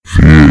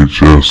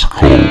VHS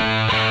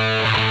cult.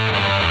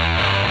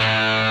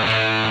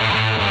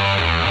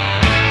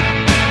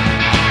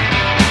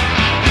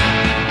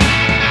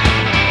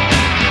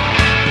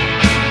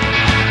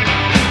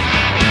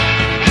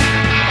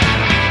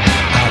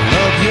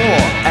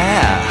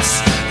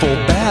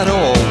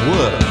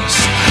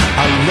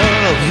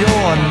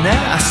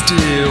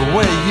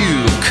 Way you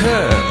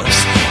curse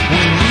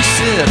when you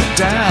sit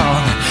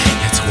down.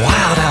 It's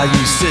wild how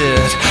you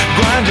sit.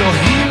 Grind your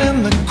heel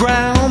in the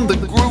ground. The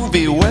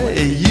groovy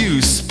way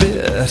you spit.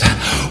 Ooh,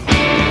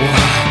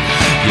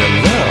 you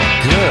look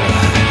good.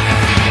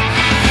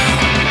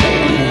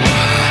 Ooh,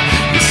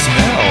 you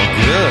smell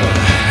good.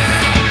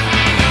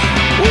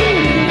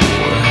 Ooh,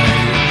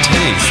 you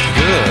taste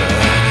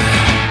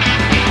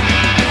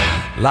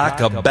good. Like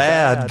a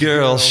bad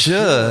girl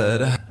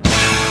should.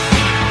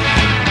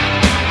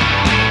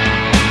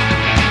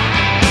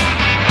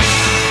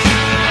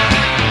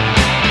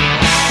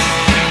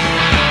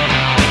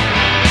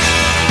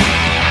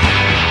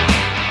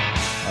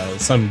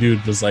 Some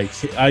dude was like,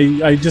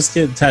 I just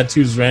get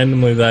tattoos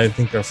randomly that I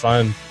think are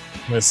fun.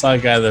 And I saw a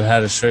guy that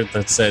had a shirt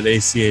that said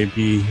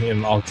ACAB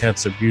and all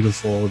cats are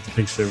beautiful with a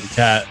picture of a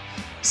cat.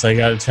 So I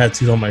got it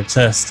tattooed on my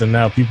chest, and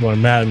now people are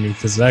mad at me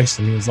because it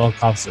actually means all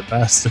cops are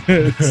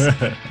bastards.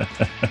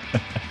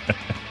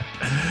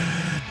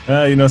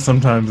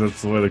 Sometimes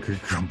that's the way the cookie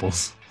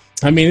crumbles.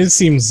 I mean,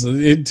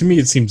 to me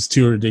it seems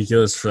too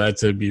ridiculous for that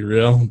to be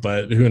real,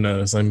 but who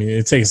knows? I mean,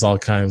 it takes all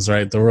kinds,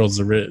 right? The world's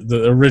a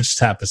rich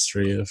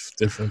tapestry of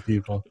different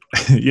people.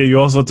 Yeah, you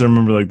also have to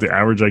remember, like, the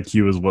average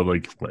IQ is what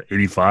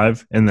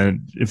 85, and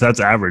then if that's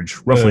average,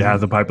 roughly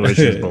half the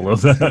population is below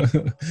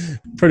that.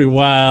 Pretty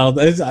wild.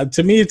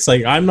 To me, it's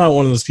like I'm not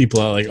one of those people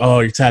that like, oh,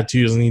 your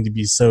tattoos need to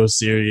be so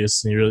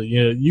serious, and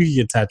you can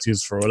get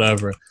tattoos for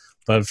whatever.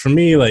 But for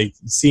me, like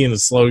seeing the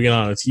slogan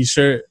on a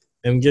T-shirt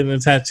and getting a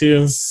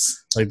tattoo,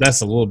 like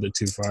that's a little bit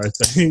too far, I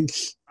think.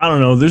 I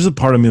don't know. There's a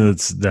part of me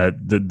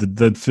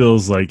that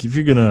feels like if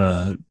you're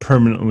gonna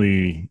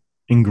permanently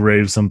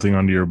engrave something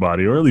onto your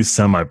body, or at least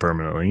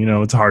semi-permanently,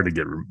 it's hard to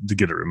get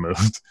it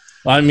removed.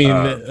 I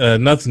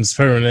mean, nothing's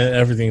permanent;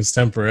 everything's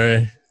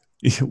temporary.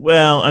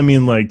 Well, I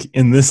mean, like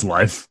in this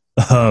life.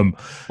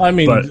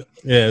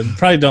 Yeah,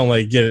 probably don't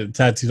like get it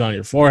tattooed on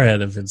your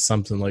forehead if it's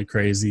something like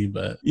crazy,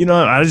 but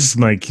I just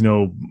like,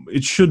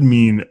 it should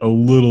mean a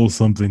little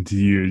something to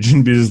you. It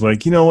shouldn't be just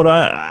like, what,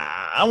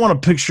 I want a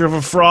picture of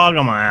a frog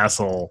on my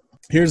asshole.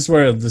 Here's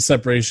where the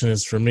separation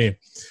is for me.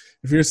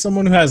 If you're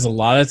someone who has a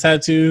lot of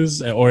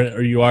tattoos,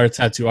 or you are a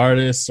tattoo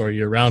artist, or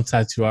you're around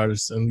tattoo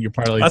artists, and you're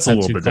part of like that's tattoo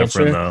a little bit culture,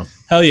 different though.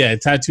 Hell yeah,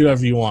 tattoo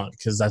whoever you want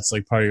because that's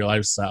like part of your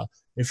lifestyle.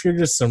 If you're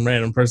just some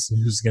random person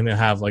who's going to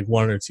have like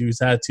one or two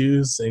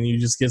tattoos and you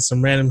just get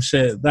some random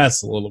shit,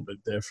 that's a little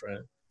bit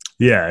different.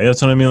 Yeah, that's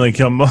what I mean. Like,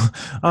 I'm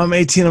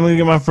 18, I'm going to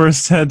get my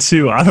first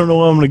tattoo. I don't know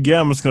what I'm going to get.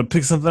 I'm just going to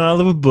pick something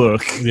out of a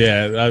book.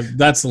 Yeah,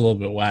 that's a little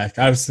bit whack.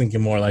 I was thinking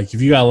more like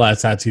if you got a lot of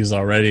tattoos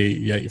already,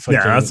 you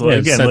fucking that's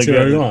again, tattoo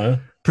whatever you want.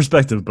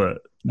 Perspective, but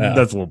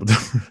that's a little bit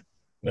different.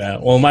 Yeah,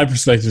 well, my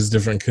perspective is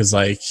different because,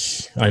 like,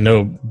 I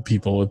know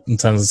people with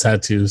tons of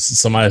tattoos,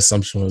 so my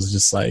assumption was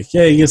just like,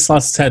 yeah, he gets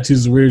lots of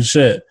tattoos of weird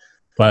shit.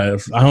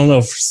 But I don't know,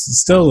 if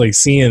still, like,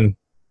 seeing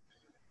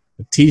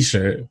a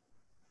T-shirt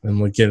and,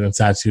 like, getting a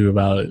tattoo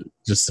about it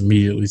just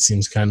immediately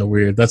seems kind of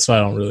weird. That's why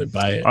I don't really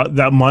buy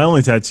it. My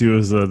only tattoo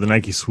is the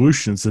Nike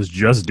swoosh and it says,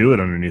 just do it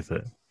underneath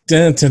it.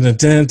 Dun, dun, dun,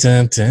 dun,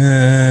 dun,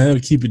 dun.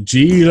 Keep it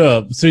G'd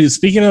up. So,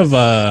 speaking of,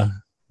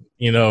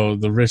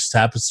 the rich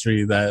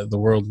tapestry that the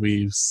world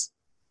weaves,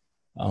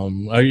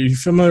 are you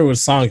familiar with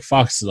Sonic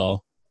Fox at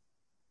all?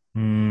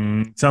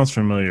 Sounds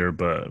familiar,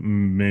 but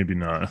maybe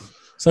not.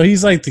 So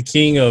he's like the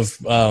king of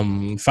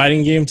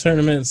fighting game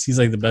tournaments. He's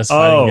like the best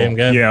fighting game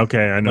guy. Yeah,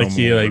 okay, I know. Like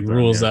he like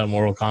rules out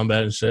Mortal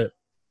Kombat and shit.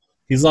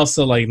 He's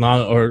also like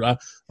I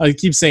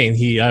keep saying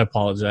he. I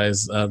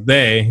apologize.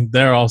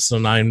 They're also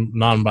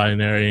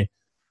non-binary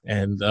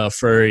and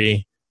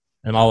furry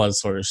and all that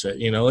sort of shit.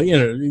 Kid,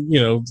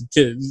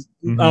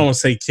 I don't want to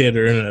say kid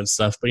or internet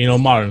stuff, but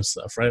modern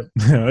stuff, right?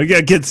 I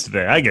got kids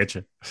today. I get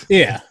you.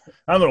 Yeah,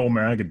 I'm an old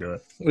man. I can do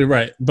it.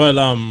 Right, but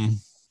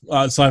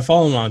so I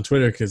follow him on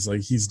Twitter because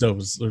like he's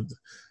dope.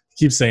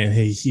 Keep saying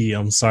hey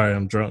I'm sorry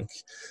I'm drunk.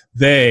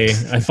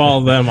 I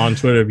follow them on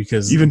Twitter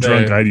because even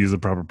drunk I'd use the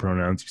proper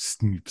pronouns.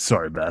 You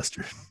sorry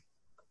bastard.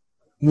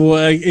 Well,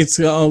 it's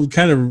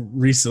kind of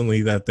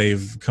recently that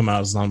they've come out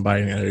as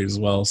non-binary as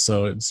well,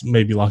 so it's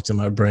maybe locked in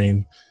my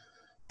brain.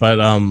 But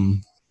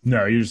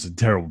no, you're just a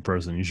terrible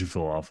person. You should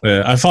feel awful.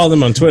 Yeah, I follow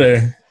them on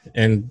Twitter,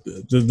 and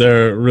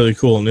they're really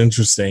cool and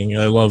interesting.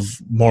 I love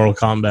Mortal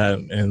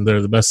Kombat, and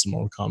they're the best in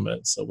Mortal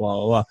Kombat. So blah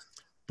blah blah.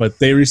 But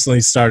they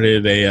recently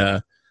started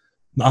a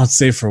not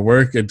safe for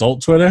work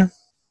adult Twitter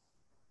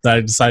that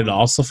I decided to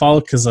also follow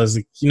because I was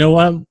like, you know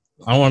what?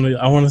 I want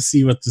to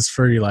see what this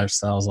furry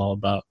lifestyle is all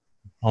about.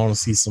 I want to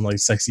see some like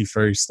sexy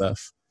furry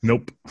stuff.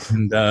 Nope.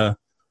 And I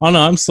don't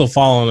know. I'm still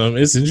following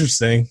them. It's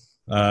interesting.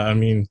 I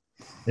mean,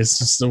 it's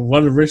just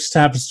what a rich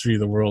tapestry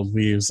the world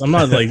weaves. I'm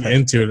not like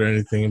into it or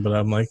anything, but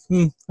I'm like,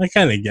 I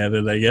kind of get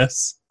it, I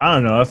guess. I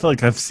don't know. I feel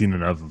like I've seen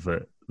enough of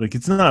it Like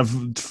it's not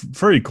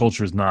furry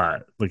culture is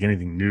not like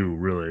anything new,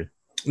 really.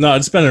 No,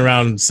 it's been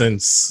around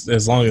since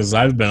as long as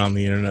I've been on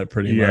the internet,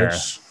 pretty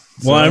much.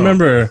 So Well, I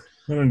remember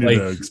I don't need like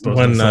to expose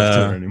when myself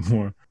to it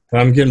anymore.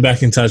 I'm getting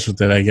back in touch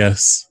with it, I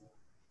guess.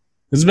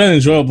 It's been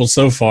enjoyable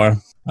so far.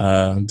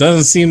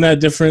 Doesn't seem that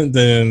different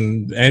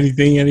than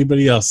anything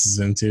anybody else is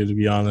into, to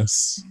be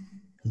honest.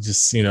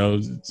 Just,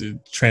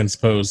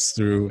 transposed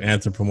through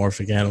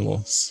anthropomorphic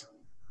animals.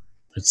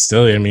 But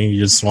still, I mean, you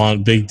just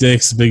want big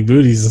dicks, big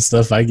booties and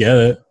stuff. I get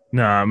it.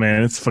 Nah,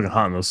 man, it's fucking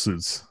hot in those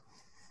suits.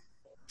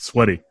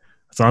 Sweaty.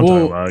 That's what I'm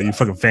talking about. You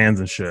fucking fans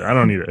and shit. I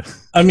don't need it.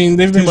 I mean,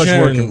 they've Too been much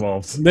work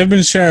involved. They've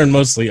been sharing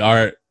mostly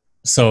art,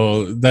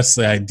 so that's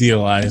the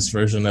idealized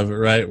version of it,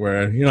 right?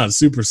 Where you're not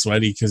super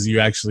sweaty because you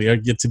actually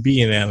get to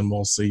be an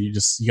animal. So you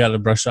got to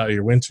brush out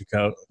your winter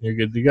coat. You're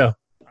good to go.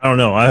 I don't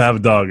know. I have a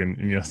dog, and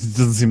it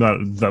doesn't seem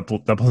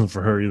that pleasant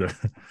for her either.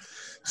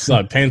 She's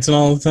like panting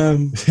all the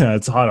time. Yeah,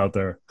 it's hot out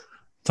there.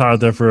 It's hot out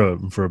there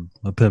for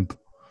a pimp.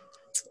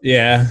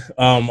 Yeah.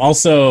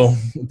 Also,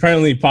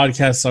 apparently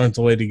podcasts aren't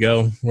the way to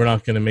go. We're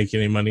not going to make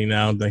any money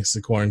now thanks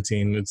to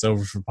quarantine. It's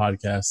over for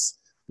podcasts.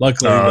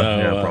 Luckily, though,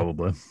 yeah,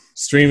 probably.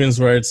 Streaming's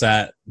where it's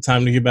at.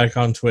 Time to get back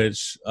on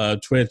Twitch.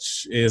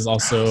 Twitch is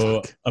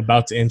also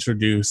about to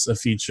introduce a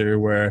feature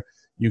where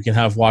you can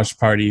have watch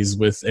parties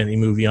with any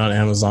movie on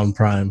Amazon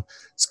Prime.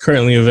 It's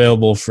currently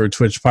available for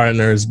Twitch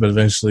partners, but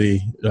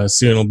eventually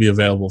soon it'll be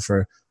available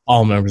for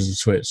all members of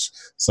Twitch.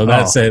 So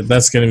that's it.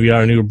 That's going to be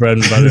our new bread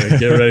and butter.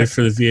 Get ready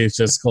for the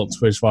VHS Cult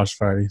Twitch watch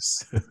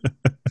parties.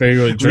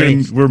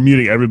 We're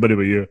muting everybody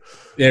but you.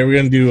 Yeah, we're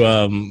going to do,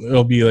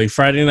 it'll be like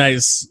Friday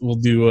nights. We'll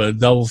do a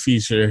double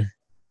feature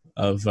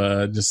of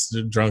just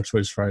drunk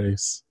Twitch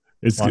parties.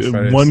 It's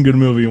one good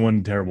movie and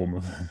one terrible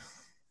movie.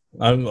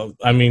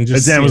 I mean, just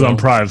it's Amazon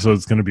Prime, so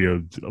it's going to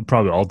be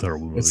probably all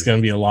terrible movies. It's going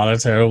to be a lot of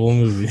terrible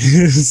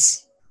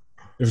movies,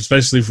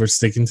 especially if we're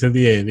sticking to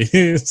the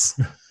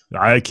 80s.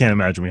 I can't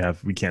imagine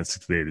we can't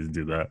stick to the 80s and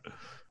do that.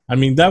 I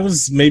mean, that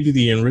was maybe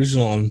the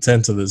original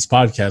intent of this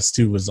podcast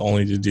too, was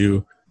only to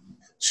do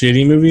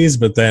shitty movies.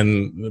 But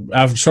then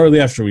shortly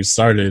after we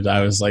started,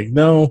 I was like,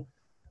 no,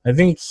 I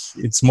think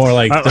it's more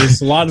like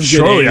there's a lot of good.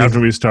 Shortly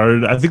after we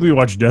started, I think we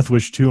watched Death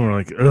Wish 2 and we're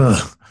like,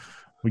 ugh.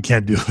 We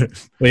can't do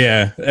it. But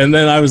yeah, and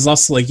then I was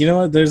also like, you know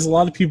what? There's a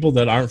lot of people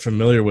that aren't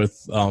familiar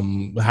with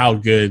how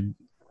good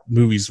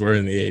movies were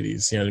in the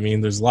 80s. You know what I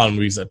mean? There's a lot of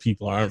movies that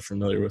people aren't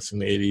familiar with from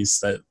the 80s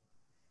that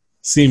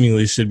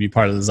seemingly should be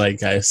part of the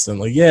zeitgeist. And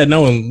like, yeah,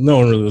 no one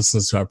really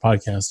listens to our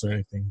podcast or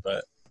anything.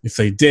 But if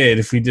we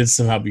did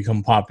somehow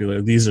become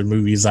popular, these are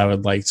movies I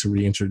would like to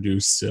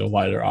reintroduce to a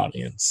wider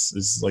audience.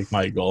 Is like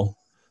my goal.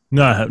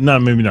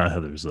 Maybe not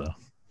Heather's though.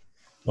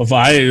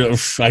 I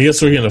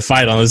guess we're gonna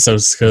fight on this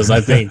because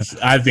I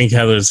think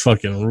Heather's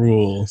fucking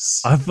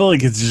rules. I feel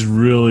like it's just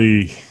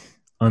really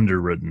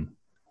underwritten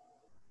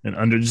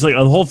and just like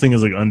the whole thing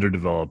is like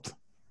underdeveloped.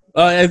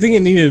 I think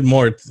it needed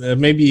more.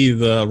 Maybe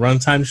the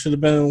runtime should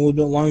have been a little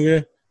bit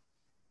longer,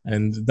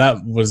 and that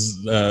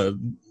was the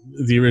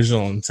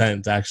original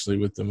intent actually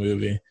with the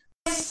movie.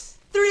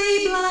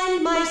 3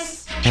 blind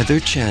mice. Heather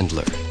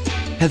Chandler,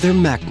 Heather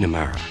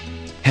McNamara,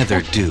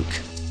 Heather Duke,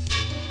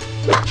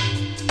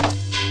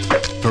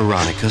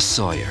 Veronica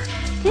Sawyer.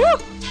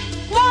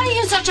 Why are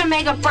you such a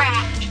mega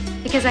brat?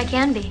 Because I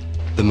can be.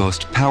 The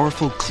most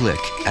powerful clique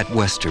at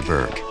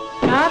Westerberg.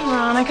 God,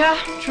 Veronica,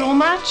 drool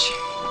much?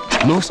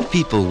 Most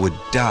people would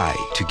die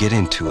to get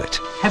into it.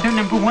 Heather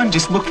 #1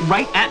 just looked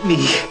right at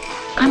me.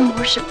 I'm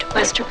worshipped at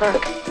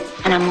Westerberg,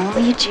 and I'm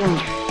only a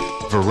junior.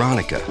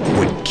 Veronica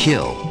would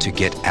kill to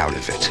get out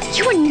of it.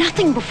 You were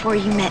nothing before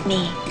you met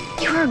me.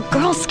 You were a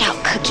Girl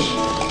Scout cookie.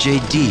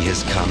 JD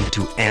has come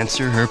to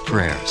answer her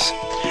prayers.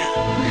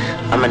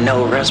 I'm a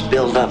no-rust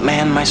build-up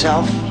man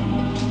myself.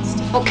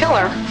 We'll kill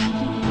her.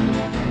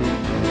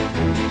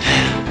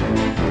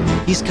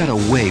 He's got a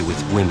way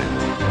with women.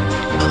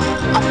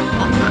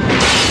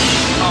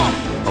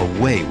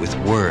 A way with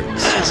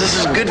words. Is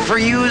this as good for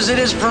you as it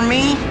is for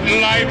me?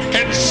 Life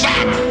can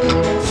suck.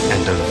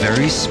 And a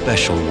very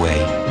special way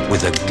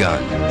with a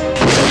gun.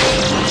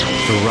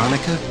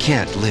 Veronica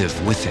can't live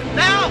with him.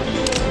 Now!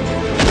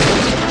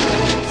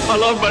 I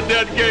love my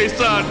dead gay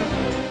son.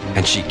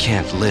 And she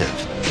can't live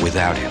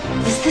without him.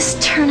 Does this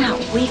turn out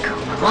weak or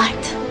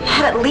what? I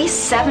had at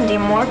least 70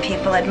 more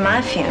people at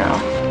my funeral.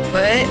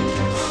 What?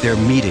 Their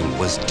meeting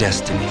was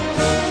destiny.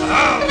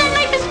 That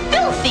knife is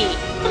filthy.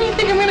 What do you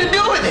think I'm gonna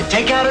do with it?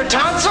 Take out her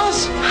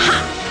tonsils?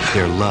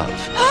 Their love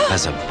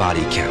has a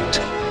body count.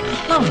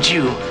 I loved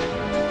you.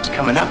 I was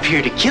coming up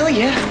here to kill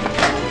you.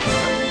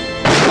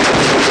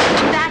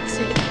 That's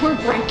it. We're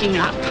breaking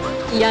up.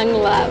 Young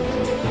love.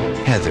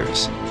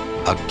 Heather's,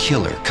 a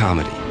killer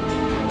comedy.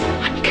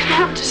 I'm gonna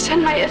have to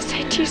send my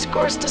SAT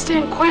scores to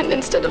San Quentin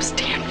instead of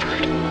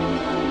Stanford.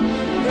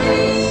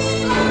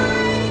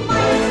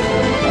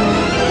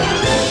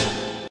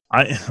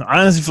 I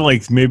honestly feel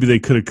like maybe they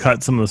could have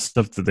cut some of the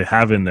stuff that they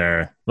have in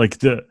there. Like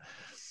they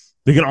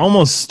can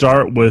almost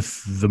start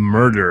with the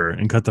murder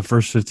and cut the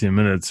first 15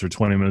 minutes or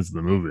 20 minutes of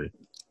the movie.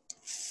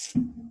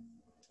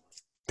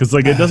 Because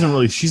like it doesn't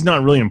really, she's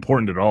not really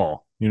important at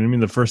all. You know what I mean?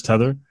 The first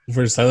Heather.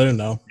 First Heather,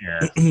 no.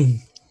 Yeah.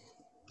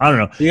 I don't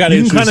know.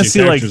 You can kind of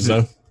see like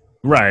though.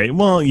 Right.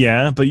 Well,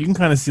 yeah, but you can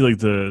kind of see like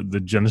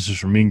the genesis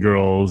from Mean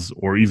Girls,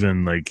 or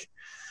even like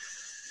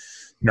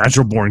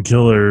Natural Born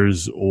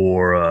Killers,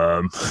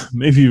 or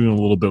maybe even a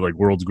little bit like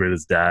World's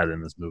Greatest Dad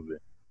in this movie.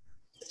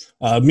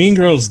 Mean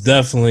Girls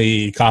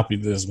definitely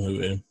copied this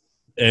movie,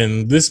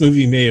 and this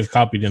movie may have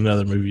copied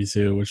another movie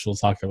too, which we'll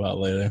talk about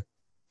later.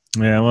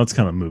 Yeah, well, that's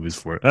kind of movies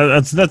for it.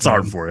 That's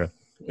art for you.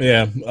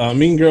 Yeah,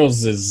 Mean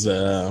Girls is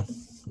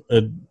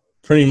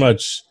pretty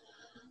much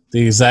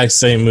the exact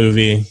same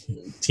movie.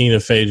 Tina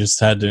Fey just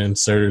had to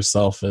insert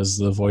herself as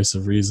the voice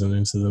of reason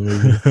into the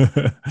movie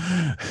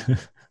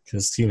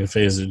because Tina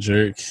Fey is a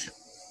jerk.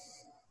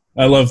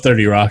 I love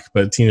 30 Rock,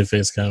 but Tina Fey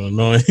is kind of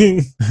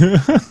annoying.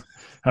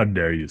 How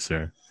dare you,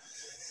 sir?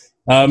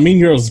 Mean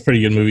Girls is a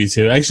pretty good movie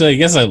too. Actually, I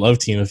guess I love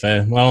Tina Fey.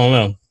 I don't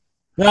know.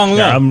 I'll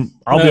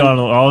be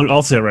honest.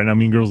 I'll say it right now.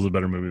 Mean Girls is a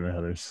better movie than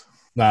Heathers.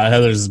 Nah,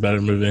 Heathers is a better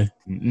movie.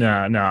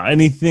 Nah.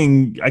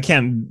 Anything I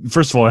can't.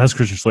 First of all, it has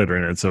Christian Slater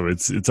in it, so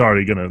it's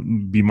already gonna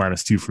be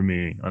 -2 for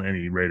me on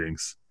any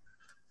ratings.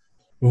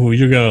 Ooh,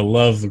 you're gonna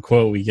love the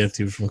quote we get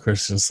to from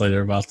Christian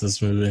Slater about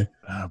this movie.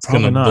 It's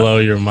gonna not. blow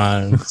your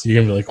mind. So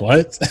you're gonna be like,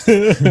 "What?"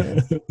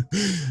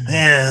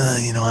 Yeah,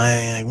 you know,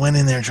 I went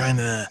in there trying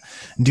to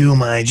do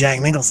my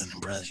Jack Nicholson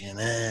impression.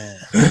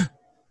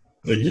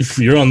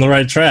 You're on the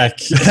right track.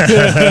 Check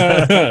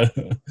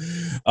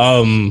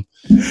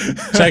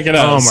it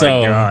out. Oh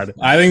my God.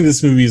 I think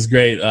this movie is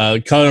great.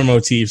 Color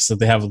motifs that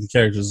they have with the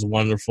characters is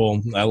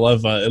wonderful. I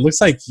love it.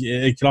 Looks like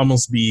it could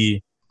almost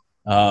be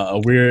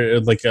a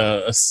weird, like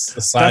a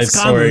side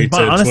story to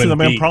honestly, Twin the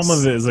main Peaks. problem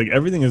with it is like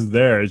everything is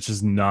there. It's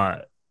just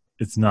not.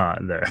 It's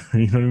not there.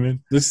 You know what I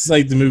mean? This is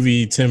like the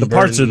movie Tim The Burton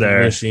parts are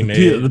there. wish he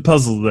made. The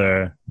puzzle's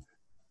there.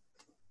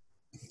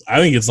 I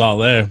think it's all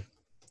there.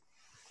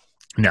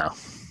 No.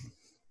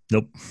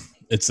 Nope.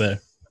 It's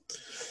there.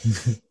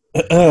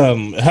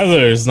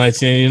 Heather's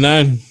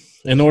 1989.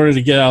 In order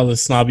to get out of the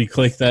snobby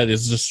clique that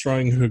is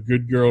destroying her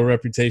good girl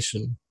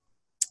reputation,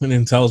 an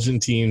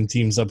intelligent teen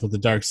teams up with a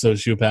dark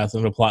sociopath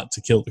in a plot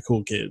to kill the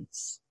cool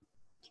kids.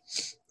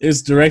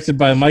 It's directed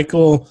by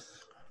Michael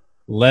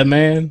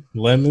Lehmann,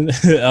 Lehmann.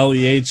 What do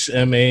you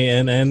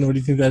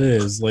think that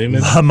is?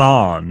 Lehmann?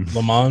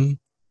 Lehmann.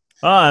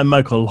 I'm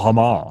Michael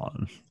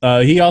Hamann.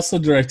 He also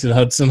directed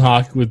Hudson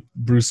Hawk with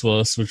Bruce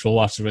Willis, which we'll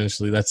watch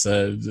eventually. That's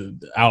a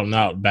out and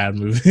out bad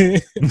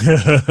movie.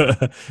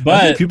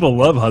 But people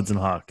love Hudson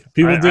Hawk.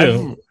 People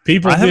do.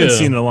 I haven't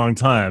seen it in a long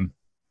time.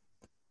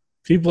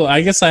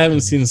 I guess I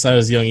haven't seen since I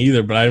was young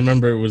either, but I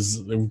remember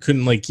it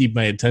couldn't like keep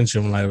my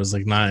attention when I was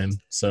like 9.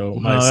 So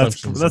my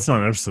assumption that's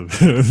not an episode.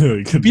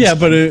 Yeah,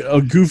 but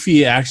a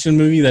goofy action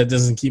movie that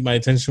doesn't keep my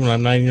attention when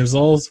I'm 9 years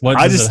old.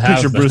 I just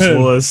picture Bruce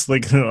Willis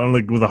like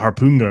with a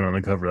harpoon gun on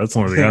the cover. That's the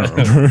only thing I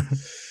remember.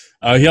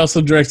 He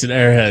also directed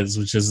Airheads,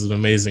 which is an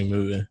amazing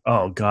movie.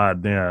 Oh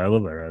God, yeah, I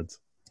love Airheads.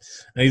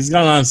 And he's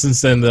gone on since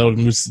then. They'll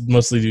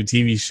mostly do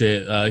TV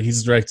shit.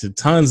 He's directed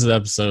tons of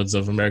episodes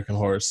of American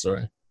Horror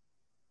Story.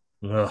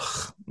 Ugh.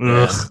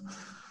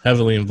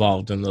 Heavily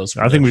involved in those.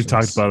 I think we've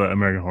talked about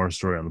American Horror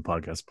Story on the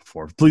podcast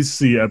before. Please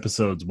see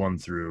episodes 1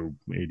 through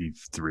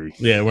 83.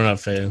 Yeah, we're not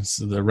fans.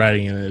 The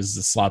writing in it is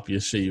the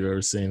sloppiest shit you've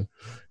ever seen.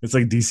 It's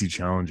like DC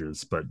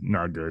Challengers, but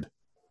not good.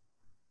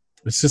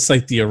 It's just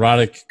like the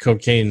erotic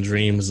cocaine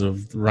dreams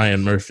of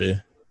Ryan Murphy,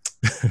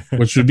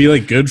 which would be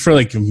like good for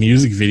like a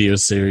music video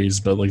series,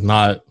 but like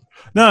not.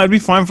 No, it'd be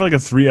fine for like a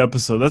 3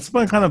 episode. That's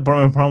my kind of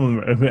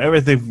problem.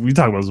 Everything we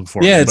talked about this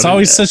before. Yeah, it's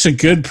always such a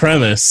good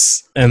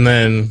premise, and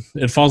then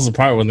it falls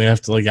apart when they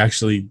have to like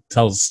actually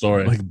tell the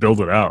story, like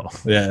build it out.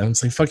 Yeah,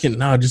 it's like fucking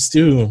no, just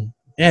do.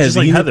 Yeah, just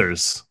like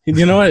Heathers.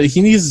 You know what?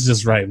 He needs to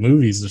just write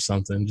movies or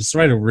something. Just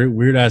write a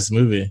weird ass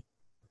movie.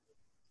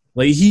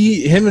 Like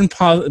him and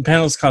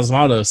Panos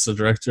Cosmatos, the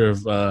director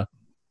of.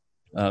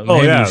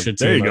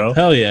 There you go.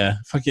 Hell yeah,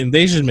 fucking!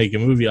 They should make a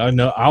movie. I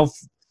know.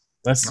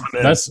 That's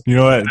you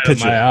know what? Right up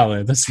my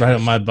alley. That's right up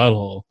my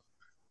butthole.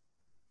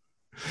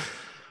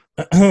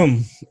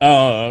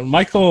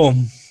 Michael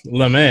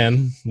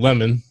Lemon.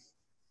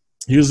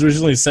 He was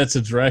originally set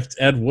to direct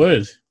Ed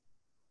Wood,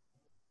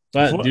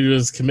 but due to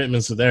his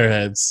commitments with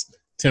Airheads,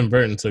 Tim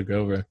Burton took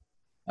over.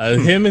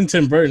 Him and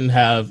Tim Burton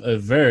have a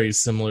very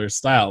similar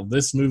style.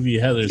 This movie,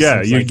 Heather,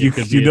 you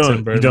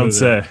don't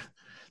say.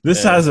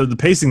 This has the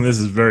pacing. This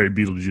is very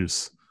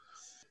Beetlejuice.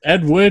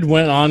 Ed Wood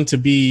went on to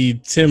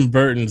be Tim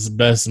Burton's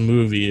best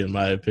movie, in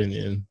my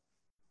opinion,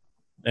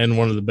 and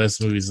one of the best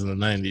movies in the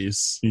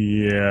 90s.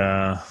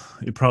 Yeah,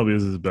 it probably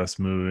is his best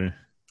movie.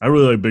 I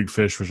really like Big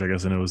Fish, which I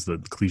guess I know is the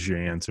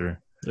cliche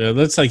answer. Yeah,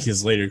 that's like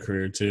his later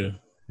career, too.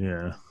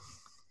 Yeah.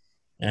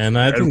 And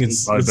I think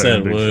it's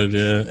Ed Wood.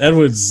 Yeah. Ed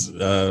Wood's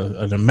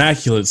an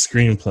immaculate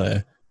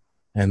screenplay.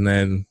 And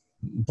then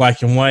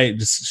black and white,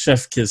 just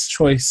chef kiss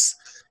choice.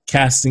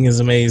 Casting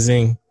is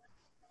amazing.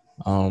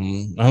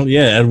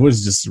 Ed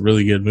Wood's just a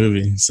really good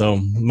movie. So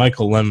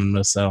Michael Lemon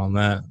missed out on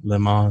that.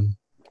 Lemon.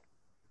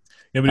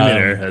 Yeah, but he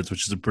made Airheads,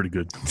 which is a pretty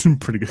good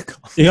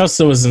call. He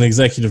also was an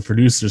executive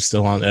producer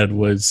still on Ed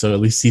Wood, so at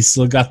least he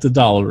still got the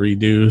dollar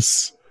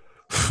dues.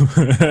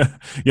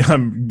 Yeah,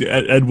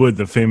 Ed Wood,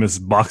 the famous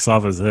box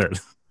office hit.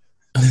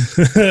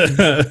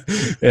 Yeah,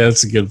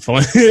 that's a good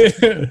point.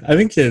 I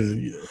think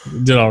it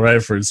did all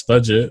right for its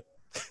budget.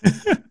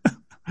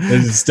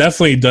 It's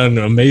definitely done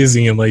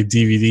amazing in like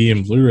DVD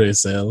and Blu-ray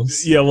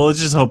sales. Yeah, well, let's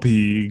just hope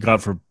he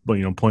got for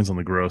points on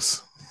the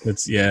gross.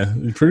 It's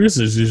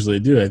producers usually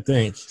do, I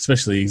think,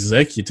 especially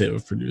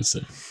executive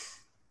producer.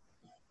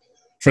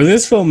 For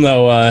this film,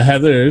 though,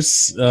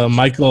 Heathers,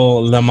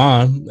 Michael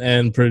Lemon,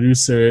 and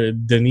producer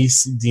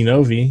Denise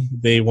Dinovi,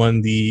 they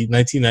won the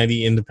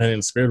 1990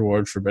 Independent Spirit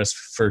Award for Best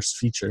First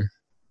Feature.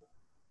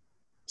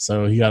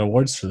 So he got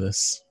awards for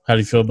this. How do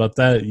you feel about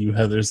that, you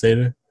Heathers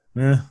hater?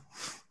 Yeah,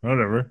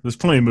 whatever. There's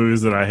plenty of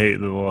movies that I hate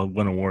that will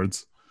win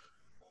awards.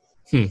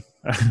 I'm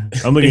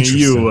looking at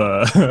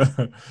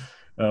you.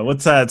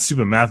 What's that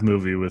stupid math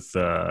movie with...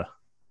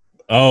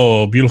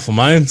 Beautiful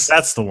Minds?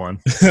 That's the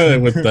one.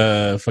 With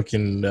the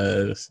fucking,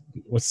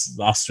 what's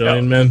the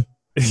Australian man?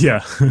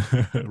 Yeah.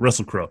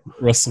 Russell Crowe.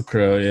 Russell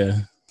Crowe,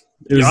 yeah.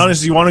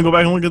 Honestly, you want to go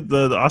back and look at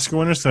the Oscar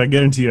winners? I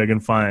guarantee you I can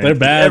find... They're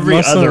bad. Every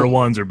other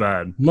ones are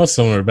bad. Most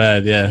of them are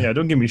bad, yeah. Yeah,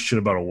 don't give me shit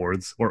about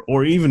awards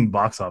or even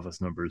box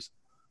office numbers.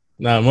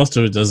 No, most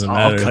of it doesn't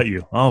matter. I'll cut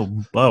you.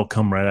 I'll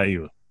come right at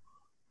you.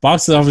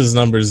 Box office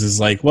numbers is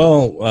like,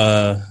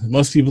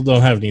 most people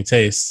don't have any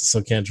taste,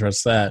 so can't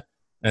trust that.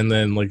 And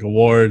then, like,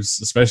 awards,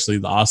 especially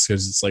the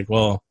Oscars, it's like,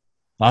 well,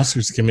 the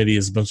Oscars committee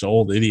is a bunch of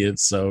old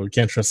idiots, so we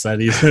can't trust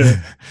that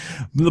either.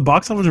 The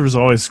box office is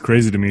always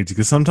crazy to me,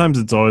 because sometimes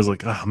it's always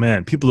like, oh,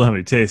 man, people don't have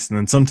any taste. And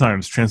then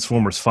sometimes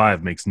Transformers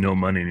 5 makes no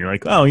money, and you're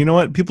like, oh, you know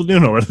what? People do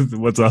know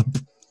what's up.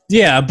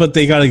 Yeah, but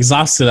they got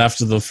exhausted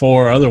after the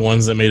 4 other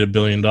ones that made $1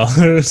 billion.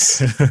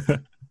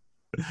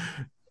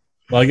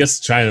 Well, I guess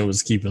China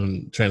was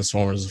keeping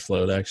Transformers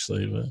afloat,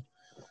 actually, but...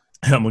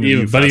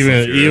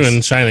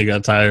 Even China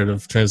got tired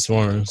of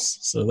Transformers,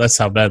 so that's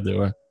how bad they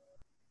were.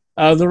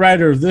 The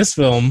writer of this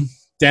film,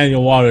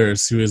 Daniel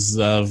Waters, who is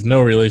of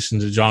no relation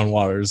to John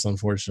Waters,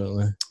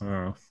 unfortunately.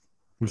 Oh,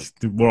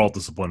 we're all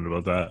disappointed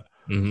about that.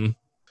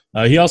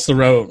 Mm-hmm. He also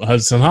wrote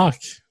Hudson Hawk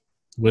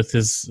with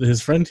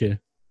his friend here.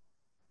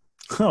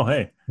 Oh,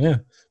 hey. Yeah.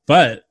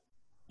 But,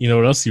 you know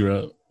what else he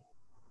wrote?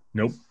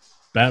 Nope.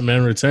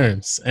 Batman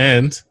Returns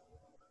and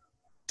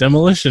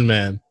Demolition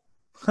Man.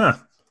 Huh.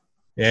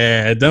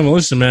 Yeah,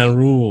 Demolition Man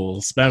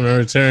rules. Batman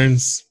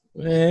Returns,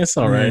 it's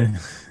all right.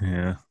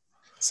 Yeah.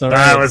 It's all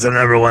right. I was the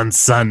number 1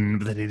 son,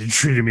 but then he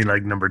treated me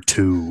like number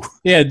 2.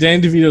 Yeah,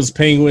 Dan DeVito's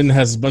Penguin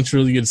has a bunch of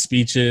really good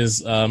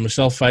speeches.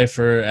 Michelle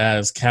Pfeiffer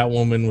as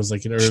Catwoman was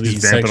like an early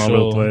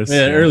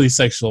early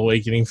sexual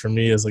awakening for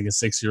me as like a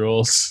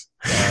 6-year-old. So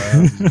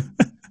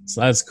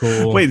that's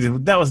cool. Wait,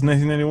 that was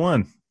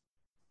 1991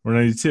 or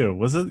 92?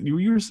 Was it? Were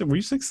you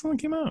 6 when it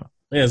came out?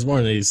 Yeah, it was more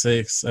than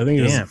 86. I think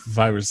it was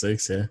 5 or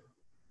 6. Yeah.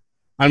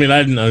 I mean,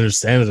 I didn't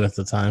understand it at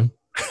the time.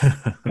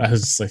 I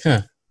was just like,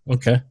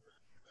 okay.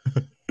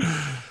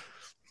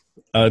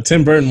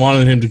 Tim Burton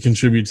wanted him to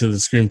contribute to the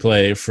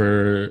screenplay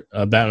for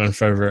Batman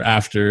Forever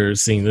after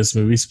seeing this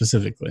movie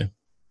specifically.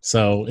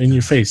 So, in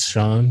your face,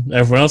 Sean.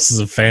 Everyone else is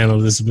a fan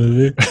of this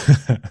movie.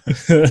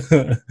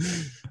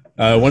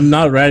 When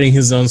not writing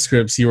his own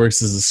scripts, he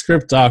works as a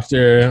script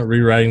doctor,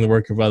 rewriting the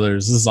work of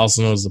others. This is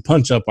also known as a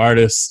punch-up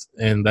artist,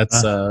 and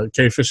that's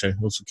Carrie Fisher.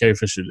 That's what Carrie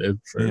Fisher did.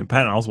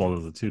 Patton Oswalt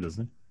does it too,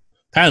 doesn't he?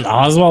 Patton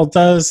Oswalt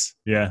does?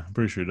 Yeah, I'm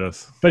pretty sure he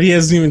does. But he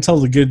hasn't even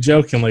told a good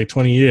joke in like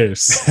 20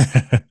 years.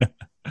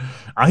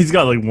 He's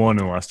got like one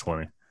in the last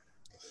 20.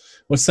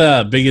 What's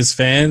biggest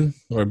fan?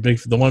 Or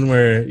the one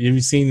where, have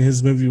you seen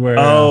his movie where...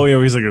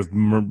 he's like a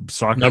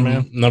soccer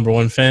man. Number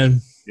 1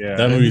 fan? Yeah.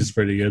 That movie's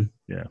pretty good.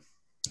 Yeah.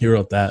 He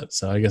wrote that,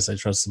 so I guess I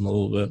trust him a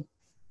little bit.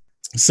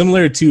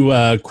 Similar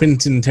to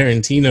Quentin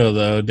Tarantino,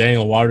 though,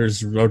 Daniel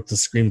Waters wrote the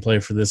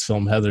screenplay for this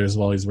film, Heathers,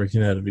 while he's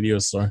working at a video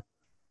store.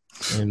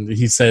 And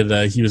he said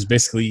he was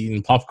basically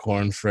eating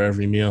popcorn for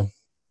every meal.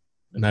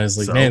 And I was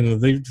like, man, are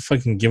they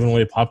fucking giving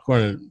away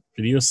popcorn at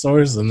video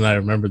stores? And then I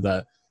remembered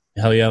that,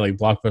 hell yeah, like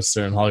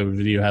Blockbuster and Hollywood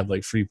Video had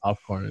like free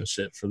popcorn and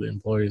shit for the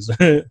employees.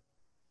 Or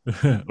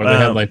they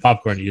had like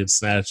popcorn you could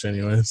snatch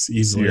anyways,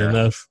 easily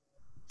enough.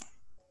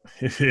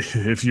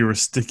 If you were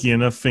sticky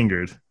enough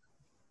fingered.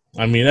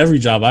 I mean, every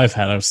job I've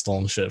had, I've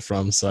stolen shit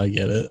from, so I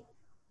get it.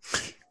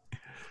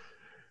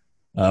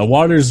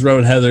 Waters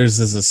wrote Heathers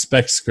as a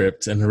spec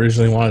script and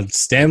originally wanted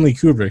Stanley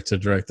Kubrick to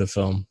direct the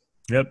film.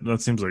 Yep,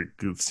 that seems like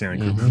a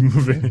Stanley Kubrick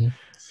movie.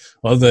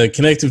 Well, the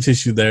connective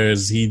tissue there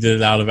is he did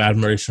it out of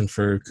admiration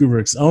for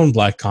Kubrick's own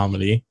black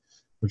comedy,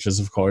 which is,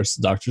 of course,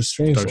 Doctor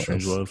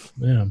Strangelove.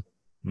 Yeah.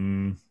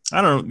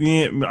 I don't know.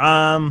 Yeah,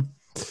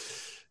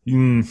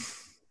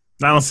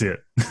 I don't see it.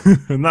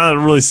 Not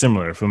really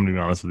similar, if I'm going to be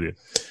honest with you.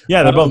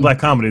 Yeah, they're both black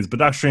comedies, but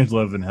Doctor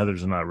Strangelove and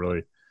Heathers are not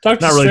really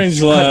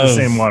Strangelove, the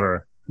same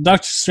water.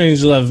 Doctor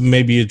Strangelove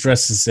maybe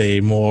addresses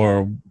a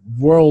more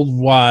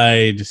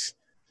worldwide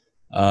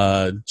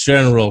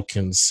general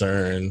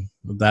concern,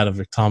 that of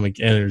atomic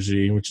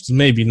energy, which is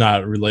maybe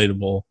not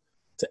relatable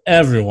to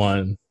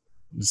everyone,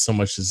 so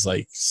much as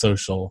like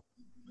social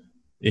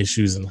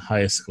issues in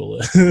high school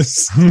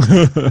is.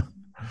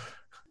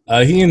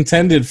 He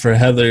intended for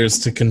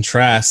Heathers to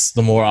contrast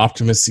the more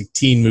optimistic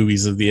teen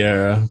movies of the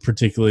era,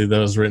 particularly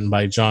those written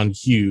by John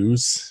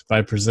Hughes,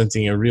 by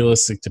presenting a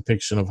realistic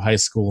depiction of high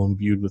school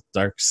imbued with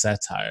dark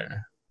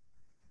satire.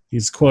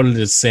 He's quoted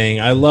as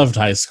saying, "I loved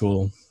high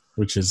school,"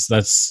 which is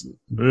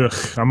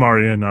I'm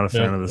already not a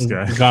fan of this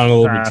guy. Gone a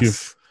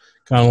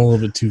little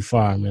bit too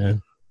far,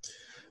 man.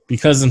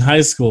 Because in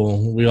high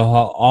school, we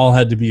all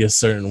had to be a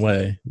certain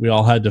way. We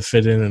all had to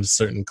fit in a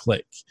certain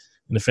clique.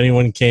 And if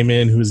anyone came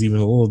in who was even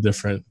a little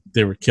different,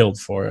 they were killed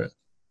for it.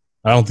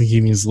 I don't think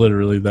he means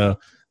literally, though.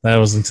 That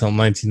was until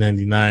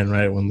 1999,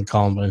 right, when the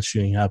Columbine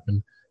shooting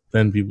happened.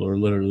 Then people were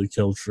literally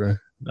killed for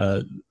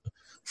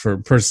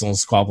personal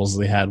squabbles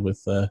they had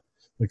with the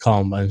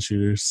Columbine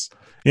shooters.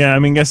 Yeah, I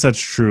mean, I guess that's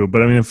true.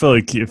 But I mean, I feel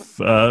like if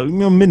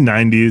mid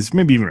 '90s,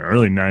 maybe even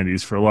early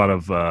 '90s, for a lot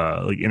of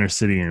like inner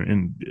city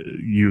and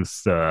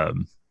youth, that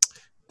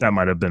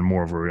might have been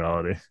more of a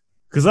reality.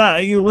 Because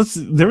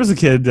there was a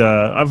kid.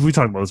 We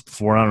talked about this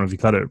before. I don't know if you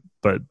cut it,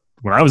 but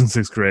when I was in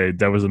 6th grade,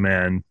 there was a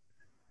man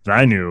that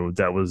I knew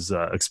that was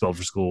expelled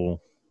for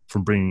school for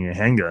bringing a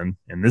handgun,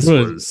 and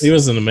he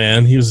wasn't a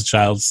man; he was a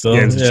child still. Yeah,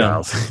 he was a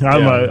child.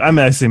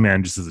 I say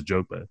man just as a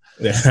joke, but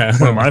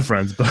one of my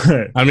friends.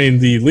 But I mean,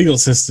 the legal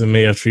system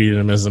may have treated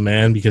him as a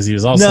man because he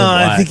was also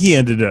black. I think he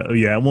ended up.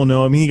 Yeah, well,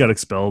 no, I mean, he got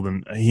expelled,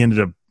 and I ended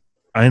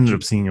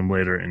up seeing him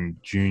later in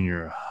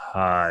junior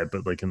high,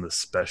 but like in the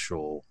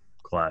special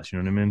class, you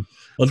know what I mean?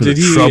 Well, for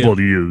troubled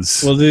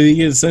youths. Well, did he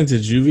get sent to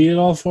juvie at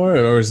all for it,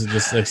 or is it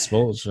just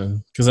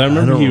expulsion? Because I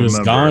remember he was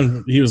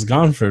gone. He was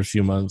gone for a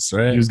few months,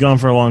 right? He was gone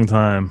for a long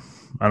time.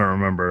 I don't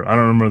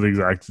remember the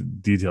exact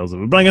details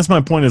of it. But I guess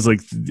my point is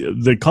like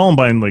the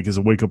Columbine like is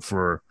a wake up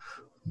for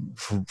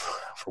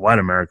white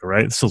America,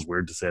 right? It feels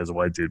weird to say as a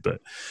white dude,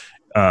 but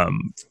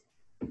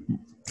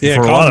for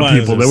a lot of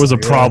people, there was a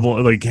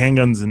problem. Like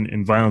handguns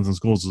and violence in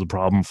schools was a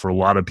problem for a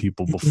lot of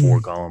people before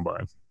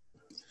Columbine.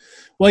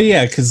 Well,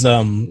 yeah, because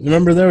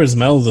remember there was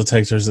metal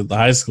detectors at the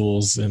high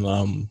schools in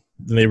the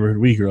neighborhood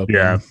we grew up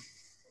in.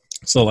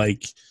 So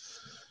like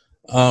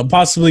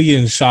possibly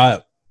getting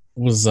shot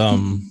was a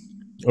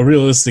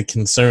realistic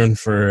concern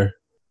for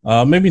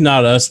maybe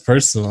not us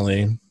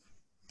personally,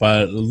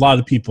 but a lot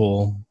of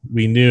people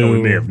we knew.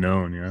 We may have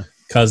known, yeah.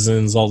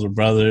 Cousins, older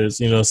brothers,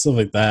 stuff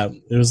like that.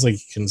 It was like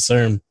a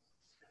concern,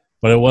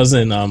 but it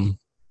wasn't.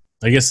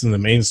 I guess in the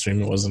mainstream,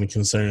 it wasn't a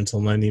concern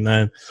until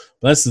 '99.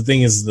 But that's the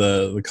thing is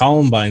the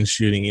Columbine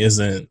shooting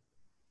isn't.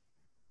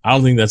 I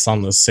don't think that's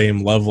on the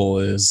same level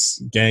as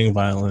gang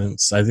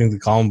violence. I think the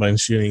Columbine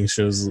shooting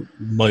shows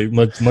like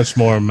much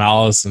more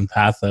malice and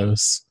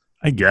pathos.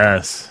 I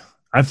guess.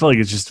 I feel like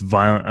it's just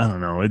violent. I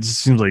don't know. It just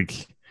seems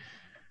like.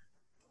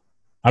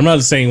 I'm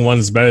not saying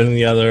one's better than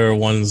the other. Or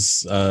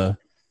one's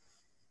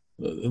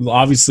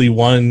obviously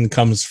one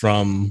comes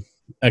from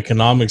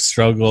economic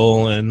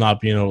struggle and not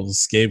being able to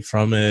escape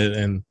from it,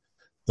 and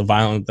the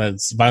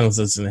violence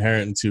that's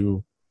inherent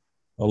to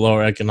a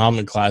lower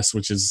economic class,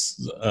 which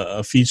is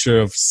a feature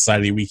of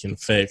society we can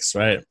fix,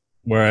 right?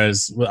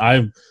 Whereas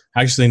I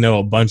actually know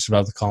a bunch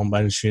about the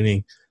Columbine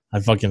shooting.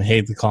 I fucking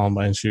hate the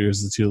Columbine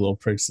shooters, the two little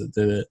pricks that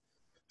did it,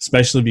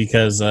 especially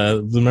because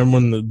remember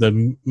when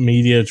the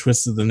media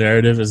twisted the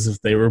narrative as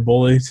if they were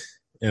bullied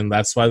and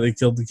that's why they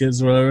killed the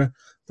kids or whatever.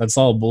 That's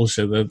all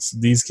bullshit.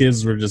 These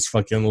kids were just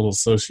fucking little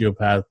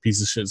sociopath,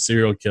 piece of shit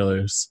serial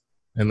killers.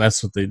 And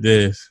that's what they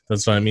did.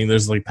 That's what I mean.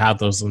 There's like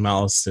pathos and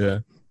malice to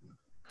it.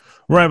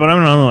 Right, but I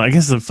don't know. I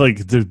guess I feel like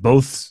there's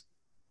both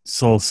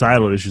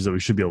societal issues that we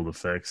should be able to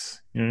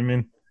fix. You know what I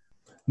mean?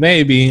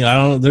 Maybe. I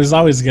don't. There's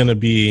always going to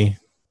be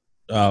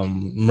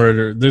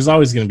murder. There's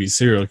always going to be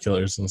serial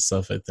killers and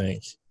stuff, I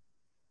think.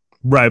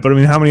 Right, but I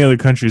mean, how many other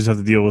countries have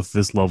to deal with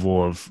this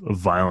level of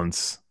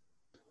violence?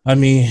 I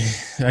mean,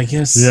 I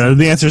guess. Yeah,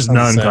 the answer is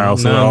none, Kyle.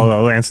 So none.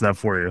 I'll answer that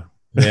for you.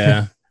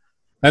 Yeah,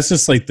 that's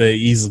just like the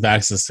ease of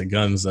access to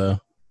guns, though.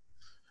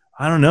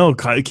 I don't know.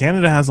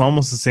 Canada has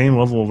almost the same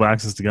level of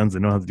access to guns. They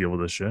know how to deal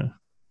with this shit.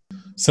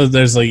 So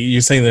there's like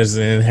you're saying there's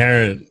an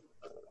inherent.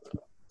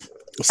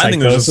 I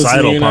think there's a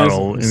societal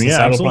problem in the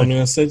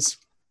United States.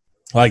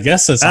 Well, I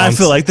guess that's. I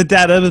feel like the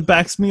data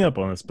backs me up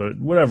on this, but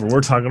whatever.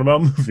 We're talking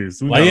about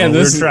movies. Well, yeah,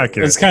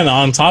 it's kind of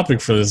on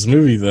topic for this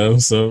movie, though.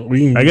 So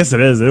we can. I guess it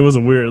is. It was a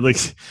weird, like,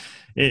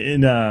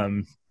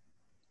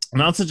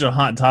 not such a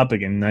hot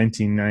topic in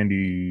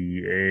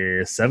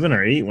 1997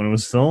 or 8 when it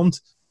was filmed,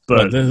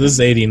 but this is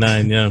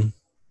 89. Yeah.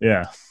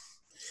 Yeah.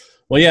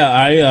 Well, yeah,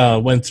 I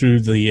went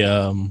through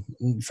the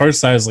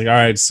first. I was like, all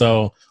right,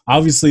 so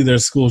obviously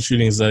there's school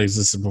shootings that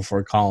existed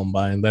before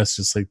Columbine. That's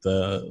just like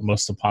the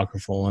most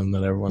apocryphal one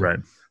that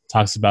everyone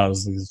talks about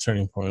as like the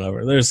turning point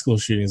over. There's school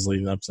shootings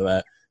leading up to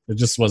that. It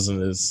just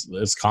wasn't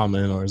as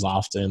common or as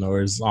often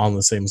or as on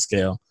the same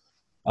scale.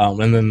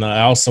 And then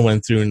I also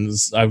went through and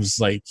I was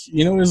like,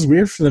 it was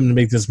weird for them to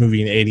make this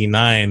movie in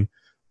 '89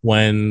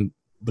 when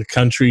the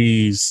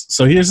country's.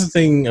 So here's the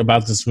thing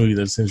about this movie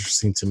that's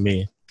interesting to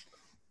me.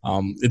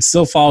 It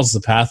still follows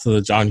the path of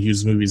the John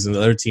Hughes movies and the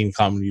other teen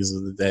comedies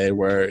of the day,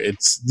 where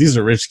these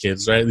are rich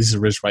kids, right? These are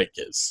rich white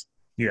kids.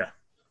 Yeah,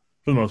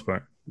 for the most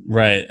part.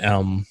 Right.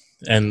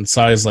 And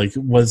so I was like,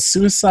 was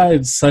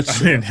suicide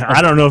such...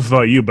 I don't know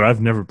about you, but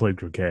I've never played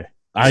croquet.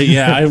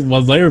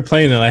 Well, they were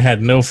playing it. I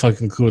had no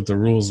fucking clue what the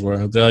rules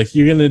were. They're like,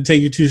 you're going to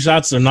take your 2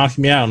 shots or knock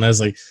me out. And I was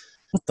like,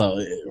 what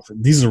the...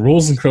 These are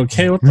rules in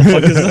croquet? What the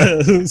fuck is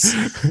this?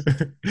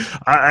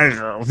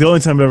 The only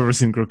time I've ever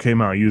seen croquet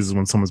mount used is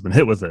when someone's been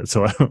hit with it.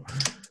 So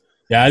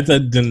yeah, I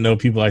didn't know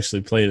people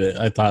actually played it.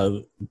 I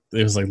thought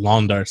it was like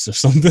lawn darts or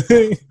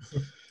something.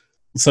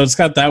 So it's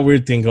got that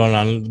weird thing going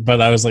on.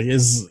 But I was like,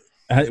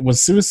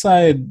 was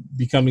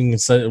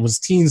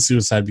teen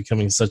suicide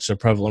becoming such a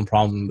prevalent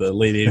problem in the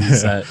late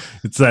 80s that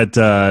it's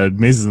that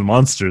Mazes and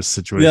Monsters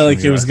situation? Yeah,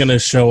 like it was going to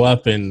show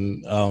up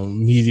in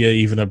media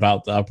even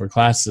about the upper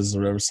classes or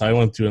whatever. So I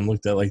went through and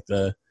looked at like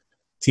the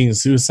teen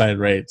suicide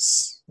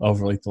rates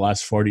over like the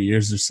last 40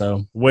 years or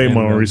so. Way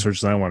more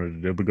research than I wanted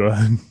to do, but go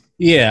ahead.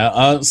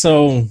 Yeah,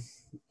 so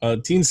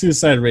teen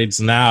suicide rates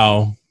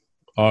now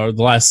are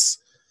the last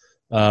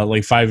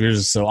like 5 years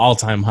or so,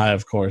 all-time high,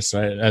 of course,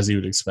 right, as you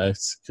would expect,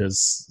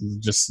 because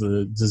just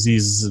the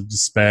diseases of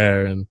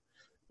despair and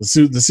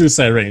the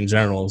suicide rate in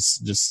general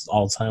is just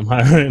all-time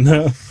high right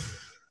now.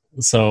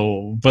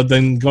 So, but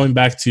then going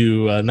back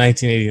to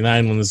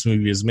 1989 when this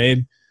movie is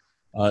made,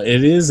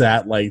 it is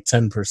at like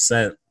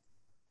 10%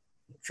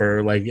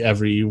 for like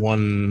every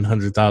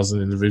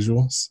 100,000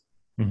 individuals.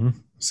 Mm-hmm.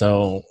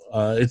 So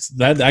it's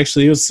that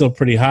actually was still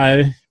pretty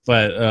high,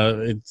 but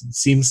it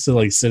seems to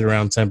like sit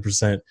around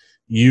 10%.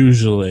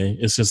 Usually,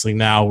 it's just like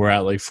now we're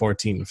at like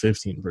 14 to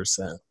 15%.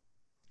 What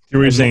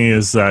you're saying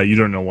is you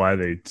don't know why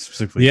they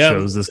specifically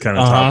chose this kind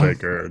of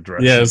topic or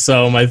direction. Yeah,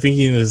 so my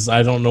thinking is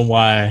I don't know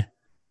why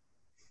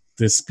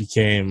this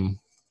became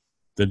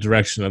the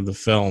direction of the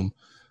film.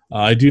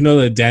 I do know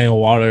that Daniel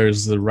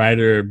Waters, the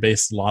writer,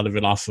 based a lot of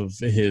it off of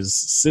his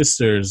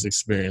sister's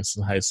experience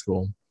in high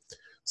school.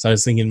 So I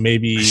was thinking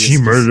maybe... She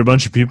murdered a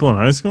bunch of people in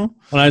high school?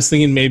 Well, I was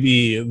thinking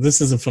maybe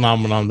this is a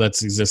phenomenon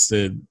that's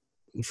existed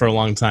for a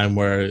long time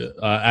where,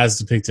 as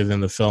depicted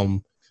in the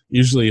film,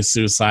 usually a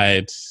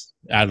suicide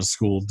out of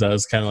school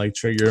does kind of like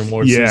trigger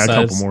more suicides. Yeah,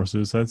 a couple more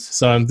suicides.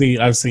 So I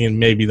was thinking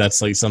maybe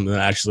that's like something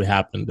that actually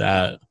happened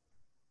at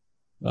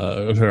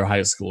her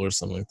high school or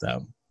something like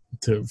that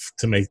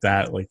to make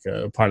that like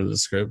a part of the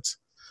script.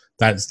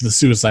 That's the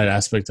suicide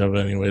aspect of it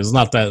anyway. It's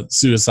not that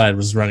suicide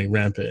was running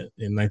rampant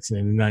in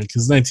 1989,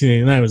 because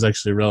 1989 was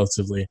actually a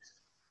relatively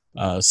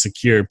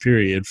secure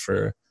period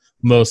for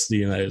most of the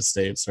United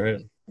States, right?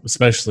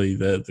 Especially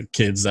the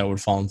kids that would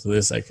fall into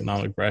this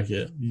economic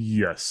bracket.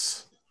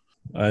 Yes.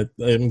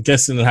 I'm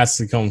guessing it has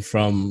to come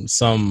from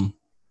some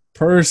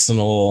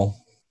personal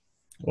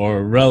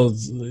or relative.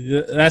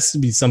 It has to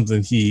be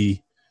something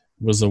he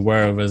was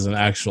aware of as an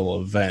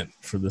actual event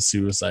for the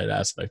suicide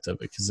aspect of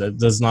it, because it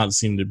does not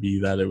seem to be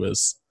that it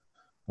was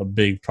a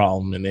big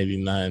problem in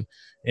 89.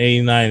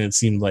 89, it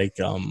seemed like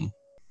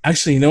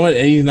actually, you know what?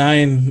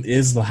 89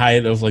 is the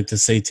height of like the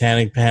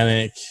satanic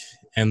panic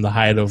and the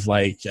height of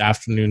like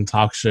afternoon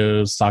talk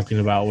shows talking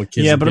about what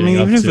kids. Yeah, are but I mean,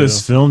 getting even up if it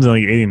was filmed in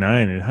like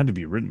 89, it had to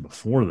be written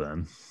before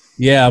then.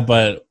 Yeah,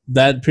 but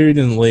that period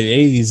in the late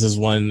 80s is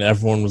when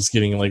everyone was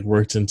getting like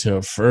worked into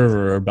a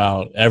fervor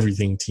about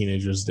everything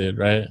teenagers did,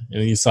 right?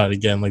 And you saw it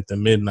again like the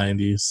mid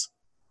 90s.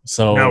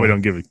 So now we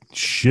don't give a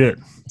shit.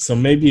 So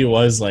maybe it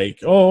was like,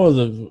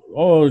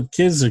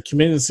 kids are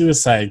committing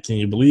suicide. Can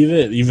you believe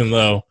it? Even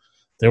though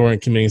they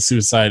weren't committing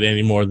suicide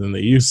any more than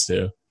they used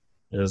to.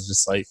 It was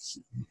just like,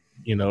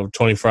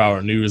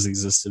 24-hour news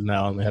existed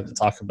now and they had to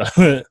talk about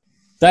it.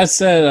 That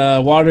said,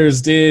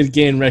 Waters did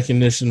gain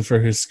recognition for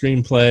his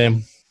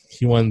screenplay.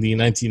 He won the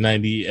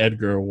 1990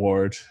 Edgar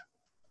Award.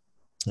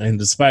 And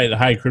despite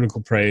high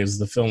critical praise,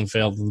 the film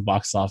failed at the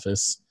box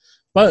office,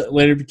 but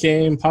later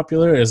became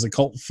popular as a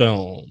cult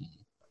film.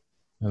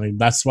 I think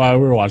that's why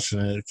we're watching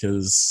it,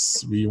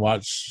 because we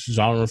watch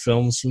genre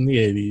films from the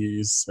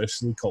 80s,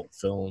 especially cult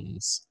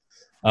films.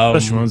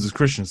 Especially ones with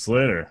Christian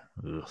Slater.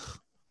 Ugh.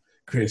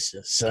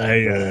 Christian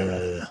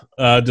Slater.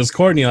 Does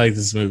Courtney like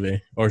this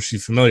movie? Or is she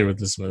familiar with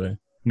this movie?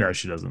 No,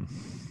 she doesn't.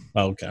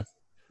 Oh, okay.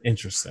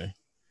 Interesting.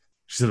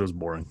 She said it was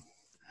boring.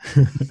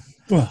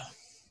 Oh,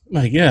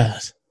 my God.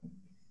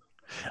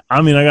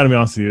 I mean, I gotta be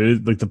honest with you.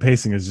 Like the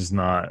pacing is just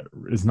not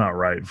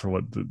right for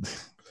what the...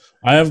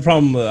 I have a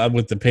problem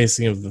with the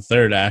pacing of the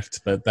third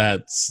act, but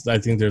I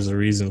think there's a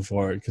reason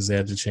for it, because they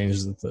had to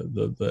change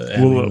the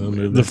ending of the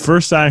movie. The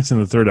first act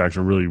and the third act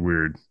are really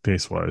weird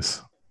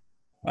pace-wise.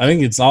 I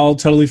think it's all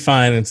totally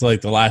fine until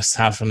like the last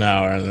half an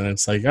hour, and then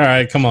it's like, all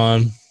right, come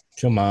on.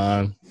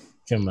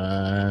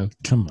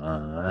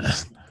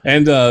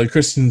 And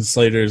Christian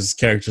Slater's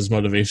character's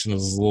motivation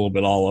is a little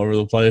bit all over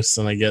the place,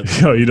 and I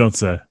get... Oh, you don't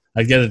say.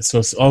 I get it.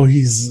 So,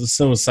 he's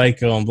so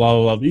psycho and blah,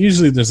 blah, blah. But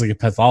usually there's like a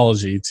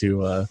pathology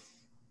to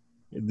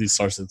these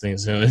sorts of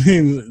things. You know what I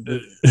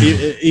mean?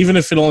 Even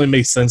if it only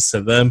makes sense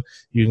to them,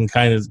 you can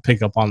kind of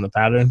pick up on the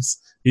patterns.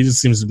 He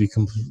just seems to be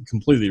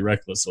completely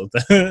reckless with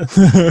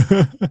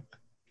that.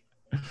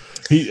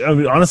 I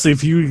mean, honestly,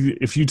 if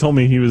you told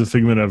me he was a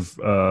figment of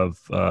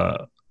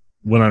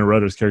Winona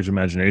Ryder's character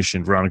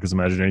imagination, Veronica's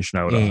imagination,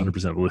 I would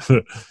 100% believe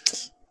it.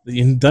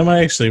 That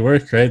might actually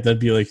work, right? That'd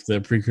be like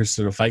the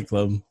precursor to Fight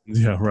Club.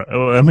 Yeah, right.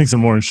 Well, that makes a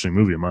more interesting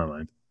movie in my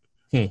mind.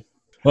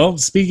 Well,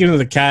 speaking of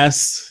the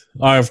cast,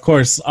 of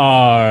course,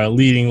 our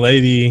leading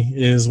lady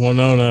is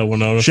Winona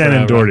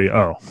Shannon Forever.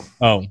 Doherty.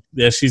 Oh,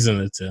 yeah, she's in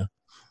it too.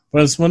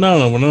 But it's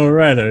Winona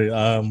Ryder.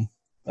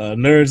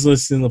 Nerds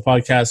listening to the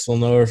podcast will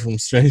know her from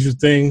Stranger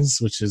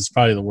Things, which is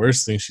probably the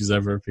worst thing she's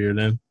ever appeared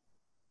in.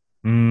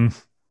 Man,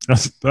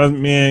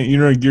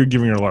 you're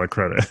giving her a lot of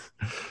credit.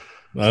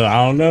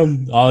 I don't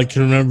know. All I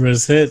can remember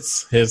is hit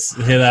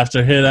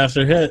after hit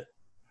after hit.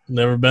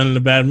 Never been in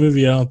a bad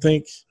movie, I don't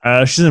think.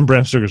 She's in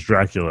Bram Stoker's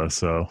Dracula,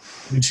 so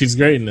she's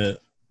great in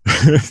it.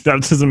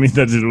 That doesn't mean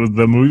that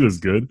the movie was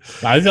good.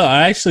 I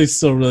actually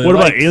still really. What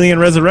about Alien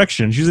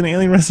Resurrection? She's in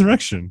Alien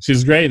Resurrection.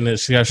 She's great in it.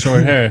 She got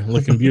short hair,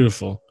 looking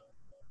beautiful.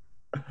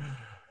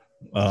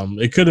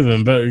 It could have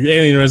been better.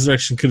 Alien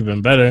Resurrection could have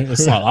been better.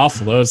 It's not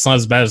awful though. It's not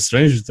as bad as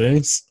Stranger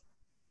Things.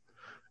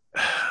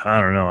 I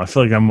don't know. I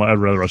feel like I'd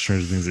rather watch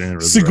Stranger Things than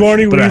Resurrection.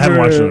 Sigourney Weaver, I haven't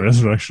watched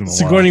Resurrection in a while.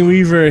 Sigourney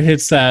Weaver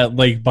hits that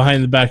like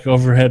behind the back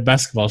overhead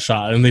basketball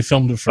shot, and they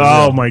filmed it for.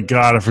 Oh real. my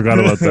god, I forgot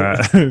about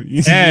that.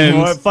 You know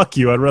what? Fuck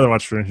you. I'd rather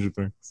watch Stranger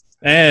Things.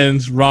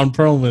 And Ron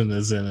Perlman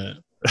is in it.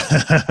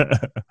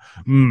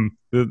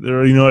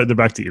 You know what? They're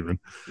back to even.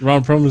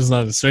 Ron Perlman's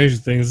not in Stranger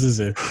Things,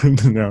 is it?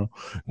 No,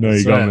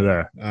 you got me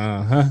there.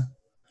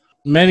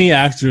 Many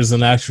actors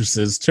and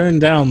actresses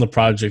turned down the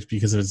project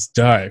because of its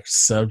dark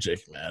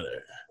subject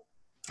matter.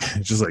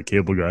 Just like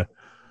Cable Guy.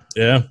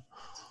 Yeah.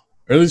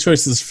 Early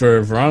choices for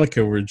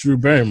Veronica were Drew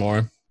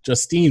Barrymore,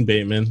 Justine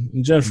Bateman,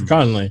 and Jennifer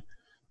Connelly.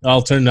 They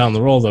all turned down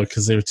the role, though,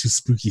 because they were too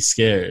spooky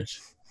scared.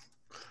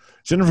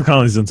 Jennifer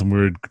Connelly's done some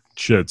weird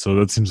shit, so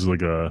that seems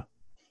like a...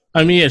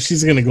 I mean, yeah,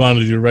 she's going to go on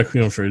to do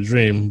Requiem for a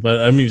Dream, but,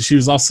 I mean, she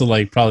was also,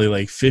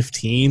 probably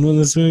 15 when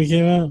this movie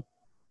came out.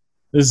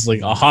 This is,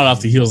 a hot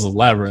off the heels of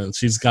Labyrinth.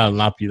 She's got to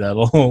not be that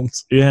old.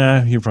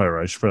 Yeah, you're probably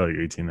right. She's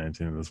probably 18,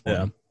 19 at this point.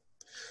 Yeah.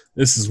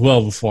 This is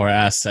well before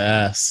Ass to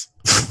Ass.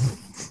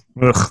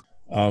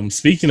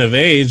 Speaking of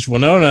age,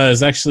 Winona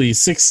is actually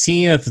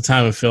 16 at the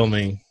time of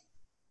filming.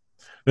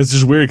 That's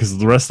just weird because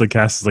the rest of the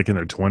cast is in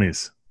their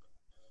 20s.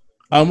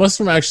 Most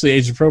of them are actually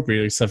age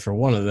appropriate except for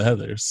one of the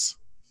Heathers.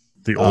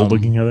 The old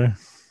looking Heather?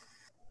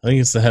 I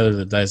think it's the Heather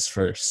that dies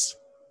first.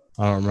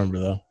 I don't remember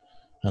though.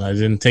 And I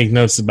didn't take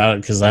notes about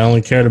it because I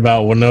only cared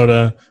about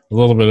Winona, a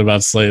little bit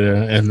about Slater,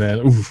 and then,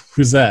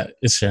 who's that?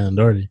 It's Shannon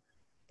Doherty.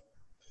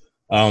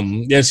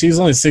 Yeah, she was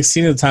only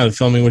 16 at the time of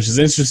filming, which is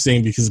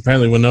interesting because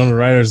apparently Winona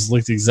Ryder's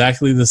looked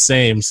exactly the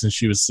same since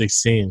she was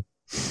 16.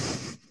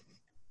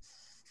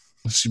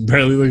 She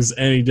barely looks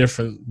any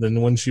different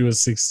than when she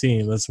was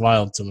 16. That's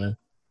wild to me.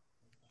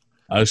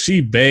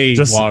 She begged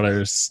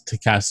Waters to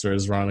cast her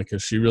as Veronica.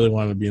 She really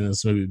wanted to be in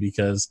this movie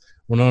because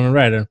Winona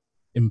Ryder,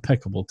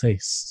 impeccable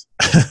taste.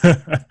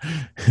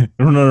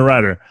 Winona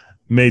Ryder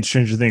made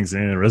Stranger Things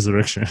and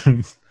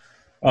Resurrection.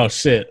 Oh,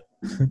 shit.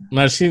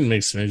 No, she didn't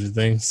make Stranger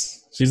Things.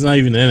 She's not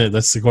even in it.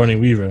 That's Sigourney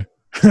Weaver.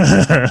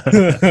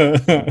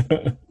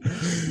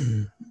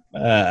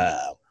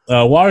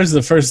 Waters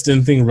the first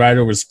didn't think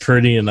Ryder was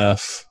pretty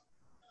enough.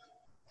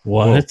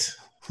 What?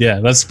 Whoa. Yeah,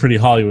 that's pretty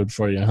Hollywood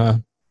for you, huh?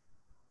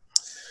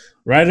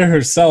 Ryder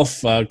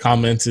herself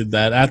commented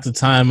that at the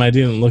time I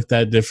didn't look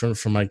that different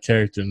from my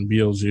character in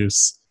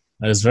Beetlejuice.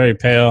 I was very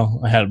pale.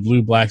 I had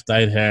blue-black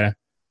dyed hair.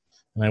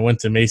 And I went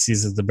to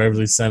Macy's at the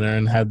Beverly Center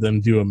and had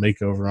them do a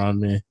makeover on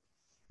me.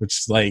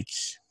 Which,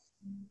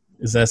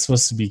 is that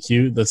supposed to be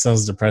cute? That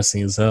sounds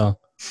depressing as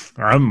hell.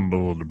 I'm a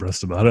little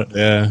depressed about it.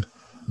 Yeah.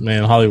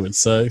 Man, Hollywood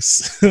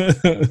sucks.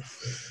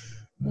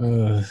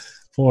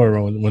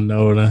 Poor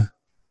Winona.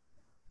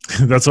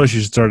 That's why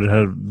she started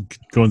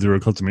going through her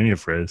Cultomania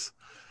phrase.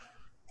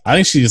 I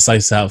think she just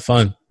likes to have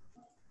fun.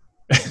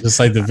 Just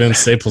like the Vince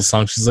Staples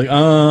song. She's like,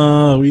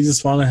 we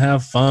just want to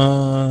have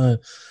fun.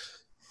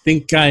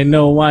 Think I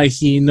know why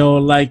he no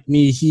like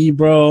me. He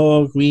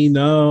broke. We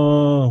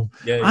know.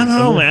 Yeah, I don't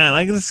know, man.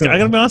 I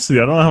gotta be honest with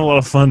you. I don't have a lot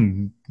of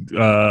fun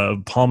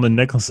palming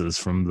necklaces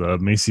from the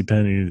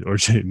JCPenney's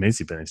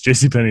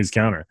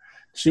counter.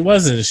 She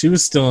wasn't. She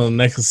was still in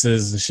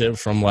necklaces and shit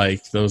from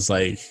those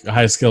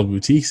high scale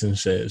boutiques and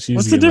shit.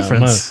 What's the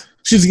difference?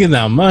 She was getting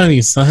that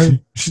money,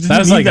 son. She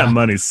didn't need that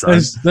money,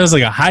 son. That was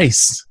like a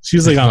heist. She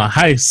was on a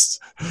heist.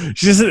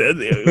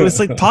 It was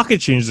like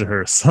pocket change to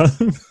her, son.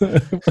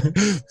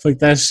 Fuck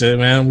that shit,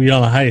 man. We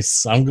on a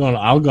heist. I'll go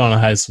on a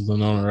heist with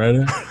Winona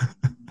Ryder.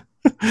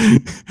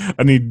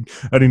 I need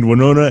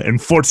Winona and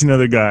 14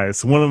 other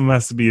guys. One of them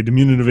has to be a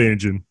diminutive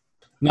agent.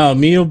 No,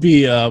 me will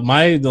be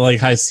my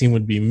heist team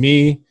would be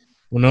me,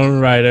 Winona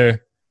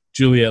Ryder,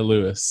 Juliette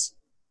Lewis.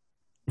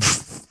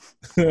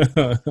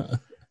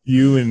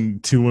 You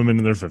and two women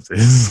in their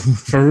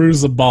 50s.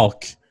 Fairuza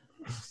Balk.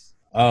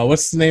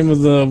 What's the name of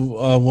the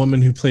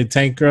woman who played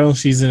Tank Girl?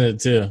 She's in it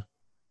too.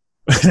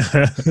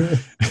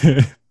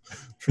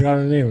 Forgot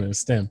her name. It's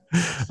Stan.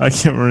 I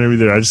can't remember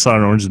either. I just saw her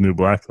in Orange is the New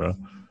Black though.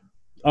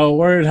 Oh,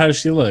 word! How does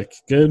she look?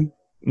 Good.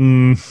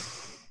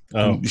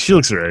 Oh, she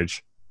looks her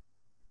age.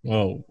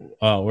 we're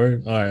all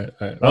right.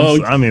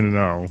 I mean,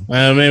 no.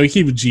 Man, we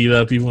keep it G'd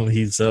up even when the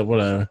heat's up.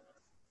 Whatever.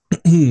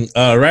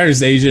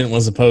 Ryder's agent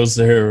was opposed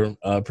to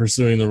her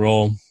pursuing the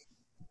role.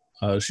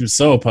 She was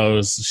so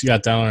opposed, she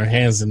got down on her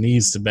hands and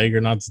knees to beg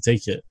her not to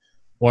take it,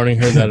 warning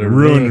her that it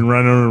ruined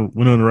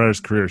Winona Ryder's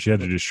career. She had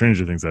to do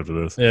Stranger Things after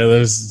this.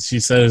 Yeah, she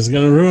said it's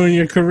going to ruin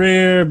your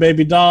career,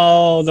 baby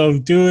doll.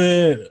 Don't do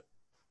it.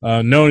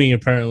 Noni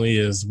apparently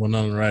is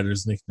Winona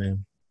Ryder's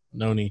nickname.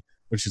 Noni,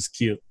 which is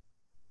cute.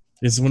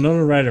 Is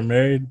Winona Ryder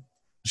married?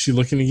 Is she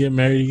looking to get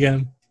married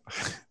again?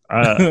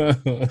 I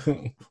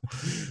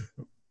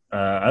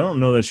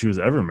don't know that she was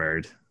ever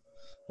married.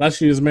 Thought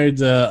she was married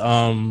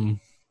to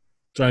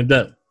Johnny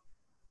Depp.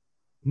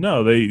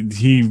 No,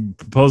 he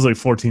proposed like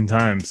 14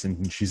 times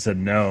and she said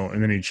no,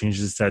 and then he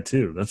changed his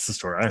tattoo. That's the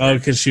story I heard. Oh,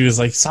 because she was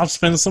like, stop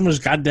spending so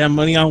much goddamn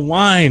money on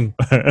wine.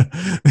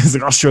 He's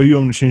like, I'll show you.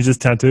 I'm gonna change this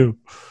tattoo.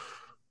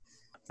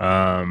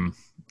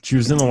 She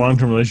was in a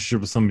long-term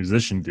relationship with some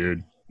musician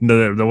dude.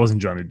 No, that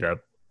wasn't Johnny Depp.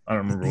 I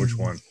don't remember which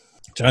one.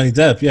 Johnny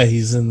Depp, yeah,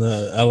 he's in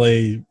the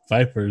LA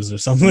Vipers or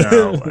something.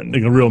 No,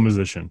 like a real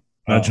musician,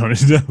 not Johnny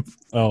Depp.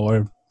 Oh,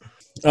 word.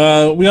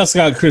 We also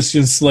got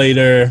Christian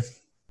Slater.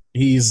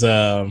 He's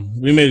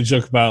we made a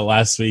joke about it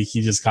last week.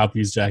 He just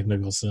copies Jack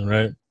Nicholson,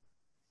 right?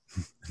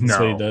 That's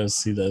what he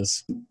does. He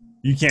does.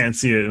 You can't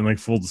see it in like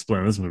full display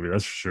in this movie,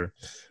 that's for sure.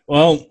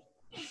 Well,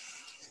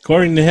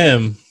 according to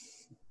him,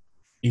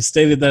 he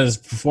stated that his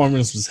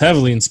performance was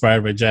heavily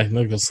inspired by Jack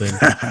Nicholson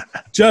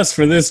just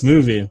for this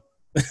movie.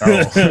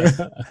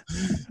 Oh.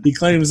 He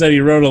claims that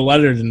he wrote a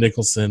letter to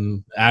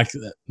Nicholson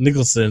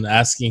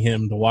asking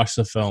him to watch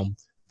the film,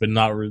 but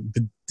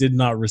did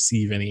not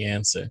receive any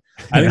answer.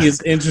 I think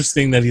it's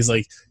interesting that he's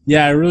like,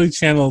 yeah, I really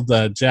channeled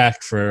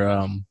Jack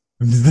for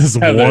this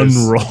Heathers,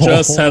 one role.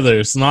 Just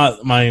Heathers,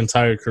 not my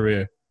entire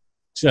career.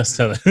 Just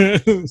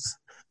Heathers.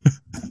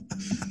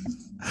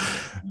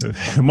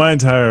 My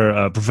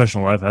entire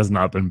professional life has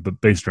not been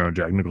based around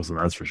Jack Nicholson,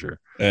 that's for sure.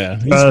 Yeah,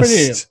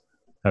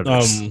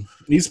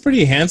 he's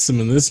pretty handsome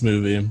in this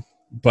movie,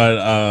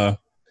 but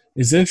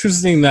it's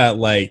interesting that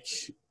like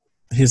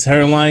his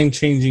hairline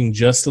changing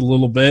just a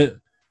little bit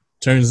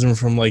turns him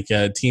from like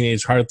a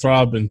teenage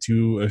heartthrob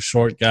into a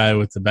short guy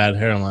with a bad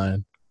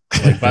hairline.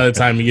 Like by the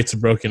time he gets to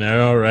Broken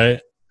Arrow, right?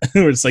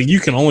 Where it's like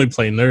you can only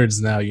play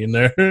nerds now, you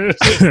nerd.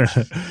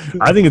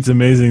 I think it's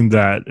amazing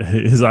that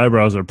his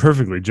eyebrows are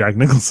perfectly Jack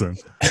Nicholson.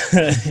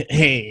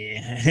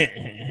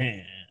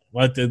 Hey,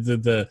 what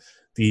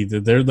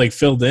they're like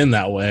filled in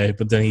that way,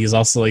 but then he's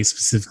also like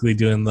specifically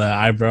doing the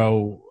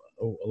eyebrow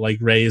like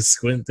raised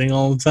squint thing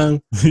all the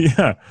time.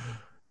 Yeah,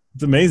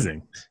 it's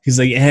amazing. He's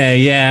like, hey,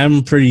 yeah,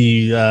 I'm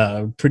pretty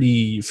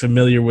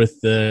familiar with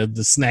the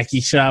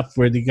snacky shop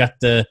where they get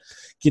the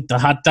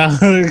hot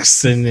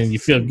dogs and then you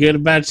feel good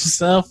about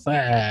yourself.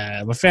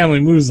 My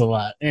family moves a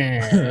lot.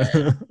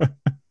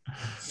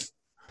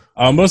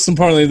 Most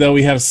importantly, though,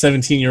 we have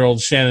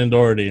 17-year-old Shannon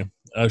Doherty.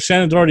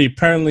 Shannon Doherty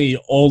apparently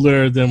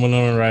older than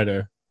Winona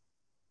Ryder.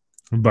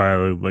 By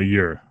a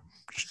year.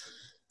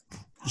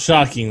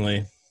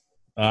 Shockingly.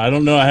 I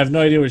don't know. I have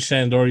no idea what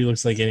Shannon Doherty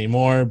looks like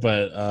anymore,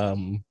 but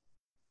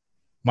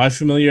my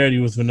familiarity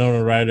with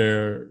Winona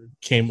Ryder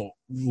came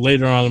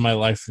later on in my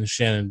life than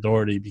Shannon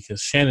Doherty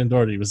because Shannon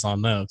Doherty was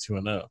on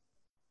 90210.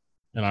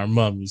 And our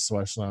mom used to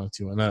watch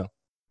 90210,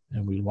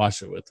 and we'd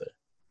watch it with her.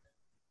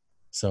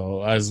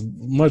 So I was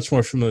much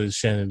more familiar with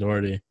Shannon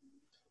Doherty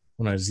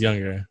when I was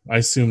younger. I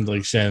assumed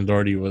like Shannon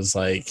Doherty was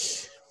like,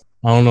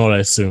 I don't know what I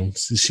assumed.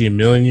 Is she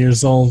 1,000,000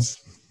 years old?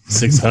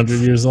 600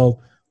 years old?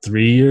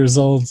 3 years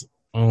old?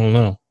 I don't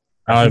know.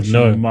 I think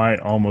she might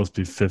almost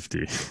be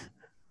 50.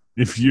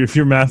 If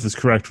your math is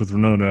correct with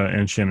Winona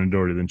and Shannon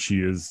Doherty, then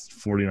she is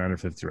 49 or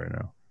 50 right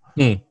now.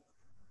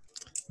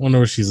 Wonder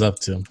what she's up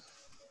to.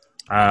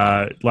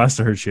 Last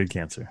I heard, she had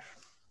cancer.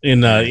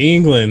 In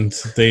England,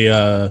 they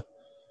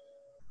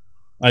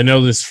I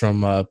know this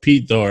from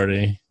Pete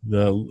Doherty.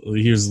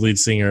 He was the lead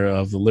singer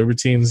of the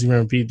Libertines. You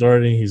remember Pete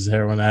Doherty? He's a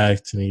heroin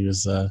addict, and he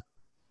was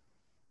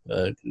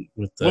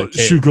with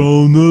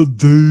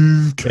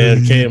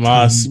Kate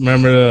Moss.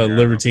 Remember the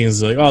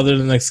Libertines? Like, oh, they're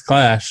the next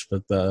Clash,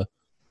 but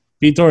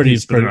Pete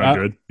Doherty's pretty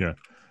good. Yeah,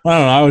 I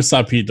don't know. I always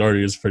thought Pete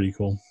Doherty was pretty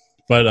cool,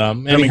 but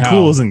anyhow, I mean,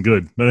 cool isn't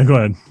good. But go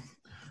ahead.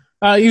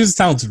 He was a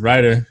talented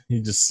writer.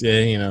 He just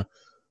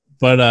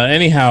But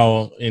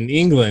anyhow, in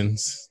England,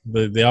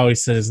 they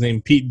always said his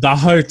name Pete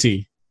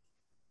Doherty,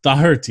 which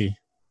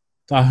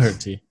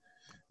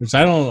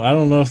I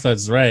don't know if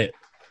that's right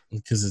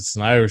because it's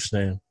an Irish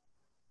name.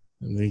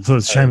 So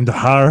it's Shane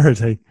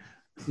Doherty.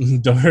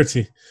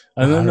 Doherty.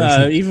 And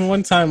then even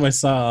one time I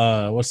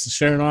saw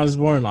Sharon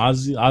Osbourne,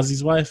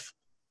 Ozzy's wife.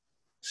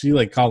 She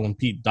like called him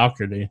Pete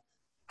Doherty.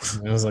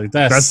 And I was like,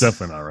 that's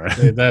definitely not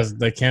right.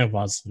 That can't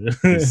possibly.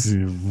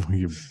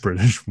 You're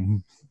British.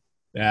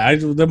 Yeah,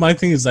 my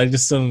thing is I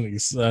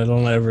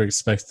don't ever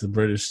expect the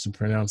British to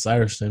pronounce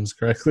Irish names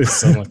correctly,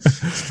 so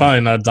it's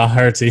probably not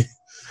Doherty.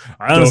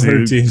 I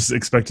honestly just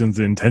expect them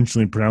to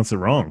intentionally pronounce it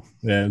wrong.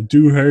 Yeah,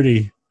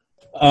 Doherty.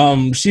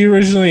 She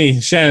originally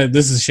Shannon.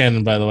 This is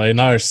Shannon, by the way,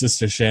 not her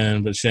sister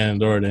Shannon, but Shannon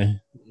Doherty.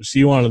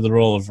 She wanted the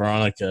role of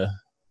Veronica,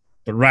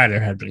 but Ryder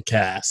had been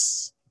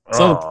cast.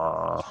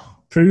 So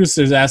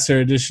producers asked her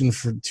audition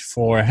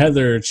for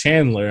Heather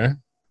Chandler,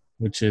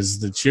 which is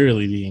the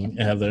cheerleading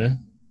Heather,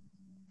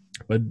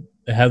 but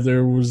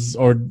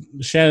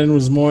Shannon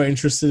was more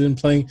interested in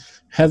playing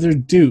Heather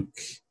Duke,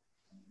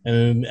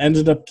 and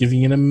ended up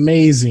giving an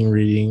amazing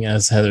reading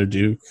as Heather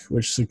Duke,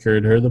 which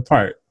secured her the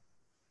part.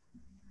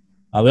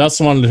 They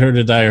also wanted her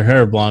to dye her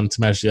hair blonde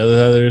to match the other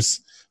Heathers,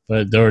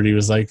 but Doherty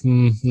was like,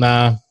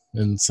 nah,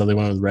 and so they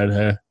went with red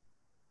hair.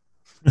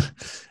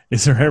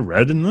 Is her hair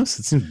red in this?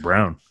 It seems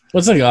brown. Well,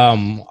 it's like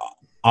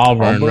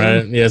auburn,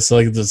 right? Yeah, so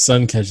like the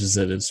sun catches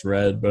it, it's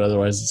red, but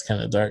otherwise it's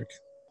kind of dark.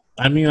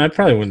 I mean, I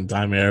probably wouldn't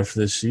dye my hair for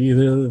this shit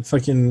either.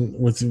 Fucking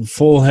with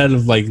full head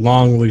of like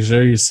long,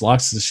 luxurious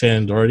locks that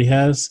Shannon Doherty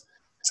has,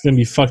 it's gonna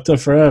be fucked up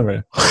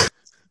forever.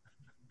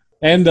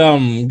 And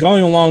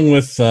going along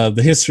with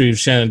the history of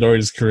Shannon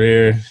Doherty's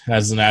career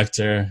as an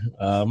actor,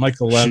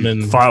 Michael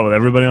Lemmon fought with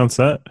everybody on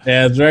set.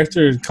 Yeah, the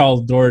director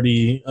called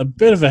Doherty a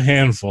bit of a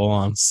handful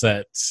on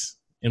set,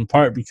 in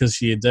part because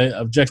she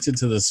objected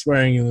to the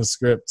swearing in the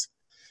script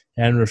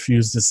and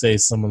refused to say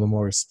some of the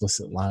more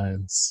explicit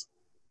lines.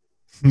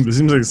 It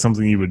seems like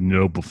something you would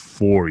know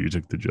before you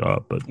took the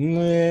job, but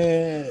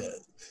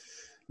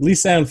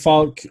Lisa Ann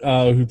Falk,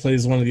 who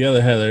plays one of the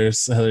other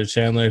Heathers, Heather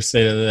Chandler,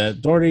 stated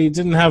that Doherty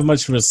didn't have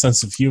much of a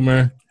sense of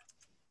humor,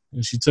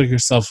 and she took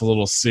herself a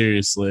little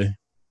seriously.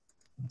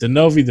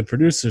 DeNovi, the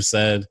producer,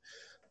 said,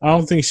 I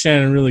don't think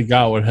Shannon really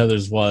got what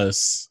Heather's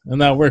was,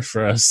 and that worked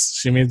for us.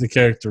 She made the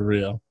character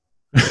real.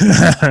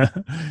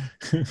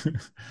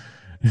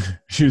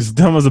 She was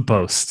dumb as a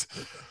post.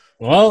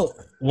 Well,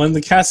 when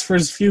the cast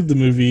first viewed the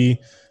movie,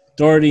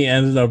 Doherty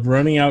ended up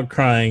running out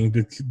crying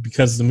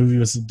because the movie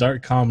was a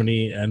dark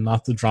comedy and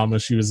not the drama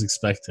she was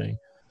expecting.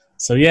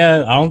 So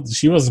yeah,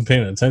 she wasn't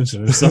paying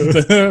attention or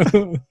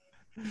something.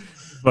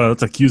 Well,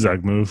 that's a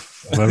Cusack move.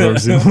 If I've ever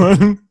seen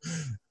one.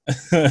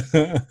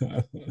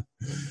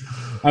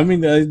 I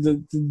mean,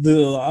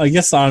 I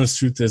guess the honest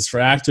truth is, for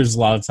actors, a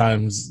lot of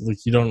times,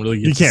 like you don't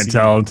really get can't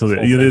tell until the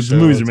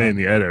movies are made in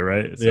the edit,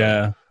 right? So.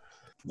 Yeah,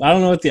 I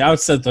don't know. At the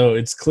outset, though,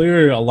 it's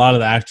clear a lot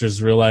of the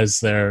actors realize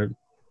they're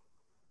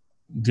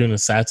doing a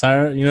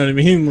satire. You know what I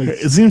mean? Like,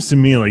 it seems to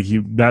me like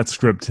that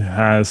script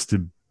has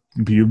to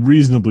be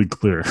reasonably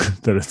clear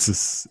that it's a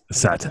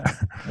satire.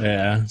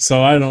 Yeah.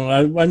 So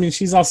I mean,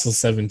 she's also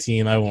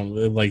 17. I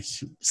won't like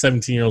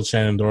 17-year-old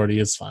Shannon Doherty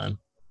is fine.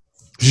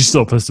 She's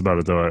still pissed about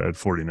it though at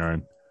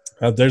 49.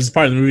 There's a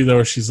part of the movie though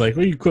where she's like,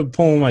 "Will you quit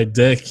pulling my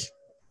dick?"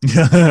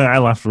 I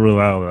laughed real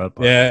loud at that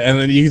part. Yeah, and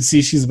then you can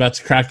see she's about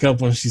to crack up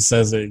when she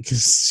says it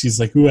because she's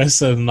like, "Ooh, I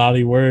said a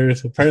naughty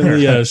word."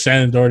 Apparently,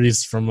 Shannon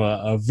Doherty's from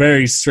a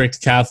very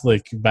strict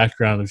Catholic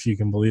background, if you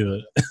can believe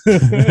it.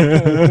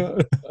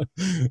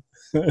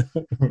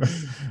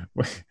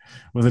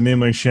 With a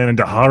name like Shannon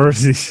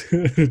Doherty.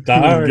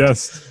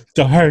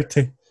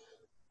 Doherty.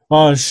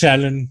 Oh,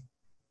 Shannon.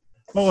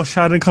 Oh,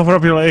 Shannon, cover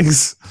up your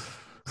legs.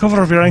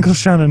 Cover up your ankles,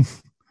 Shannon.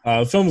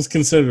 The film was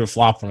considered a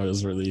flop when it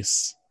was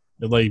released.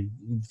 I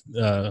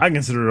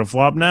consider it a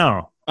flop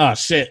now. Oh,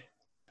 shit.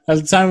 At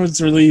the time of its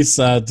release,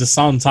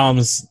 Deshaun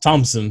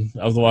Thompson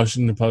of the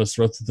Washington Post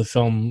wrote that the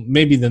film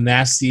may be the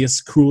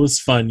nastiest,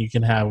 cruelest fun you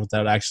can have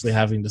without actually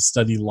having to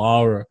study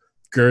law or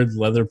gird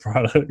leather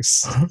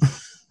products.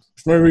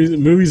 If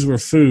movies were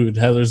food,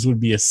 Heather's would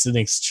be a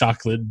cynic's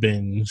chocolate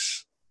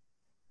binge.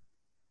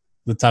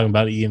 They're talking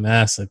about eating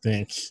ass, I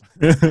think.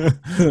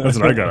 That's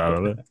what I got out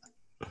of it.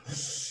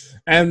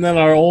 And then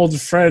our old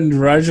friend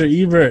Roger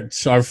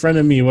Ebert, our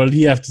frenemy, what did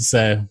he have to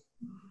say?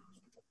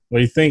 What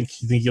do you think?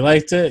 You think you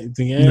liked it? You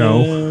think,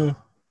 No.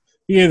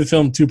 He gave the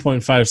film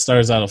 2.5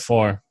 stars out of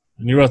 4.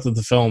 And he wrote that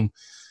the film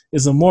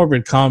is a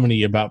morbid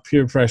comedy about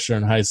peer pressure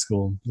in high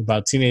school,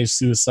 about teenage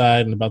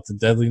suicide, and about the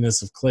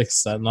deadliness of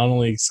cliques that not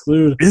only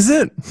exclude,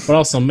 but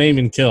also maim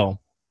and kill.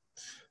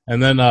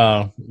 And then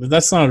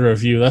that's not a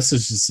review. That's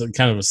just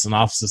kind of a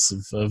synopsis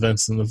of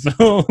events in the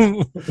film.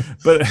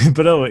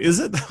 but oh, is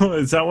it?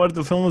 Is that what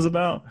the film was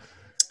about?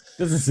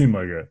 Doesn't seem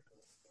like it.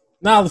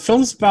 No, the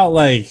film's about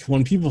like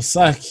when people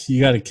suck,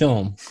 you got to kill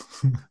them.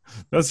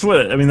 That's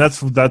what I mean.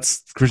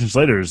 That's Christian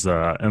Slater's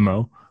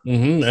MO.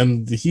 Mm-hmm.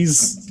 And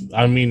he's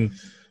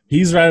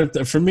right up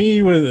there for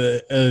me.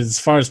 With as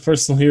far as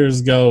personal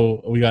heroes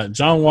go, we got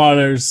John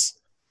Waters,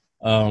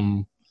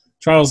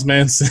 Charles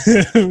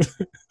Manson,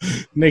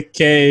 Nick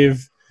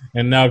Cave,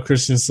 and now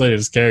Christian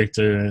Slater's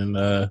character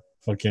and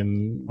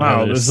fucking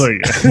wow, it's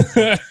like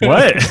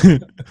what?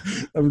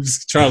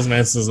 Charles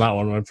Manson is not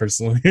one of my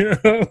personal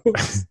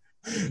heroes.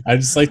 I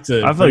just like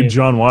to. I feel like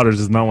John Waters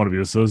does not want to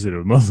be associated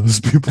with most of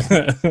those people.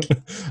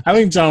 I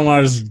think John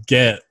Waters would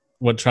get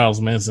what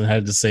Charles Manson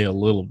had to say a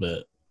little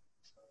bit,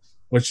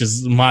 which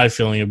is my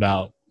feeling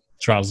about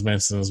Charles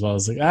Manson as well.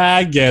 It's like,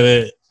 I get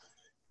it.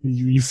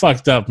 You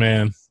fucked up,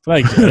 man. But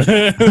I get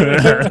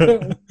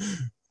it.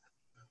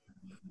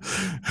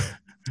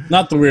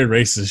 Not the weird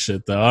racist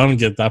shit though. I don't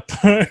get that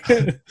part.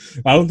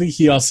 I don't think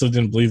he also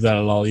didn't believe that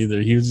at all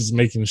either. He was just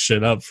making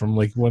shit up from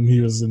like when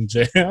he was in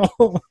jail.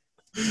 I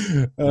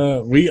don't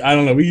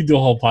know. We could do a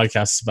whole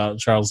podcast about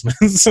Charles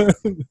Manson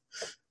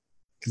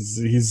because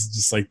he's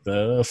just like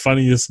the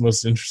funniest,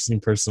 most interesting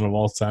person of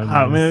all time.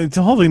 I mean,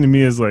 the whole thing to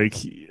me is like,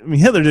 I mean,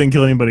 Hitler didn't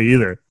kill anybody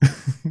either.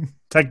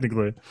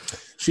 Technically,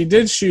 she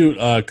did shoot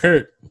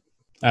Kurt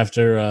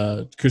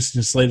after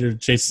Christian Slater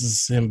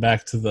chases him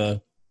back to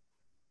the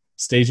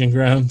staging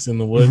grounds in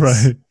the woods.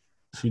 Right.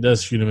 She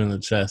does shoot him in the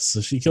chest,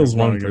 so she kills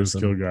one person.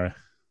 Kill guy.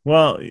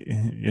 Well,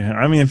 yeah.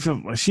 I mean,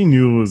 she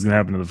knew what was going to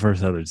happen to the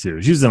first Heather too.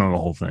 She's in on the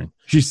whole thing.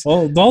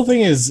 Well, the whole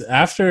thing is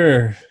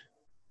after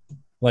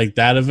like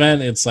that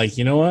event, it's like,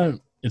 you know what?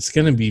 It's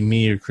going to be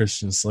me or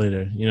Christian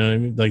Slater. You know what I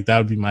mean? Like that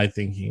would be my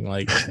thinking.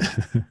 Like,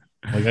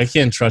 like I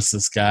can't trust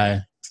this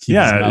guy.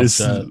 Yeah,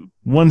 it's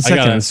 1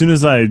 second. As soon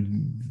as I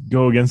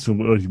go against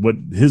what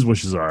his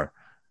wishes are,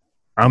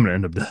 I'm going to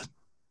end up dead.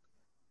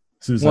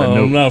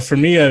 Well, no, for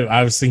me,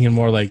 I was thinking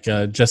more like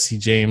Jesse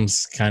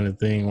James kind of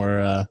thing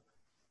where,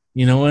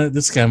 you know what,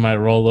 this guy might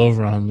roll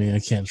over on me. I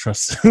can't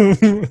trust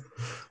him.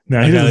 No,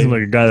 he doesn't seem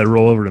like a guy that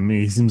roll over to me.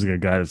 He seems like a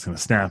guy that's going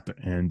to snap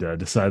and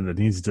decide that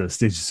he needs to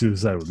stage a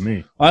suicide with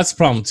me. Well, that's the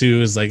problem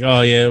too. Is like,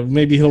 oh yeah,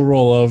 maybe he'll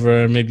roll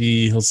over.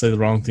 Maybe he'll say the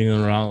wrong thing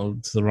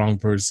to the wrong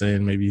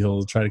person. Maybe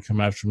he'll try to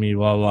come after me.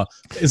 Blah blah.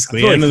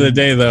 Basically, at the end of the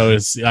day, though,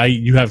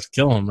 you have to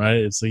kill him, right?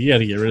 It's like you got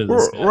to get rid of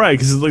this guy. Right?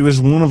 Because like there's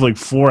one of like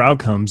 4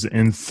 outcomes,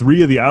 and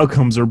 3 of the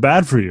outcomes are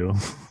bad for you.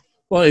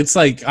 Well, it's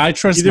like I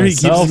trust either myself.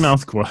 He keeps his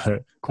mouth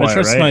quiet. I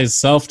trust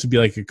myself to be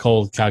like a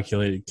cold,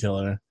 calculated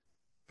killer,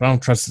 but I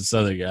don't trust this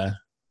other guy.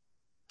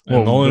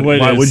 Well, the only way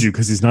why would you?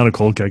 Because he's not a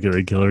cold,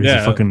 calculated killer. He's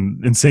a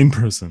fucking insane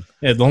person.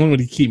 Yeah, the only way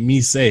to keep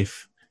me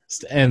safe is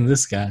to end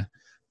this guy,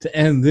 to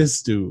end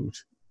this dude,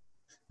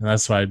 and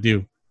that's what I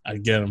do. I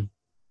get him.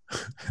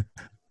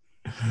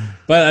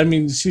 But I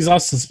mean, she's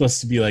also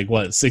supposed to be like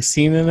what,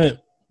 16 in it?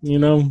 You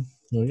know,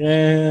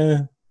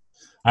 like,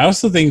 I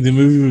also think the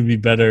movie would be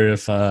better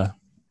if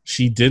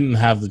she didn't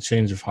have the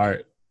change of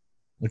heart.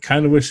 I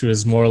kind of wish it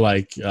was more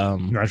like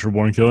Natural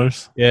Born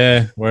Killers.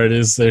 Yeah, where it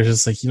is, they're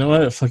just like, you know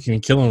what, fucking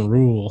killing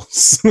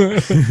rules.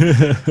 I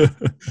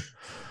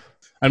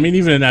mean,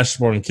 even in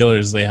Natural Born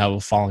Killers, they have a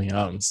falling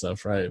out and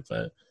stuff, right?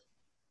 But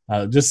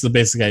just the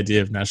basic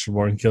idea of Natural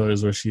Born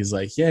Killers, where she's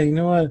like, yeah, you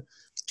know what,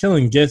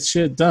 killing gets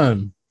shit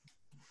done.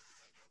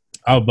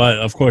 Oh, but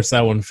of course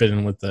that wouldn't fit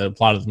in with the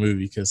plot of the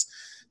movie because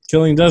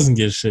killing doesn't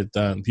get shit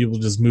done. People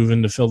just move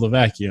in to fill the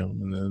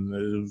vacuum, and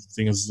then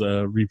things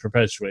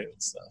re-perpetuate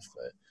and stuff.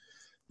 But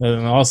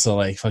and also,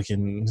 like,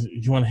 fucking,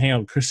 you want to hang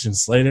out with Christian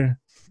Slater?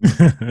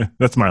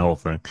 That's my whole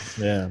thing.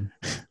 Yeah.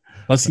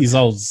 Plus, he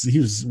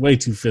was way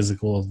too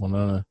physical with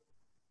Winona.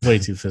 Way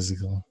too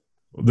physical.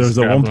 There's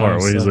that one part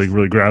where he's like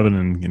really grabbing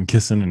and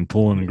kissing and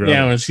pulling and grabbing.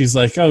 Yeah, when she's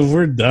like, "Oh,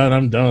 we're done.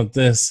 I'm done with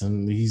this,"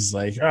 and he's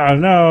like, "Oh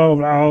no!"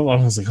 I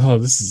was like, "Oh,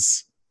 this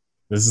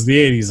is the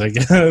 '80s, I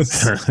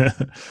guess."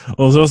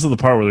 Well, there's also the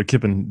part where they're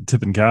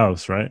tipping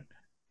cows, right?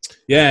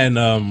 Yeah,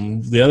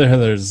 and the other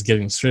Heather is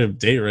getting straight up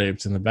date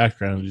raped in the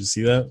background. Did you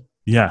see that?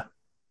 Yeah.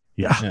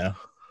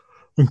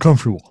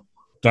 Uncomfortable.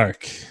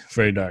 Dark,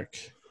 very dark.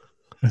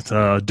 It's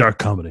a dark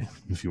comedy,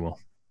 if you will.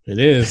 It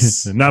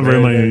is. Not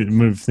very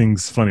many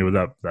things funny with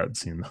that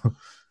scene, though.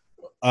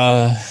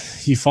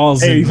 He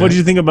falls. Hey, what did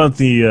you think about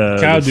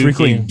the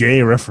frequent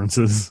gay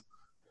references?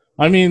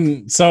 I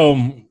mean,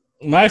 so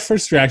my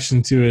first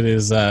reaction to it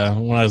is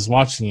when I was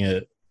watching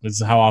it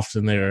is how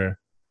often they were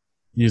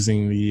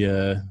using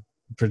the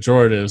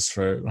pejoratives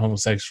for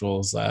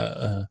homosexuals.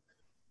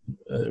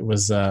 It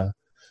was I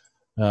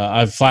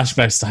have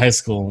flashbacks to high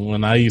school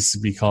when I used to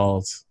be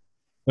called.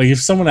 Like,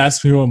 if someone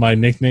asked me what my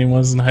nickname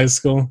was in high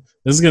school,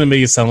 this is gonna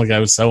make it sound like I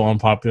was so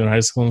unpopular in high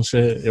school and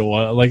shit. It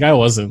was like I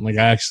wasn't. Like,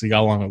 I actually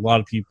got along with a lot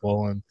of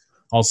people and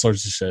all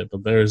sorts of shit.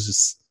 But I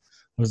was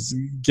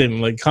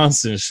getting like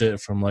constant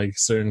shit from like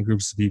certain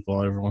groups of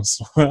people every once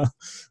in a while.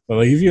 But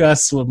like, if you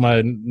asked what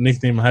my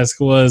nickname in high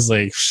school was,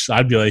 like,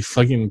 I'd be like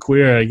fucking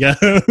queer, I guess.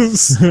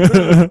 Because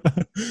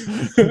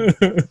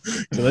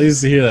I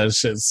used to hear that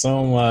shit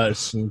so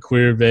much, and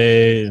queer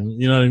bae,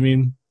 and you know what I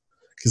mean?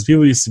 Because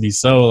people used to be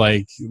so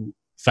like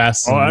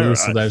fast and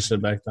loose with that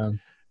shit back then.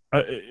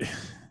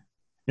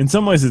 In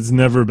some ways, it's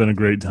never been a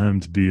great time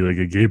to be like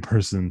a gay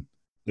person.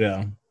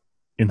 Yeah.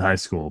 In high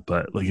school,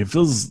 but like it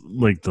feels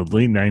like the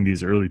late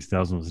 90s, early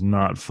 2000s was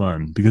not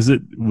fun because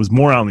it was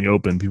more out in the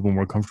open. People were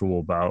more comfortable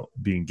about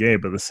being gay,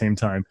 but at the same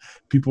time,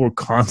 people were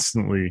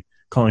constantly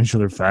calling each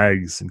other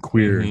fags and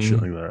queer and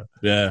shit like that.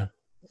 Yeah.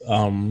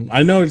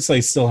 I know it's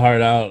like still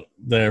hard out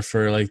there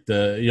for like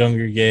the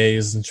younger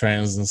gays and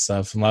trans and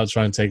stuff. I'm not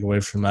trying to take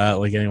away from that,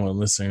 like anyone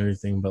listening or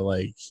anything, but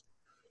like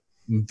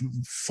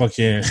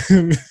fucking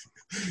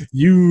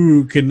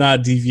you could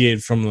not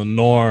deviate from the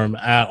norm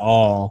at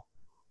all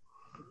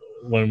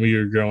when we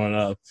were growing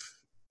up.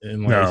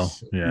 And like,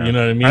 you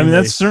know what I mean? I mean, like,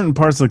 that's certain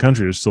parts of the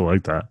country are still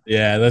like that.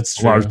 Yeah, that's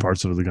true. Large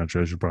parts of the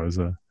country, I should probably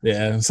say.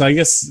 Yeah, so I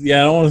guess, I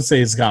don't want to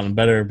say it's gotten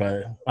better,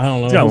 but I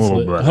don't know. It's gotten a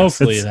little better.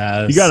 Hopefully it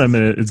has. You got to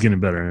admit it's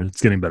getting better.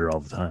 It's getting better all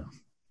the time.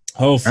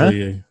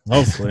 Hopefully,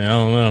 I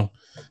don't know.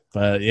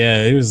 But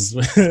yeah, it was,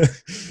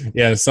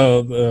 yeah.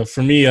 So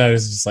for me, I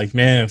was just like,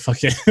 man,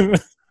 fuck it.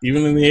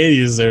 Even in the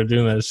 80s, they were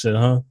doing that shit,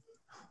 huh?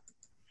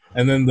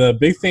 And then the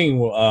big thing,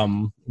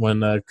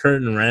 when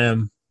Kurt and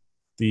Ram,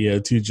 the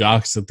two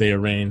jocks that they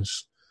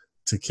arranged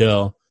to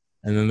kill,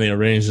 and then they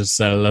arranged to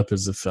set it up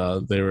as if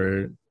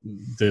they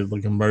did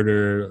like a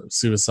murder,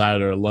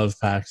 suicide, or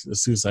a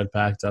suicide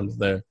pact out of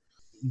their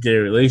gay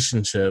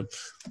relationship,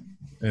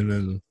 and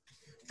then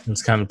it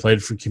was kind of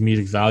played for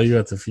comedic value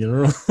at the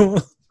funeral.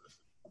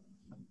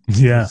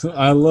 Yeah,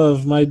 I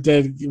love my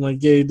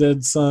gay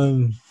dead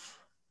son.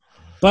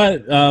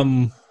 But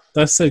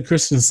that said,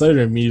 Christian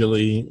Slater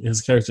immediately,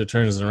 his character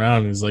turns around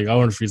and he's like, I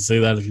wonder if you'd say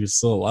that if you're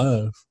still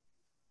alive.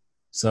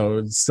 So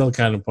it's still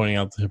kind of pointing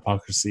out the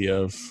hypocrisy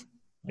of,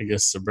 I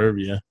guess,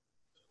 suburbia.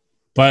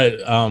 But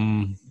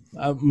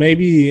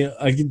maybe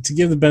to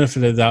give the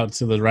benefit of the doubt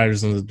to the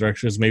writers and the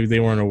directors, maybe they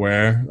weren't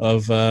aware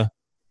of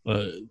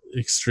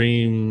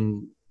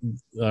extreme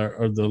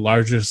or the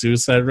larger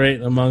suicide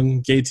rate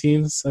among gay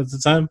teens at the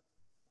time.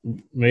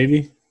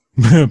 Maybe.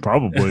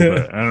 Probably,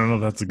 but I don't know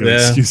if that's a good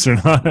excuse or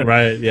not.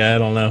 Right? Yeah, I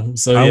don't know.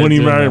 So when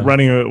you're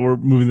running or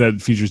moving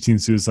that features teen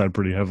suicide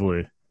pretty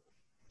heavily,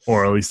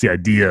 or at least the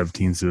idea of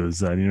teen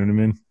suicide. You know what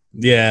I mean?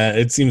 Yeah,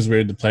 it seems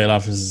weird to play it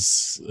off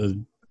as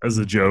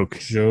a joke,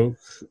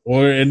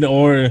 or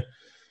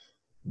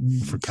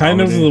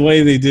kind of the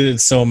way they did it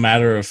so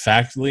matter of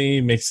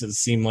factly makes it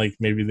seem like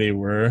maybe they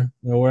were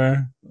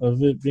aware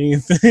of it being a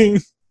thing,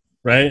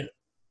 right?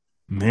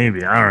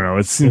 Maybe, I don't know.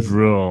 It seems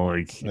real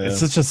it's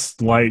such a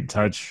slight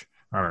touch.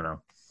 I don't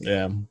know.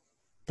 Yeah,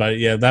 but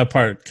yeah, that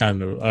part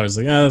kind of I was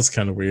like, that's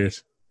kind of weird.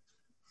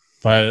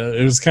 But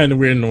it was kind of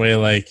weird in a way,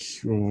 like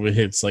it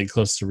hits like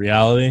close to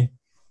reality,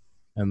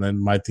 and then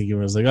my thinking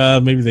was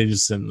like, maybe they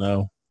just didn't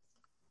know.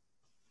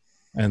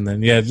 And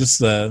then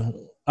just I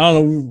don't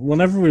know.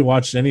 Whenever we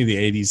watched any of the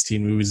 '80s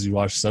teen movies we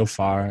watched so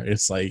far,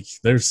 it's like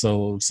they're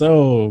so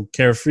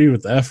carefree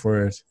with the F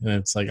word, and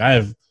it's like I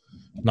have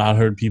not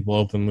heard people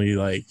openly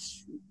like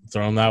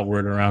throwing that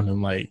word around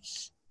in like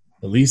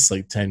at least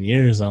like 10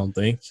 years. I don't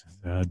think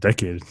a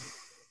decade.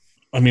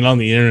 I mean, on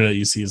the internet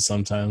you see it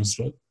sometimes,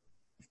 but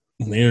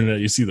on the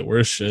internet you see the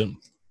worst shit.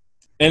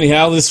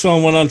 Anyhow, this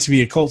film went on to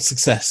be a cult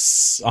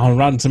success. On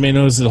Rotten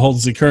Tomatoes, it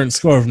holds the current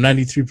score of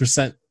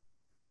 93%.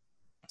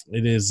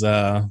 It is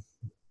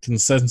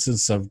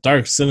consensus of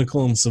dark,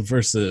 cynical, and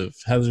subversive.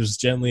 Heathers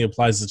gently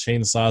applies the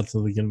chainsaw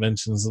to the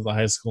conventions of the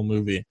high school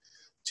movie,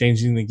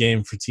 changing the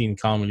game for teen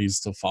comedies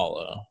to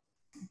follow.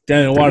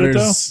 Daniel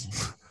Waters.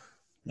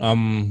 I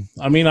mean,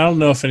 I don't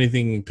know if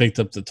anything picked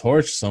up the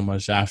torch so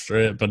much after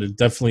it, but it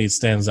definitely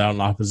stands out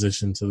in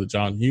opposition to the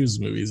John Hughes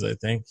movies, I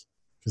think.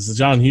 Because the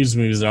John Hughes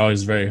movies are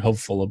always very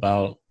hopeful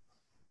about,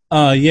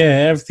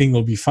 everything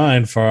will be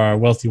fine for our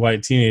wealthy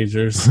white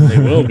teenagers. They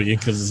will be,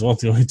 because it's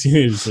wealthy white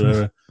teenagers.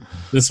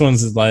 This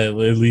one's like at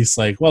least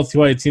like wealthy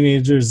white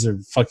teenagers are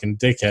fucking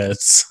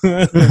dickheads.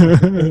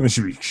 They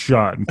should be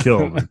shot and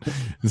killed.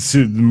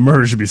 The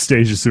murder should be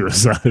staged as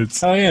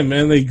suicides. Oh yeah,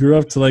 man! They grew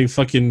up to like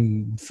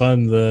fucking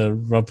fund the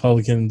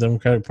Republican and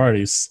Democratic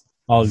parties.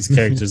 All these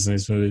characters in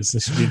these movies, they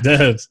should be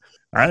dead.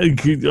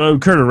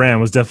 Kurt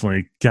Ram was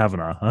definitely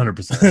Kavanaugh,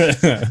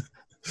 100%.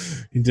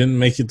 He didn't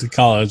make it to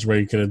college where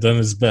he could have done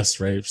his best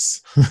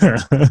rapes.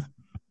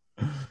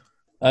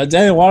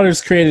 Daniel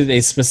Waters created a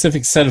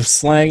specific set of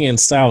slang and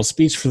style of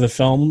speech for the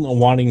film,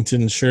 wanting to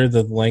ensure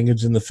that the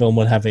language in the film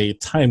would have a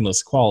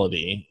timeless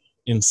quality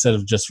instead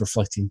of just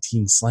reflecting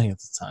teen slang at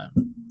the time.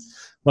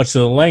 Much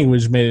of the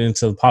language made it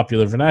into the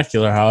popular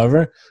vernacular,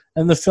 however,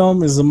 and the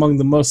film is among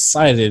the most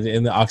cited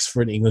in the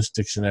Oxford English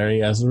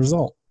Dictionary as a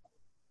result.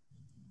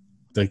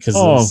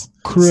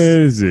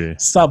 Crazy.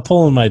 Stop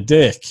pulling my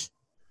dick.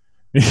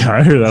 Yeah,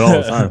 I hear that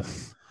all the time.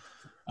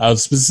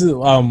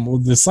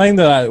 The slang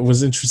that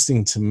was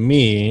interesting to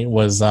me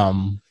was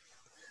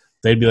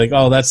they'd be like,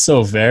 "Oh, that's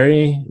so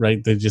very,"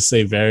 right? They just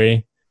say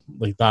 "very,"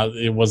 like not.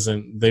 It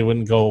wasn't. They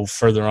wouldn't go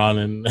further on,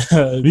 and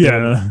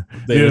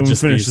they would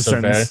just finish the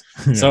sentence.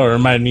 Very. Yeah. So it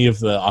reminded me of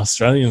the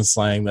Australian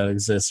slang that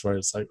exists, where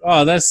it's like,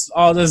 "Oh, that's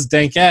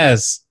dank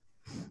ass,"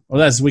 or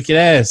 "That's wicked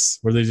ass,"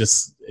 where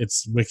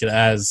it's wicked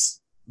as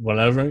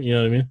whatever. You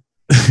know what I mean?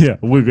 Yeah,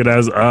 wicked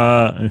as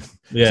Yeah.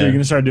 So you're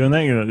gonna start doing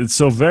that? It's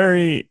so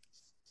very.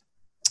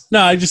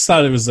 No, I just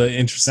thought it was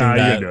interesting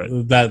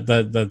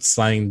that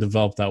slang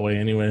developed that way.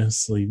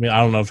 Anyways, like,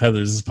 I don't know if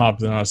Heathers is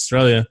popular in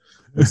Australia.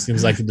 It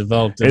seems like it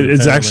developed.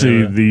 It's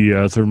actually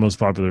the third most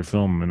popular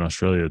film in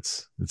Australia.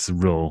 It's a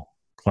real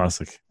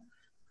classic.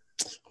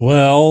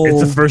 Well,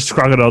 it's the first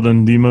Crocodile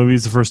Dundee movie.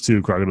 It's the first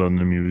two Crocodile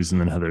Dundee movies, and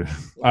then Heather.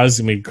 I was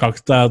gonna make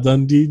Crocodile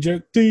Dundee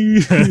jerk tea.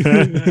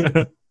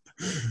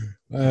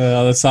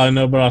 That's all I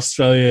know about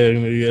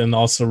Australia, and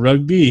also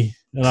rugby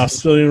and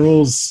Australian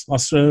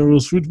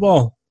rules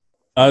football.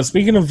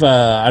 Speaking of,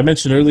 I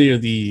mentioned earlier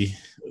the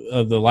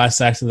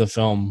last act of the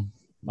film.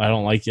 I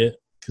don't like it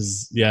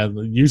because,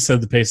 you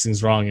said the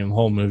pacing's wrong in the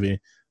whole movie.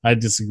 I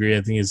disagree.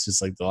 I think it's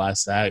just like the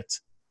last act.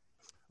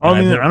 I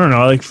mean, I don't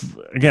know. Like,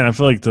 again, I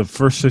feel like the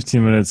first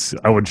 15 minutes,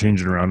 I would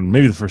change it around.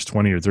 Maybe the first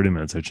 20 or 30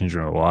 minutes, I'd change it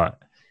around a lot.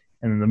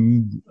 And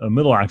the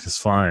middle act is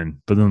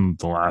fine. But then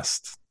the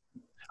last,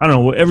 I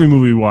don't know, every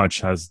movie we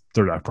watch has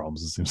third act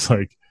problems, it seems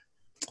like.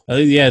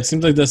 Yeah, it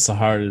seems like that's the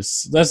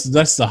hardest.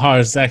 That's the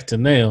hardest act to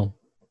nail.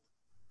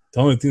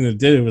 The only thing that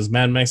did it was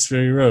Mad Max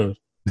Fury Road.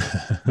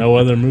 No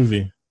other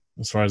movie,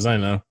 as far as I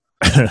know.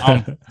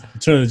 Return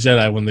of the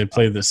Jedi when they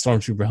play the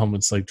stormtrooper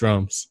helmets like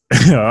drums.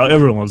 Yeah,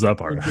 everyone loves that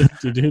part.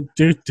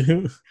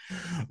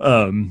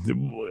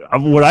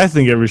 What I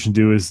think everyone should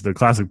do is the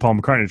classic Paul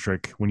McCartney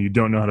trick. When you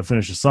don't know how to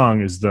finish a song,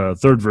 is the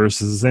third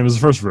verse is the same as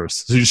the first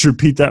verse. So you just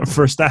repeat that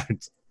first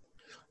act.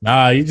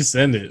 Nah, you just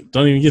end it.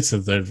 Don't even get to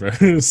the third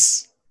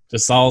verse.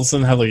 Just all of a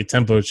sudden have like a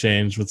tempo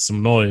change with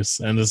some noise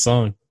and the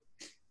song.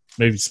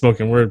 Maybe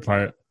spoken word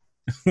part.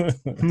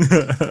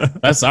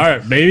 That's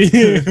art, baby.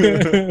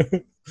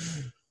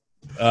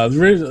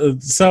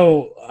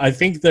 So I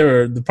think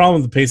the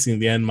problem with the pacing at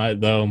the end might,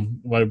 though,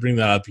 why I bring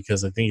that up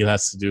because I think it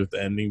has to do with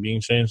the ending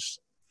being changed.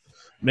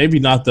 Maybe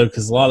not, though,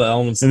 because a lot of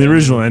elements in the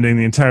original ending,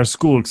 the entire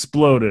school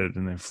exploded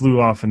and they flew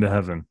off into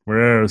heaven,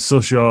 where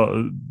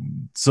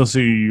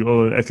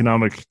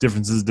socioeconomic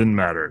differences didn't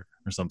matter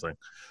or something.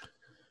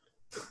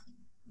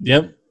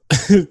 Yep.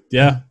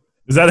 Yeah.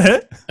 Is that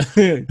it?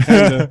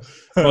 Kinda.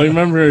 Well, you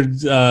remember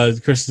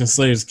Christian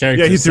Slater's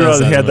character? Yeah, he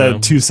had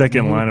that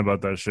 2-second Mm-hmm. line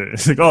about that shit.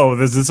 It's like, oh,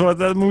 is this what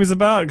that movie's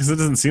about? Because it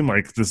doesn't seem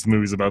like this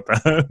movie's about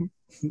that.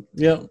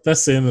 Yep,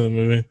 that's the end of the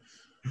movie.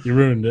 You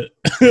ruined it.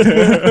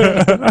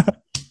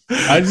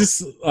 I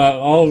just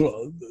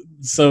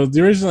so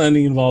the original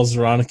ending involves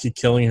Veronica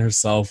killing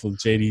herself with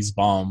JD's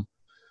bomb,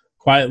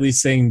 quietly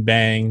saying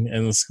bang,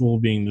 and the school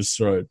being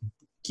destroyed.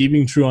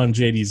 Keeping true on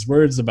JD's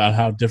words about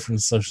how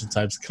different social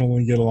types can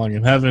only get along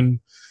in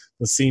heaven,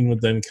 the scene would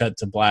then cut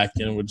to black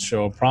and it would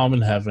show a prom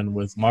in heaven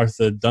with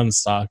Martha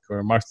Dunstock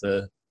or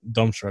Martha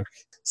Dumptruck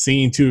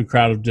singing to a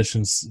crowd of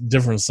different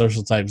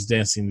social types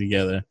dancing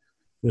together.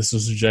 This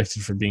was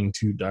rejected for being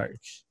too dark.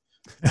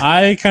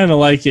 I kind of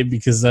like it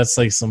because that's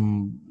like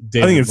some.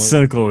 I think it's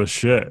cynical as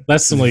shit.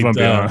 That's some like.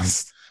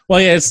 Honest.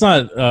 Well, yeah, it's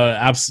not.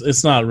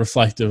 It's not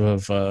reflective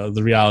of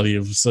the reality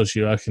of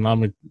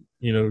socioeconomic,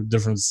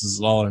 differences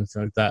at all or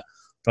anything like that.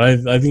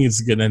 But I think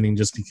it's a good ending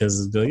just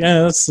because it's like,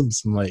 yeah, that's some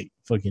like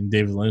fucking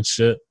David Lynch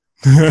shit.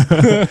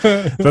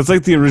 That's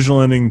like the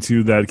original ending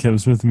to that Kevin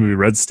Smith movie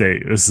Red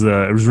State. It was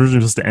originally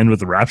supposed to end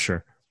with the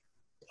rapture.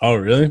 Oh,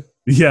 really?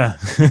 Yeah.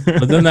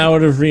 But then that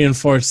would have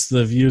reinforced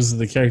the views of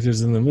the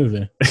characters in the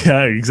movie.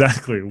 Yeah,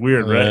 exactly.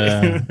 Weird,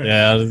 right?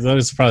 Yeah, that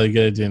was probably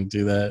good. I didn't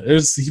do that.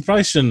 He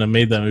probably shouldn't have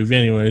made that movie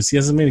anyways. He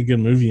hasn't made a good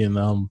movie in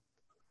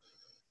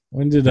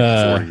when did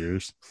 4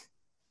 years.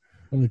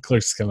 When did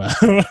Clerks come out?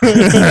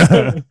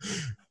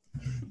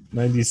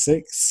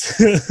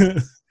 96.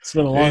 It's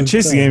been a long time.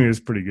 Chasing Amy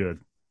was pretty good.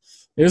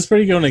 It was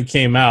pretty good when it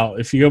came out.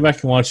 If you go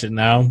back and watch it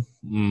now,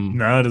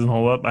 no, it doesn't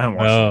hold up. I haven't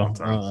watched it in a long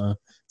time.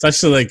 It's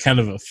actually like kind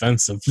of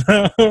offensive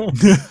now.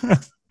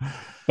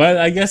 But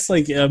I guess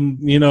like I'm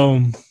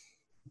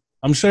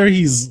sure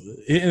he's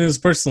in his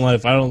personal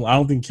life. I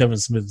don't think Kevin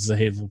Smith is a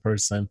hateful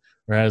person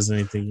or has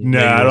anything.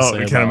 No,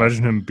 I can't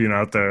imagine him being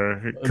out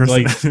there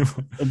like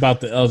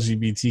about the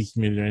LGBT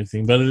community or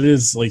anything. But it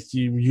is like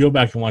you go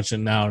back and watch it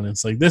now, and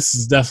it's like this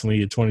is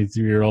definitely a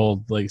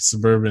 23-year-old like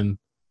suburban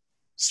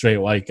straight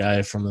white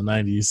guy from the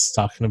 90s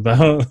talking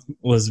about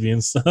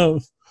lesbian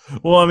stuff.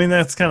 Well, I mean,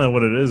 that's kind of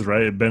what it is,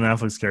 right? Ben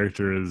Affleck's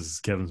character is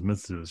Kevin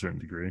Smith to a certain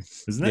degree,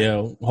 isn't it?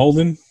 Yeah,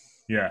 Holden?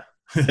 Yeah.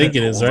 I think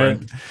it is, right?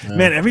 Yeah.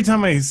 Man, every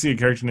time I see a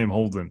character named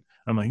Holden,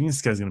 I'm like,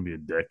 this guy's going to be a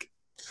dick.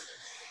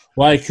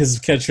 Why? Because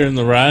of Catcher in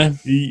the Rye?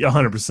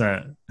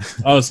 100%.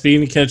 Oh,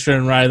 speaking of Catcher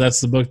in the Rye,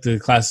 that's the book the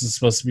class is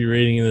supposed to be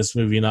reading in this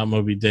movie, not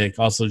Moby Dick.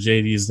 Also,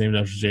 JD is named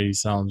after JD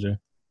Salinger.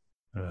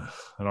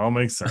 It all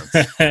makes sense.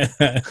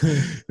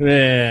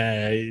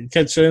 Yeah,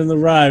 Catcher in the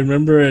Rye.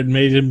 Remember, it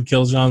made him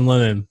kill John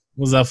Lennon.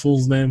 What was that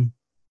fool's name?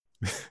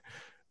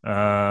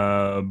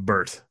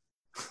 Bert.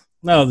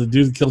 No, the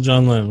dude that killed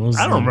John Lennon.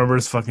 I don't remember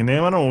his fucking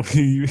name. I don't.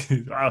 You're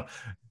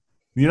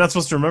not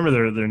supposed to remember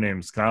their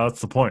names, Kyle.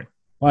 That's the point.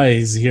 Why?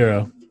 He's a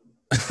hero.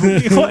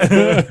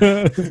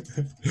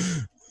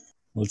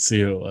 Let's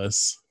see who it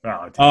was.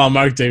 Oh,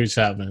 Mark David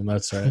Chapman.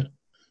 That's right.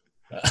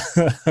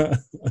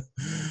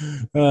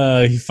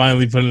 He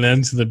finally put an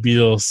end to the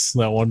Beatles.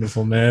 That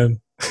wonderful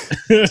man.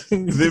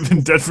 They've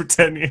been dead for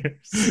 10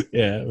 years.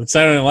 Yeah, but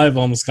Saturday Night Live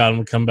almost got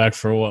him to come back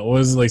for what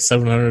was it, like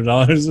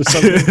 $700 or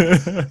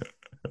something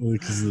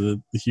because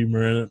of the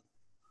humor in it.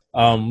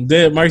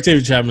 Mark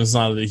David Chapman's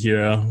not a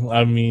hero.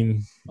 I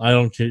mean, I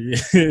don't care.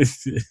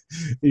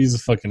 He's a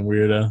fucking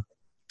weirdo.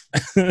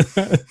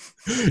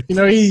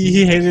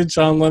 He hated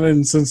John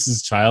Lennon since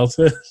his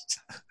childhood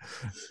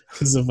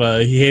because of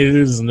he hated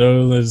his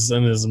nose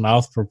and his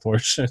mouth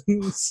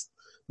proportions.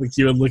 Like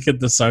you would look at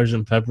the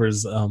Sgt.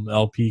 Pepper's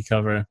LP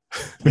cover,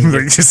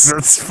 like just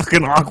that's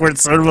fucking awkward,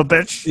 son of a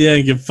bitch. Yeah,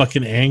 and get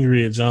fucking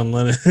angry at John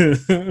Lennon.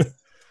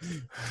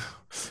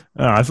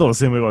 I feel the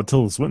same way about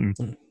Tilda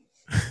Swinton.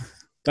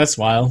 That's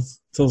wild.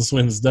 Tilda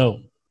Swinton's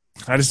dope.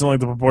 I just don't like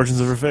the proportions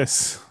of her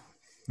face.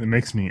 It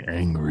makes me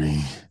angry.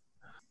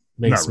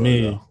 Makes Not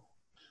really, me. though.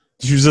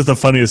 She was just the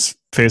funniest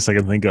face I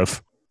can think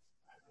of.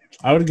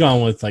 I would have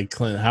gone with like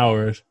Clint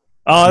Howard.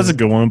 Oh, that's a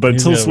good one. But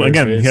He's Tilda got a Swinton,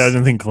 weird again, face. yeah, I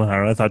didn't think Clint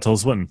Howard. I thought Tilda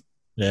Swinton.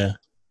 Yeah.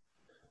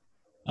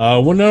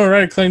 Winona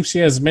Ryder claims she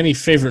has many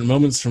favorite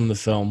moments from the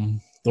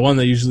film. The one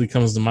that usually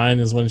comes to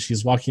mind is when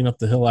she's walking up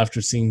the hill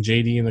after seeing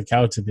JD in the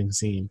cow tipping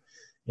scene.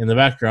 In the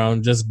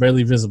background, just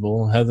barely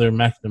visible, Heather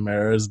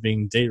McNamara is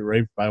being date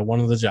raped by one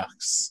of the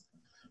jocks.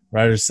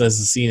 Ryder says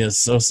the scene is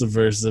so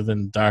subversive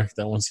and dark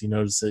that once you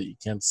notice it, you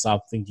can't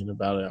stop thinking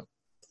about it.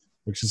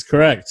 Which is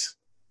correct.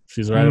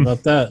 She's right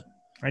about that.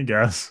 I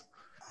guess.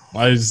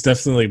 It's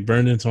definitely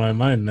burned into my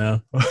mind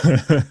now.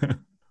 I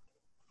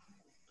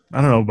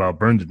don't know about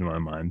burned into my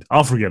mind.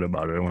 I'll forget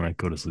about it when I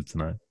go to sleep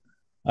tonight.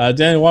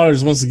 Daniel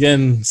Waters once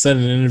again said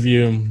in an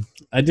interview,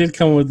 I did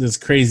come up with this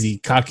crazy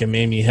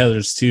cockamamie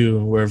Heathers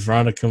too, where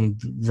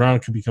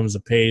Veronica becomes a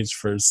page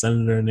for a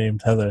senator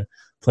named Heather,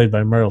 played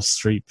by Meryl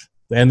Streep.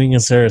 The ending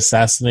is her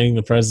assassinating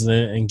the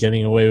president and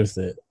getting away with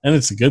it. And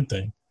it's a good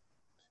thing.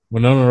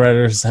 Winona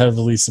Ryder has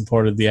heavily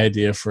supported the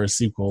idea for a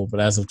sequel,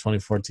 but as of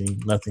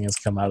 2014, nothing has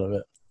come out of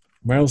it.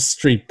 Meryl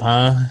Streep,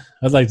 huh?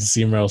 I'd like to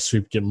see Meryl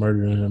Streep get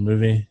murdered in a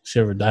movie. She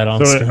ever died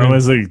on screen. I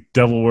was like,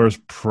 Devil Wears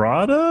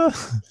Prada?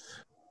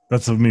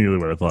 That's immediately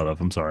what I thought of.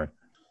 I'm sorry.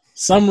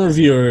 Some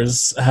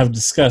reviewers have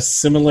discussed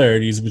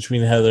similarities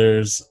between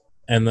Heathers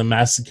and The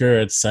Massacre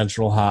at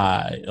Central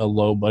High, a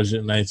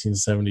low-budget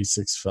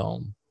 1976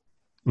 film.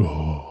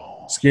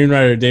 Oh.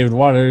 Screenwriter Daniel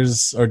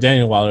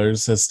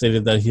Waters has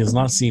stated that he has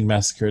not seen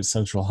Massacre at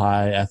Central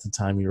High at the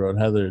time he wrote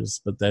Heathers,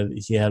 but that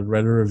he had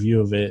read a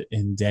review of it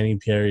in Danny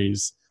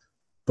Perry's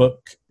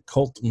book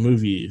Cult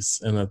Movies,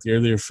 and that the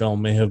earlier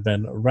film may have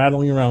been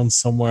rattling around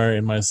somewhere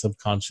in my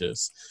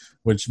subconscious,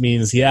 which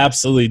means he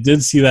absolutely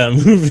did see that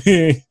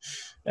movie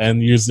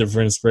and used it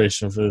for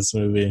inspiration for this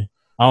movie.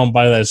 I don't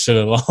buy that shit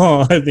at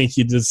all. I think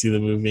he did see the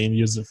movie and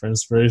used it for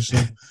inspiration.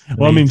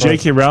 Well, I mean,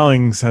 J.K.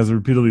 Rowling has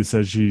repeatedly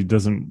said she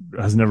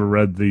has never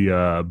read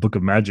the Book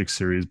of Magic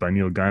series by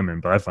Neil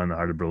Gaiman, but I find that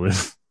hard to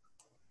believe.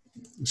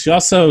 She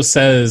also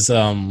says, we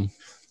don't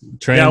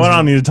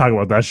need to talk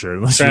about that shit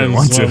unless you really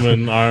want to.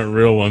 Women aren't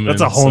real women.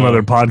 That's a whole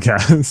other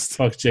podcast.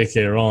 Fuck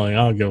J.K. Rowling. I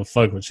don't give a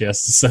fuck what she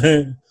has to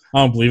say. I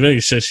don't believe any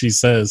shit she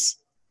says.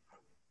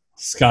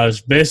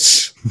 Scottish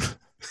bitch.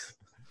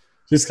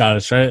 She's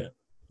Scottish, right?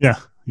 Yeah,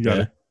 you got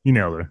it. You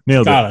nailed her.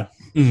 Nailed it.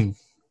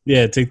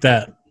 Yeah, take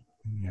that.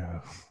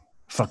 Yeah.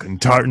 Fucking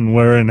tartan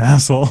wearing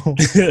asshole.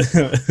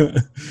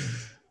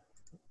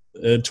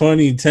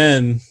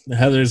 2010,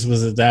 Heathers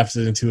was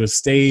adapted into a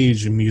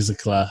stage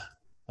musical,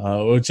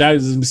 which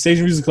the stage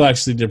musical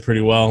actually did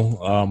pretty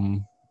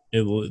well.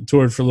 It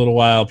toured for a little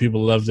while.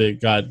 People loved it.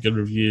 Got good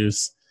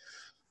reviews.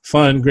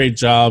 Fun, great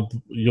job.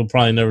 You'll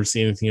probably never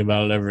see anything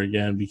about it ever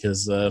again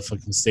because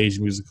fucking stage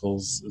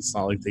musicals, it's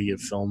not like they get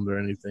filmed or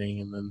anything,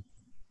 and then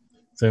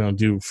if they don't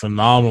do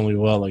phenomenally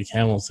well like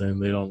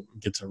Hamilton, they don't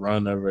get to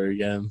run ever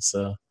again.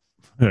 So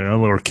yeah,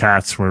 Lower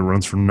Cats, where it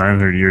runs for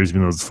 900 years,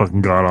 even though it's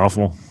fucking god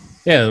awful.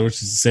 Yeah, which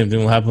is the same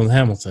thing will happen with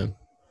Hamilton.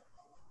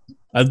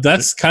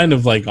 That's kind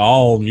of like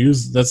all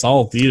music. That's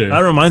all theater. That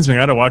reminds me, I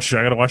gotta watch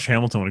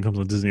Hamilton when it comes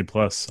on Disney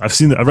Plus. I've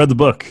read the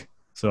book,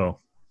 so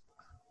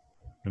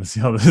I'm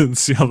gonna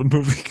see how the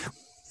movie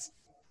goes.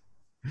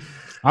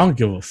 I don't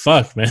give a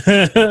fuck,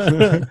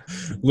 man.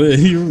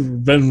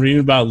 You've been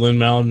reading about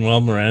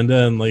Lin-Manuel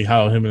Miranda and like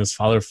how him and his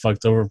father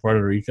fucked over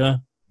Puerto Rico?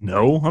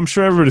 No, I'm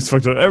sure everybody's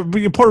fucked over.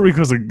 Puerto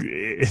Rico's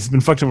it's been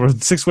fucked over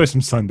 6 ways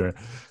from Sunday.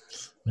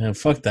 Man,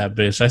 fuck that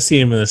bitch. I see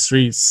him in the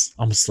streets.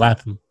 I'm gonna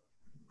slap him.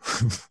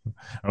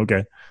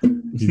 Okay.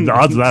 The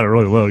odds of that are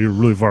really low. You're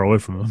really far away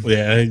from him.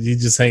 Yeah, he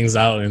just hangs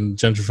out in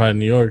gentrified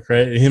New York,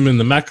 right? Him and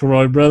the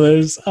McElroy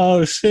brothers.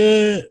 Oh,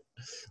 shit.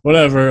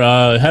 Whatever.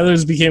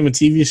 Heathers became a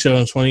TV show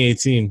in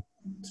 2018.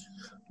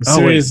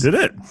 Did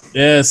it?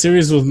 Yeah, the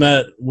series was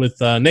met with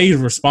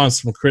negative response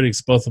from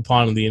critics both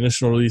upon the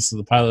initial release of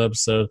the pilot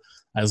episode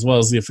as well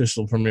as the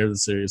official premiere of the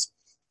series.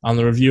 On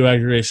the review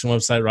aggregation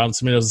website Rotten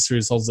Tomatoes, the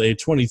series holds a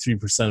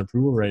 23%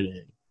 approval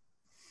rating.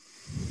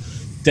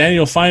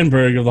 Daniel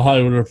Feinberg of The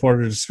Hollywood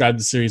Reporter described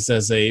the series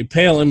as a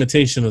pale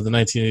imitation of the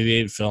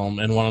 1988 film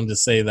and wanted to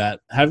say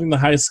that having the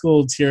high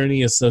school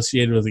tyranny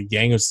associated with a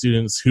gang of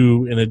students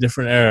who, in a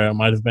different era,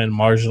 might have been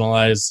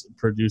marginalized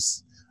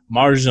produces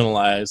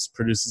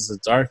a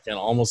dark and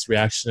almost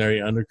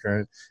reactionary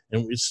undercurrent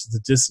in which the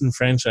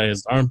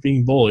disenfranchised aren't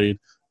being bullied,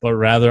 but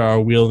rather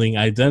are wielding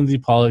identity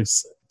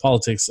politics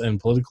and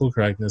political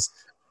correctness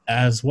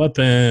as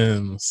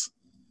weapons.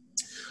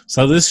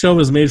 So this show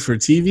was made for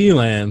TV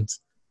land.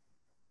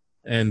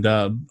 And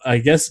I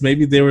guess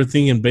maybe they were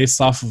thinking based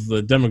off of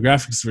the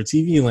demographics for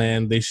TV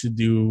land, they should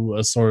do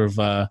a sort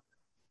of,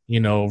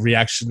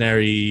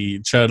 reactionary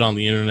chud on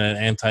the internet,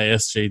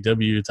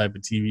 anti-SJW type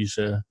of TV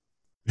show.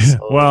 So,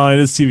 well, it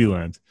is TV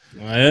land.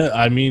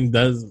 I mean,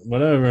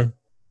 whatever.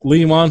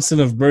 Lee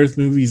Monson of Birth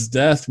Movie's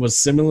Death was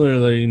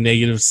similarly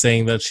negative,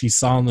 saying that she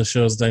saw in the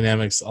show's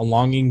dynamics a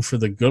longing for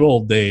the good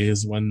old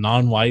days when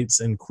non-whites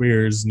and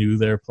queers knew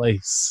their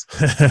place.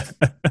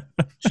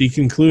 She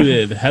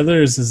concluded,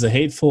 Heathers is a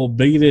hateful,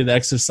 bigoted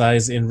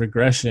exercise in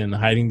regression,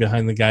 hiding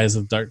behind the guise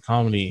of dark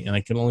comedy, and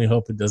I can only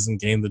hope it doesn't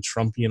gain the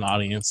Trumpian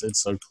audience it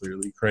so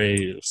clearly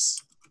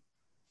craves.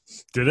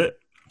 Did it?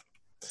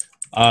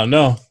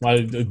 No,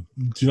 I do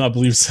not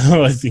believe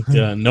so. I think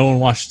no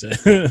one watched it.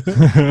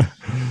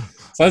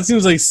 So that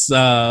seems like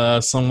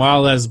some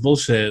wild-ass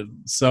bullshit.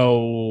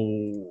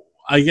 So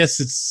I guess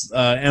it's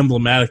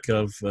emblematic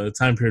of the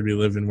time period we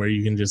live in where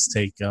you can just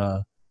take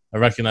a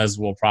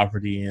recognizable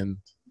property and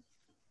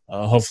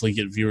hopefully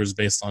get viewers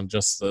based on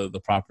just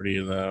the property,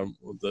 the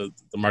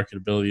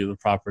marketability of the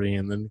property,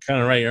 and then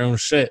kind of write your own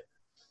shit.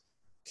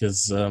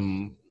 Because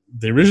the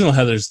original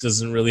Heathers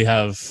doesn't really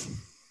have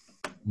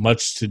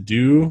much to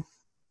do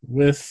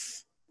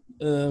with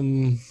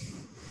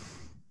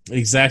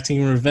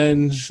exacting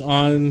revenge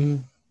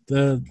on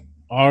the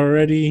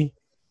already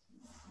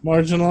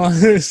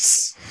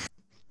marginalized.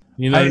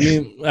 You know what I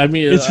mean? I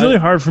mean, it's really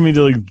hard for me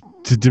to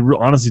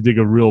honestly dig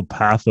a real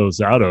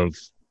pathos out of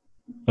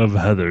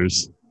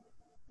Heathers.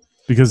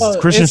 Because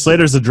Christian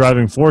Slater's the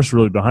driving force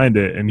really behind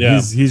it, and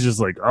he's just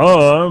like,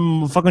 oh,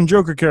 I'm a fucking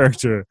Joker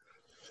character.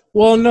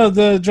 Well, no,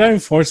 the driving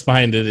force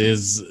behind it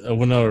is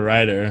Winona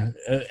Ryder,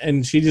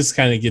 and she just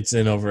kind of gets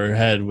in over her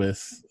head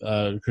with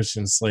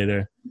Christian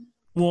Slater.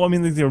 Well, I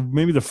mean,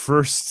 maybe the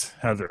first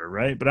Heather,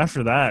 right? But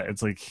after that,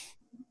 it's like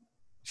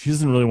she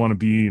doesn't really want to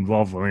be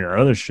involved with any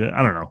other shit.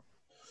 I don't know.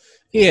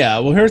 Yeah,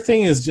 well, her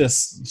thing is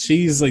just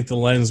she's like the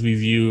lens we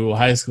view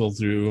high school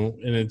through,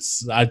 and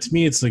it's to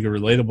me it's like a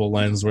relatable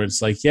lens where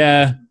it's like,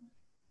 yeah,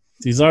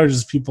 these are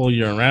just people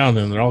you're around,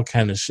 and they're all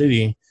kind of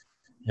shitty,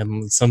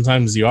 and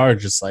sometimes you are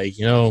just like,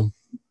 you know,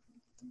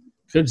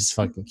 could just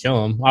fucking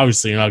kill them.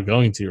 Obviously, you're not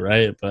going to,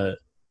 right? But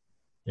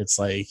it's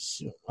like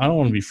I don't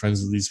want to be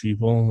friends with these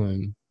people,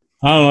 and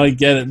I don't know. I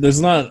get it. There's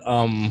not.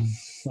 I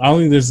don't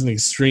think there's an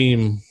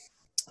extreme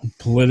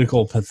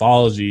political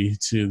pathology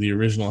to the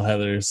original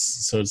Heathers,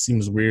 so it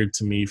seems weird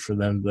to me for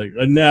them to like,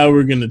 oh, now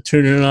we're going to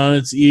turn it on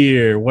its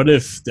ear. What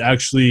if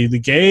actually the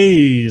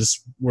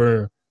gays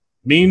were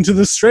mean to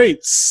the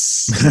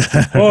straights?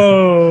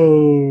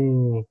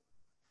 Whoa.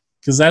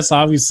 Because that's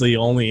obviously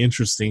only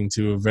interesting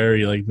to a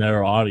very like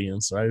narrow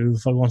audience, right? Who the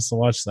fuck wants to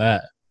watch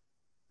that?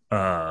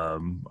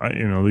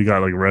 We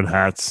got like red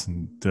hats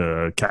and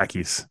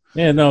khakis.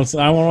 Yeah, no,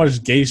 I want to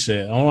watch gay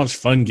shit. I want to watch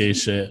fun gay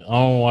shit. I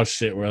don't want to watch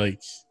shit where like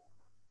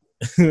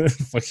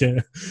fucking,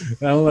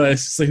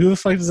 it's just like, who the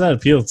fuck does that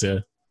appeal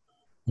to?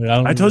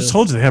 Like, I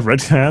told you they have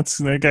red hats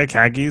and they got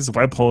khakis,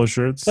 white polo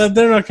shirts. But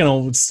they're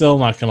still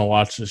not gonna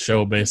watch a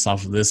show based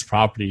off of this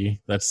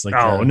property. That's like,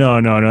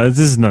 no.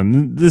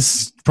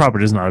 This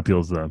property does not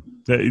appeal to them.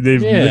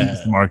 They've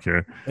missed the mark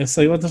here. It's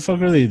like, what the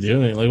fuck are they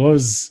doing? Like, what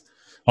was?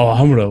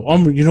 Oh,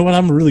 you know what?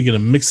 I'm really gonna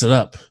mix it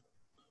up.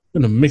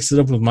 I'm gonna mix it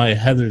up with my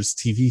Heathers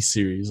TV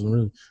series and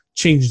really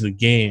change the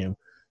game,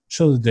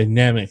 show the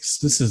dynamics.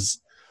 This is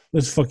why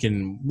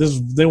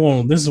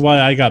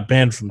I got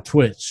banned from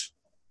Twitch.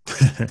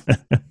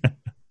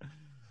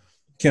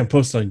 Can't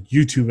post on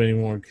YouTube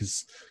anymore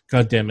because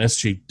goddamn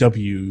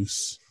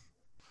SJWs.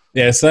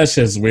 Yeah, so that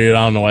shit's weird.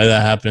 I don't know why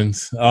that happened.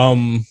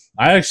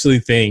 I actually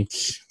think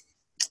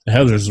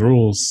Heathers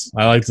rules.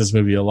 I like this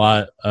movie a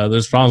lot.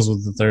 There's problems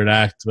with the third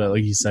act, but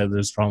like you said,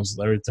 there's problems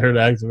with every third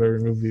act of every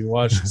movie you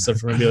watch, except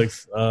for maybe like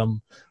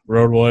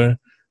Road Warrior.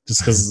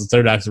 Just because the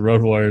third act of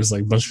Road Warrior is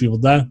like a bunch of people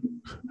die.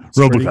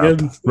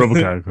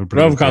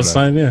 RoboCop's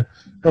fine, yeah.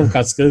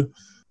 RoboCop's good.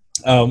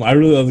 I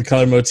really love the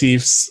color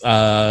motifs.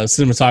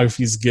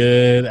 Cinematography is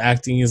good.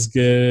 Acting is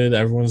good.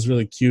 Everyone's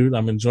really cute.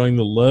 I'm enjoying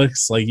the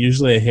looks. Like,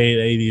 usually I hate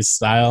 80s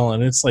style,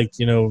 and it's like,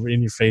 you know,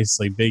 in your face,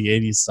 like big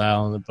 80s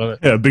style.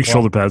 But big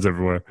shoulder pads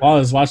everywhere. While I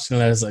was watching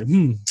it, I was like,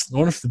 I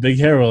wonder if the big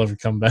hair will ever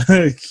come back.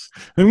 I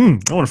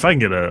wonder if I can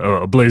get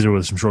a blazer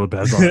with some shoulder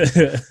pads on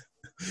it.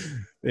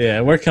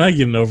 Yeah, where can I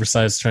get an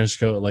oversized trench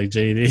coat like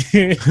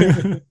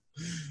JD?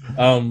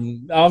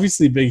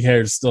 Obviously big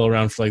hair is still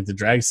around for like the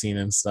drag scene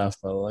and stuff,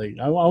 but like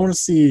I want to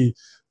see.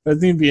 I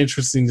think it'd be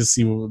interesting to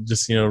see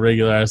just, you know,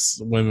 regular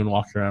ass women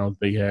walking around with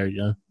big hair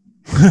again.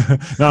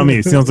 Not me.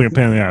 It sounds like a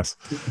pain in the ass.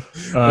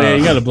 Yeah,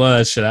 you got to blow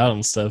that shit out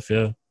and stuff.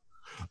 Yeah.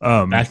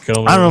 I don't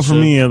know. For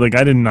me, like,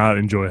 I did not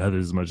enjoy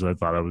Heathers as much as I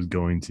thought I was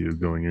going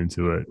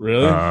into it.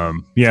 Really?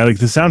 Yeah. Like,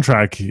 the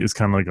soundtrack is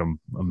kind of like a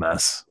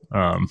mess.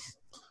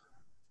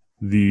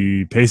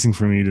 The pacing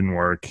for me didn't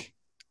work.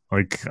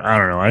 Like, I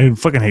don't know. I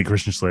fucking hate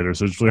Christian Slater,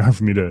 so it's really hard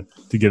for me to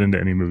get into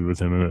any movie with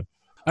him in it.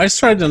 I just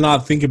tried to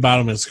not think about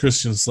him as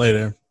Christian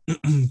Slater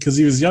because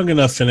he was young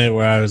enough in it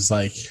where I was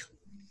like,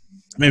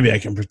 maybe I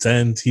can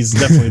pretend. He's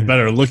definitely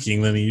better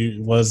looking than he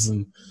was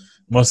in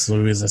most of the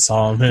movies I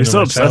saw him in. You're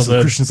so obsessed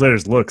with Christian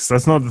Slater's looks.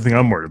 That's not the thing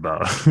I'm worried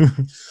about.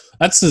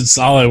 That's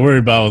all I worry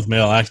about with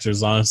male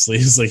actors, honestly.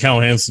 Is like how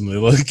handsome they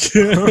look.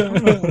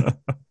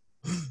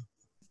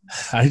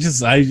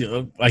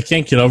 I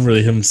can't get over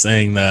him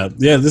saying that.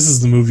 Yeah, this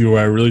is the movie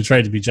where I really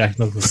tried to be Jack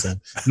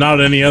Nicholson.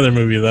 Not any other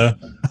movie though,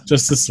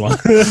 just this one.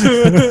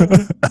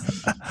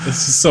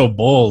 It's just so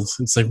bold.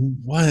 It's like,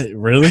 what?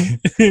 Really?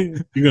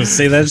 You're gonna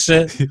say that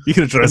shit? You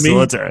gonna try to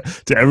sell it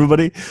to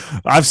everybody?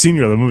 I've seen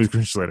your other movies,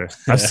 Christian Slater.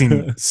 I've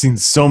seen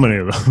so many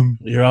of them.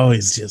 You're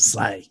always just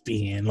like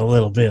being a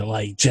little bit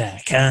like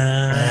Jack, huh?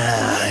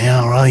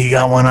 Yeah, well, you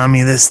got one on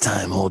me this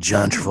time, old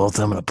John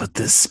Travolta. I'm gonna put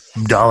this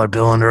dollar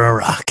bill under a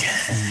rock.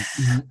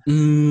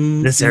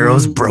 This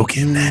arrow's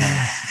broken.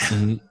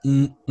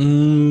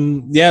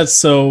 Yeah,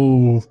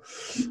 so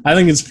I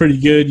think it's pretty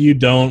good. You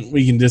don't.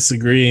 We can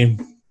disagree.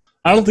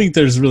 I don't think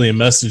there's really a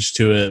message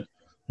to it.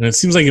 And it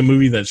seems like a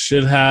movie that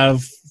should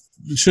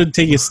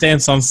take a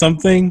stance on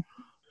something.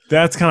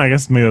 That's kind of, I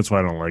guess maybe that's why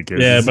I don't like it.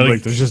 Yeah, but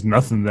like there's just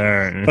nothing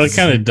there. But it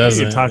kind of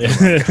doesn't.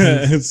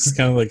 It's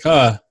kind of like,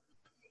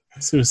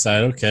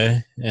 suicide,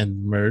 okay.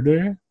 And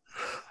murder?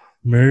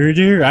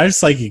 I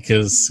just like it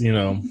because,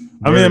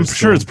 I'm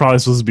sure it's probably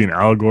supposed to be an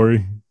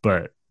allegory,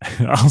 but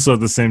also at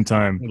the same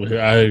time,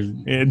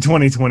 in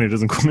 2020, it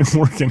doesn't quite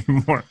work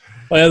anymore.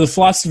 Oh, yeah, the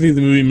philosophy of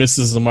the movie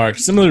misses the mark.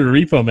 Similar to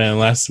Repo Man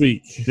last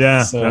week.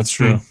 Yeah, so, that's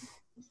true.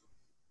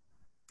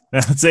 Yeah,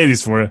 that's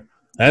 80s for you.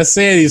 That's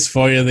 80s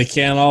for you. They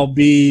can't all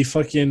be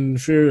fucking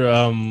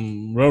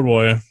Road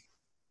Warrior.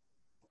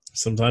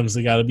 Sometimes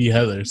they gotta be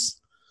Heathers.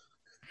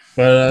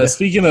 But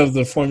speaking of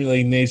the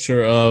formulaic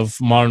nature of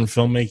modern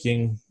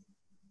filmmaking,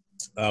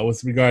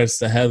 with regards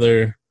to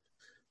Heather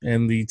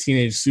and the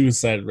teenage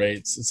suicide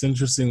rates, it's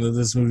interesting that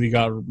this movie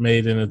got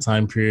made in a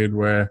time period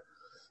where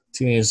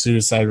teenage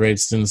suicide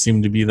rates didn't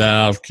seem to be that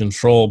out of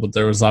control, but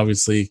there was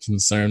obviously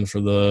concern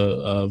for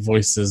the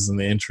voices and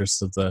the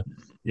interest of the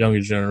younger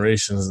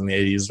generations in the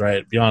 80s,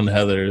 right? Beyond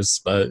Heathers,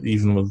 but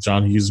even with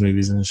John Hughes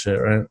movies and shit,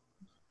 right?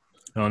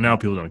 Oh, now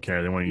people don't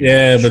care. They want you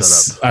to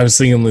shut up. I was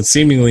thinking that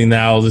seemingly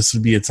now this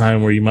would be a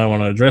time where you might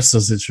want to address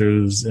those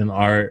issues in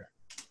art.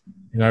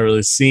 You're not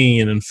really seeing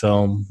it in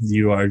film.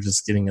 You are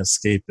just getting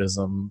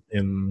escapism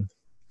in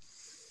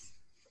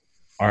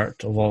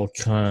art of all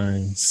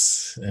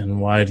kinds.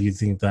 And why do you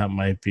think that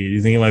might be? Do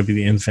you think it might be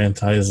the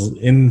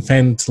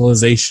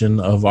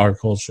infantilization of our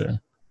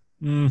culture?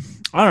 I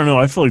don't know.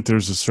 I feel like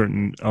there's a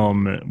certain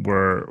element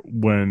where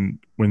when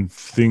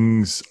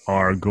things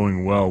are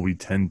going well, we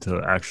tend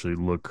to actually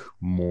we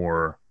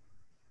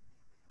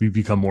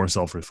become more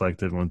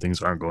self-reflective. When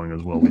things aren't going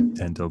as well, we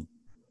tend to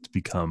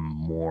become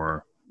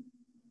more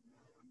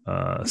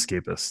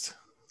escapist.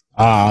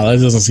 That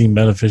doesn't seem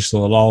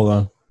beneficial at all,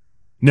 though.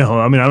 No,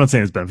 I mean, I'm not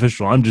saying it's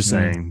beneficial. I'm just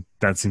saying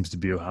that seems to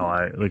be how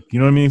I like. You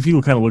know what I mean? If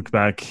you kind of look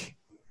back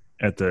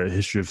at the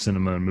history of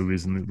cinema and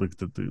movies and look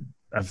at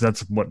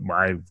that's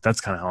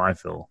kind of how I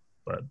feel.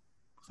 But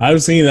I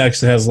was thinking it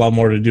actually has a lot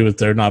more to do with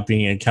there not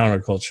being a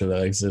counterculture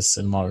that exists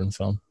in modern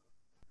film,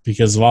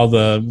 because of all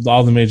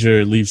the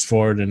major leaps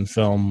forward in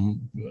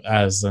film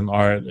as an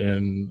art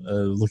and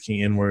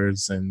looking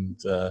inwards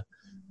and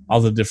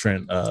all the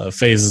different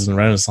phases and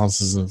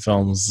renaissances in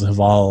films have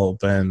all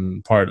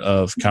been part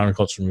of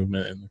counterculture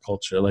movement in the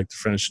culture, like the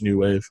French New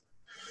Wave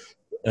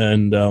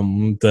and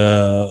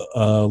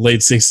the late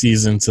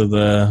 60s into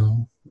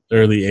the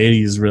early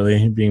 80s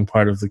really being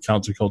part of the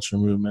counterculture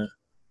movement.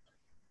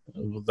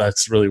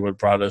 That's really what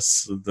brought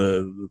us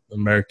the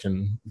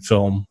American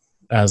film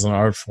as an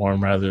art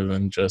form rather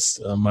than just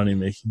a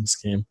money-making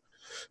scheme.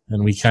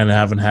 And we kind of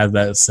haven't had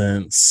that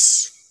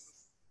since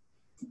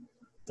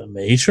The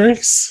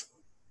Matrix.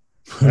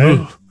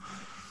 Right?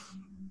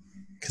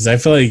 Because I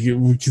feel like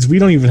we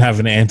don't even have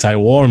an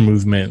anti-war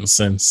movement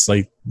since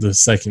like the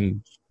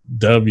second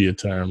W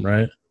term,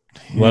 right?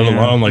 Let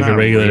alone like a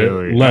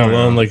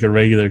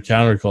regular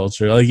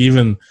counterculture. Like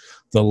even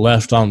the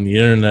left on the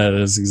internet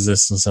has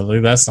exists and stuff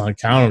like that's not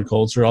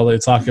counterculture. All they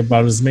talk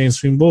about is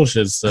mainstream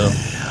bullshit still.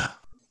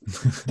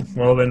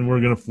 Well, then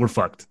we're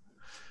fucked.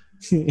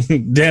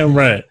 Damn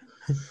right.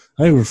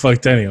 I think we're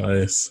fucked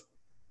anyways.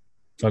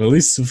 But at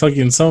least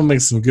fucking someone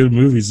makes some good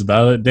movies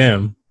about it.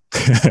 Damn.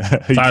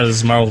 Tired of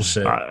this Marvel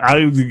shit.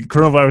 The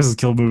coronavirus has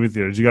killed movie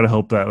theaters. You got to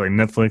hope that like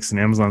Netflix and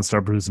Amazon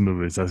start producing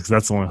movies. That's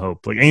the only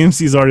hope. Like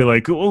AMC's already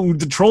like, oh,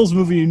 the Trolls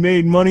movie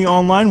made money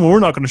online. Well, we're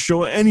not going to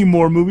show any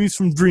more movies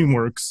from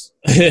DreamWorks.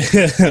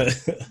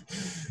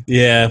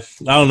 Yeah,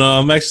 I don't know.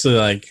 I'm actually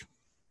like,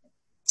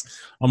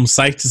 I'm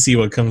psyched to see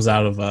what comes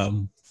out of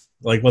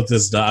like what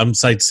this does. I'm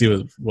psyched to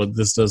see what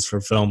this does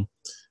for film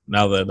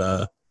now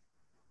that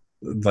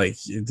like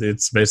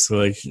it's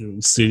basically like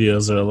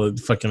studios are like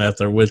fucking at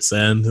their wits'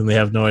 end and they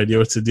have no idea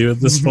what to do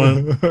at this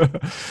point.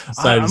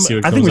 I think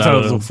we talked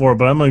about this before,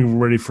 but I'm like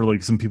ready for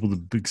like some people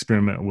to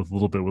experiment with a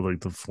little bit with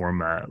like the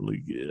format.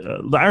 Like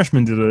The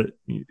Irishman did it,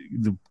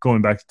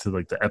 going back to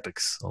like the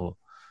epics. So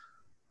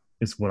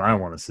it's what I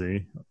want to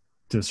see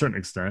to a certain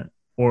extent,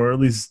 or at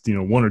least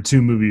one or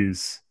two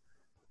movies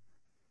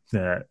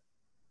that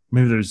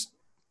maybe there's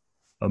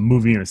a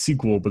movie and a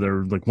sequel, but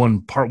they're like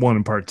part one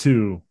and part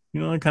two,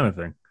 that kind of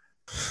thing.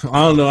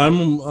 I don't know.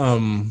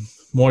 I'm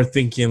more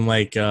thinking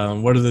like,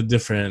 what are the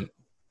different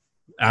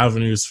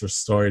avenues for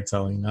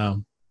storytelling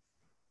now?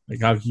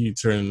 Like, how can you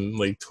turn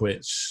like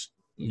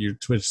your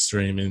Twitch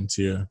stream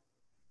into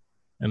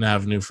an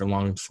avenue for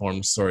long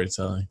form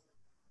storytelling?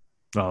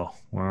 Oh,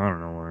 well, I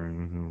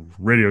don't know.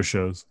 Radio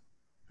shows.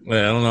 I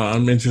don't know.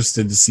 I'm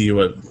interested to see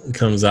what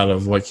comes out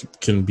of what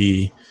can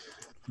be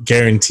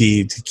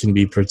guaranteed can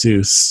be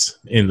produced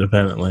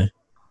independently,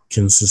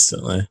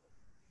 consistently.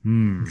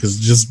 Because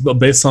just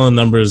based on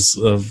the numbers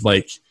of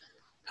like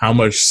how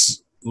much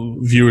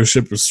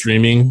viewership of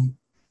streaming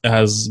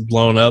has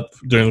blown up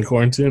during the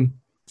quarantine.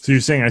 So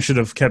you're saying I should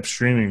have kept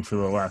streaming for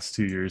the last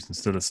 2 years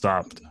instead of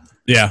stopped?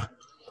 Yeah.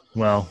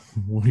 Well,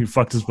 you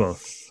fucked us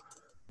both.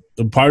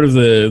 The part of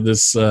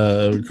this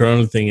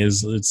Corona thing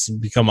is it's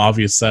become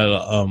obvious that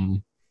a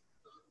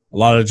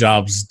lot of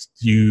jobs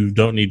you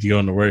don't need to go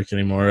into work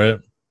anymore, right?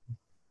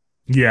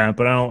 Yeah,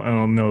 but I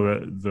don't know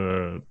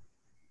that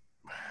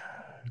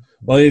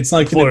well, it's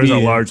not going to be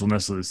at large will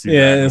necessarily see.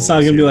 Yeah, it's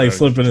not going to be like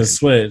flipping a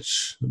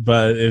switch,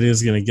 but it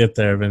is going to get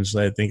there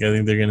eventually. I think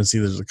they're going to see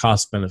there's a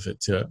cost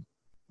benefit to it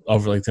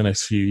over like the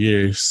next few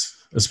years,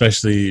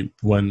 especially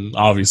when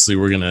obviously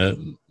we're going to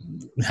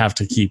have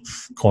to keep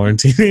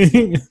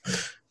quarantining.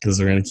 Because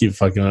they're gonna keep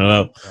fucking it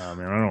up. Oh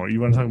man, I don't know. You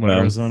want to talk about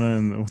Arizona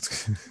and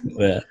what's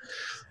yeah,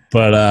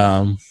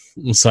 but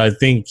so I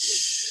think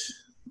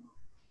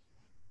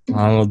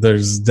I don't know.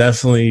 There's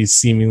definitely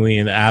seemingly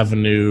an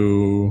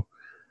avenue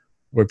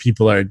where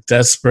people are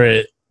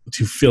desperate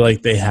to feel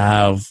like they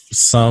have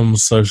some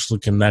social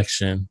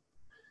connection,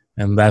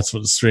 and that's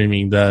what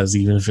streaming does.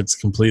 Even if it's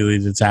completely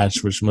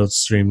detached, which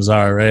most streams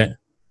are, right?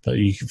 But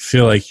you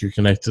feel like you're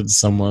connected to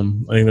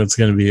someone. I think that's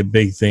going to be a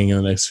big thing in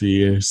the next few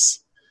years.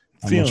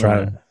 I'm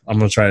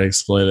gonna try to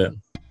exploit it.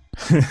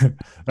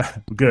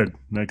 Good,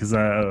 because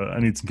I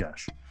need some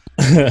cash.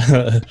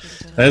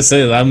 That's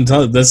it. I'm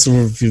telling. That's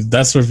where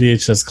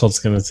VHS Cult's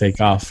gonna take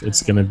off.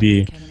 It's gonna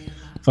be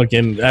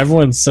fucking.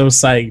 Everyone's so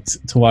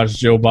psyched to watch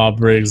Joe Bob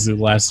Briggs do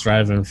Last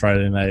Drive-In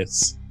Friday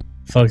nights.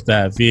 Fuck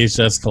that.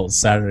 VHS Cult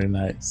Saturday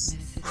nights.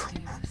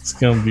 It's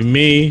gonna be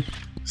me,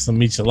 some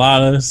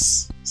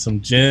micheladas,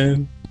 some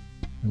gin,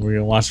 and we're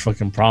gonna watch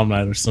fucking Prom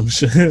Night or some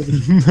shit.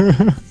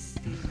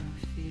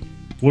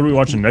 What are we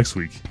watching next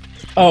week?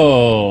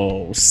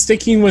 Oh,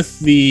 sticking with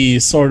the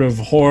sort of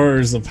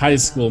horrors of high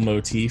school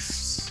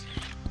motifs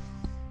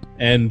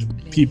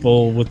and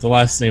people with the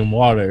last name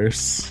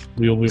Waters,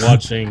 we will be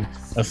watching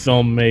a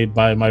film made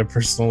by my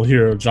personal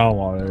hero, John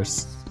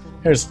Waters,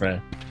 Hairspray.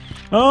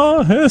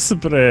 Oh,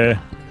 Hairspray.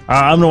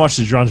 I'm going to watch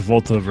the John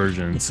Travolta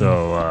version,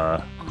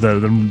 so the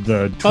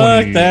 20...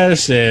 Fuck that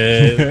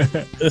shit.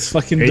 It's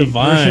fucking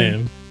Divine.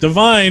 Version?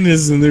 Divine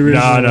is in the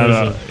original version.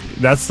 No.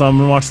 I'm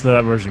gonna watch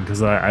that version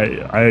because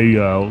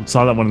I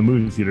saw that one in the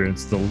movie theater. And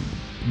it's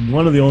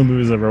one of the only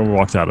movies I've ever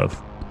walked out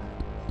of.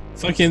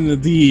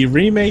 Fucking the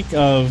remake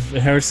of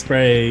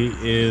Hairspray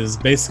is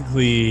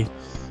basically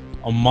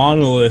a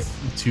monolith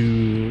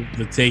to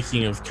the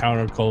taking of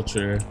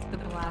counterculture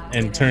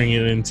and turning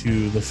it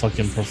into the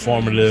fucking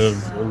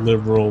performative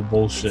liberal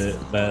bullshit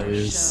that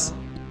is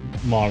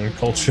modern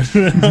culture.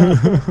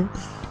 There's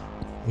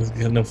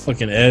got no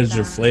fucking edge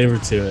or flavor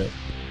to it.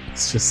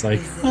 It's just like,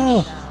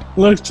 oh,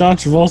 look, John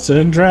Travolta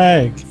in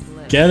drag.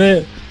 Get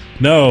it?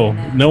 No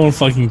one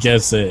fucking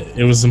gets it.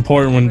 It was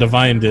important when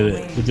Divine did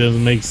it. It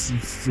doesn't make...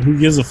 Who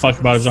gives a fuck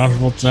about John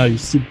Travolta now, you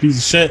stupid piece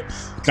of shit?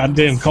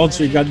 Goddamn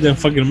culture, goddamn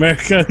fucking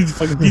America, you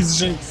fucking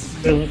piece of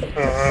shit.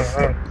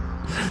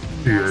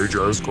 You're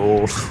just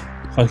cold.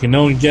 Fucking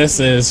no one gets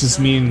it. It's just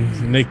me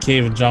and Nick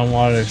Cave and John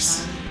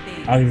Waters.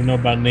 I don't even know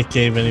about Nick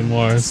Cave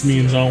anymore. It's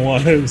me and John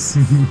Waters.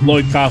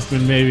 Lloyd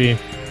Kaufman, maybe.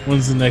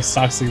 When's the next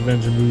Toxic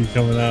Avenger movie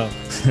coming out?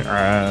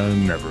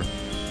 Never.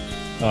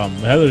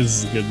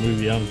 Heather's is a good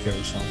movie. I don't care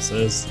what Sean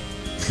says.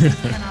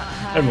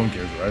 Everyone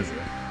cares what I say.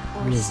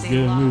 It's a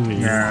good movie.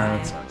 Nah,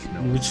 that's not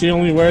true. But she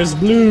only wears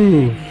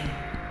blue.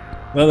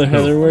 The other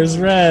Heather wears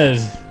red.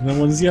 And that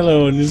one's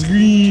yellow and there's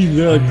green.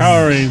 They're like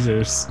Power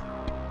Rangers.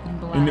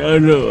 And,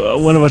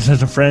 one of us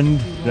has a friend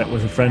that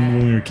was a friend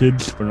when we were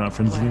kids. We're not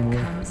friends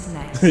anymore.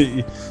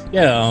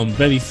 Yeah,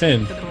 Betty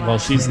Finn. Well,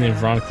 she's named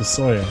Veronica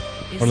Sawyer.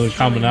 One of the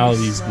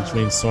commonalities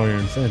between Sawyer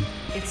and Finn.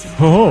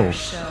 Oh.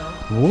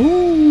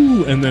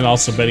 Woo! And then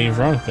also Betty and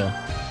Veronica.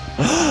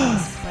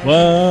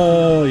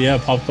 Whoa! Yeah,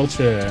 pop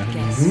culture.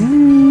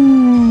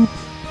 Ooh.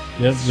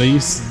 Yep, they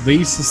used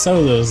to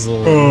sell those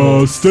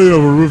little. Stay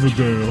over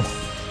Riverdale.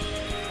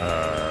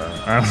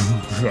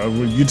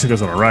 You took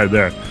us on a ride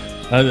there.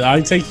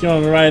 I take you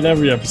on a ride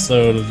every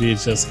episode of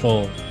VHS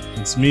Cult.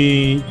 It's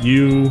me,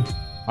 you.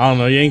 I don't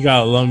know. You ain't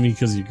gotta love me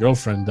because your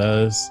girlfriend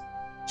does.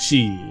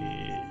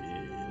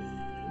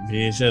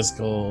 VHS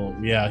Cult.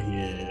 We out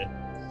here.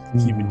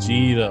 Keep it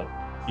G'd up.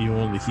 You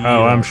want the heat.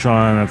 I'm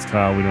Sean. That's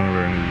Kyle. We don't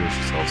ever introduce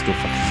yourselves. Go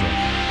fuck yourself.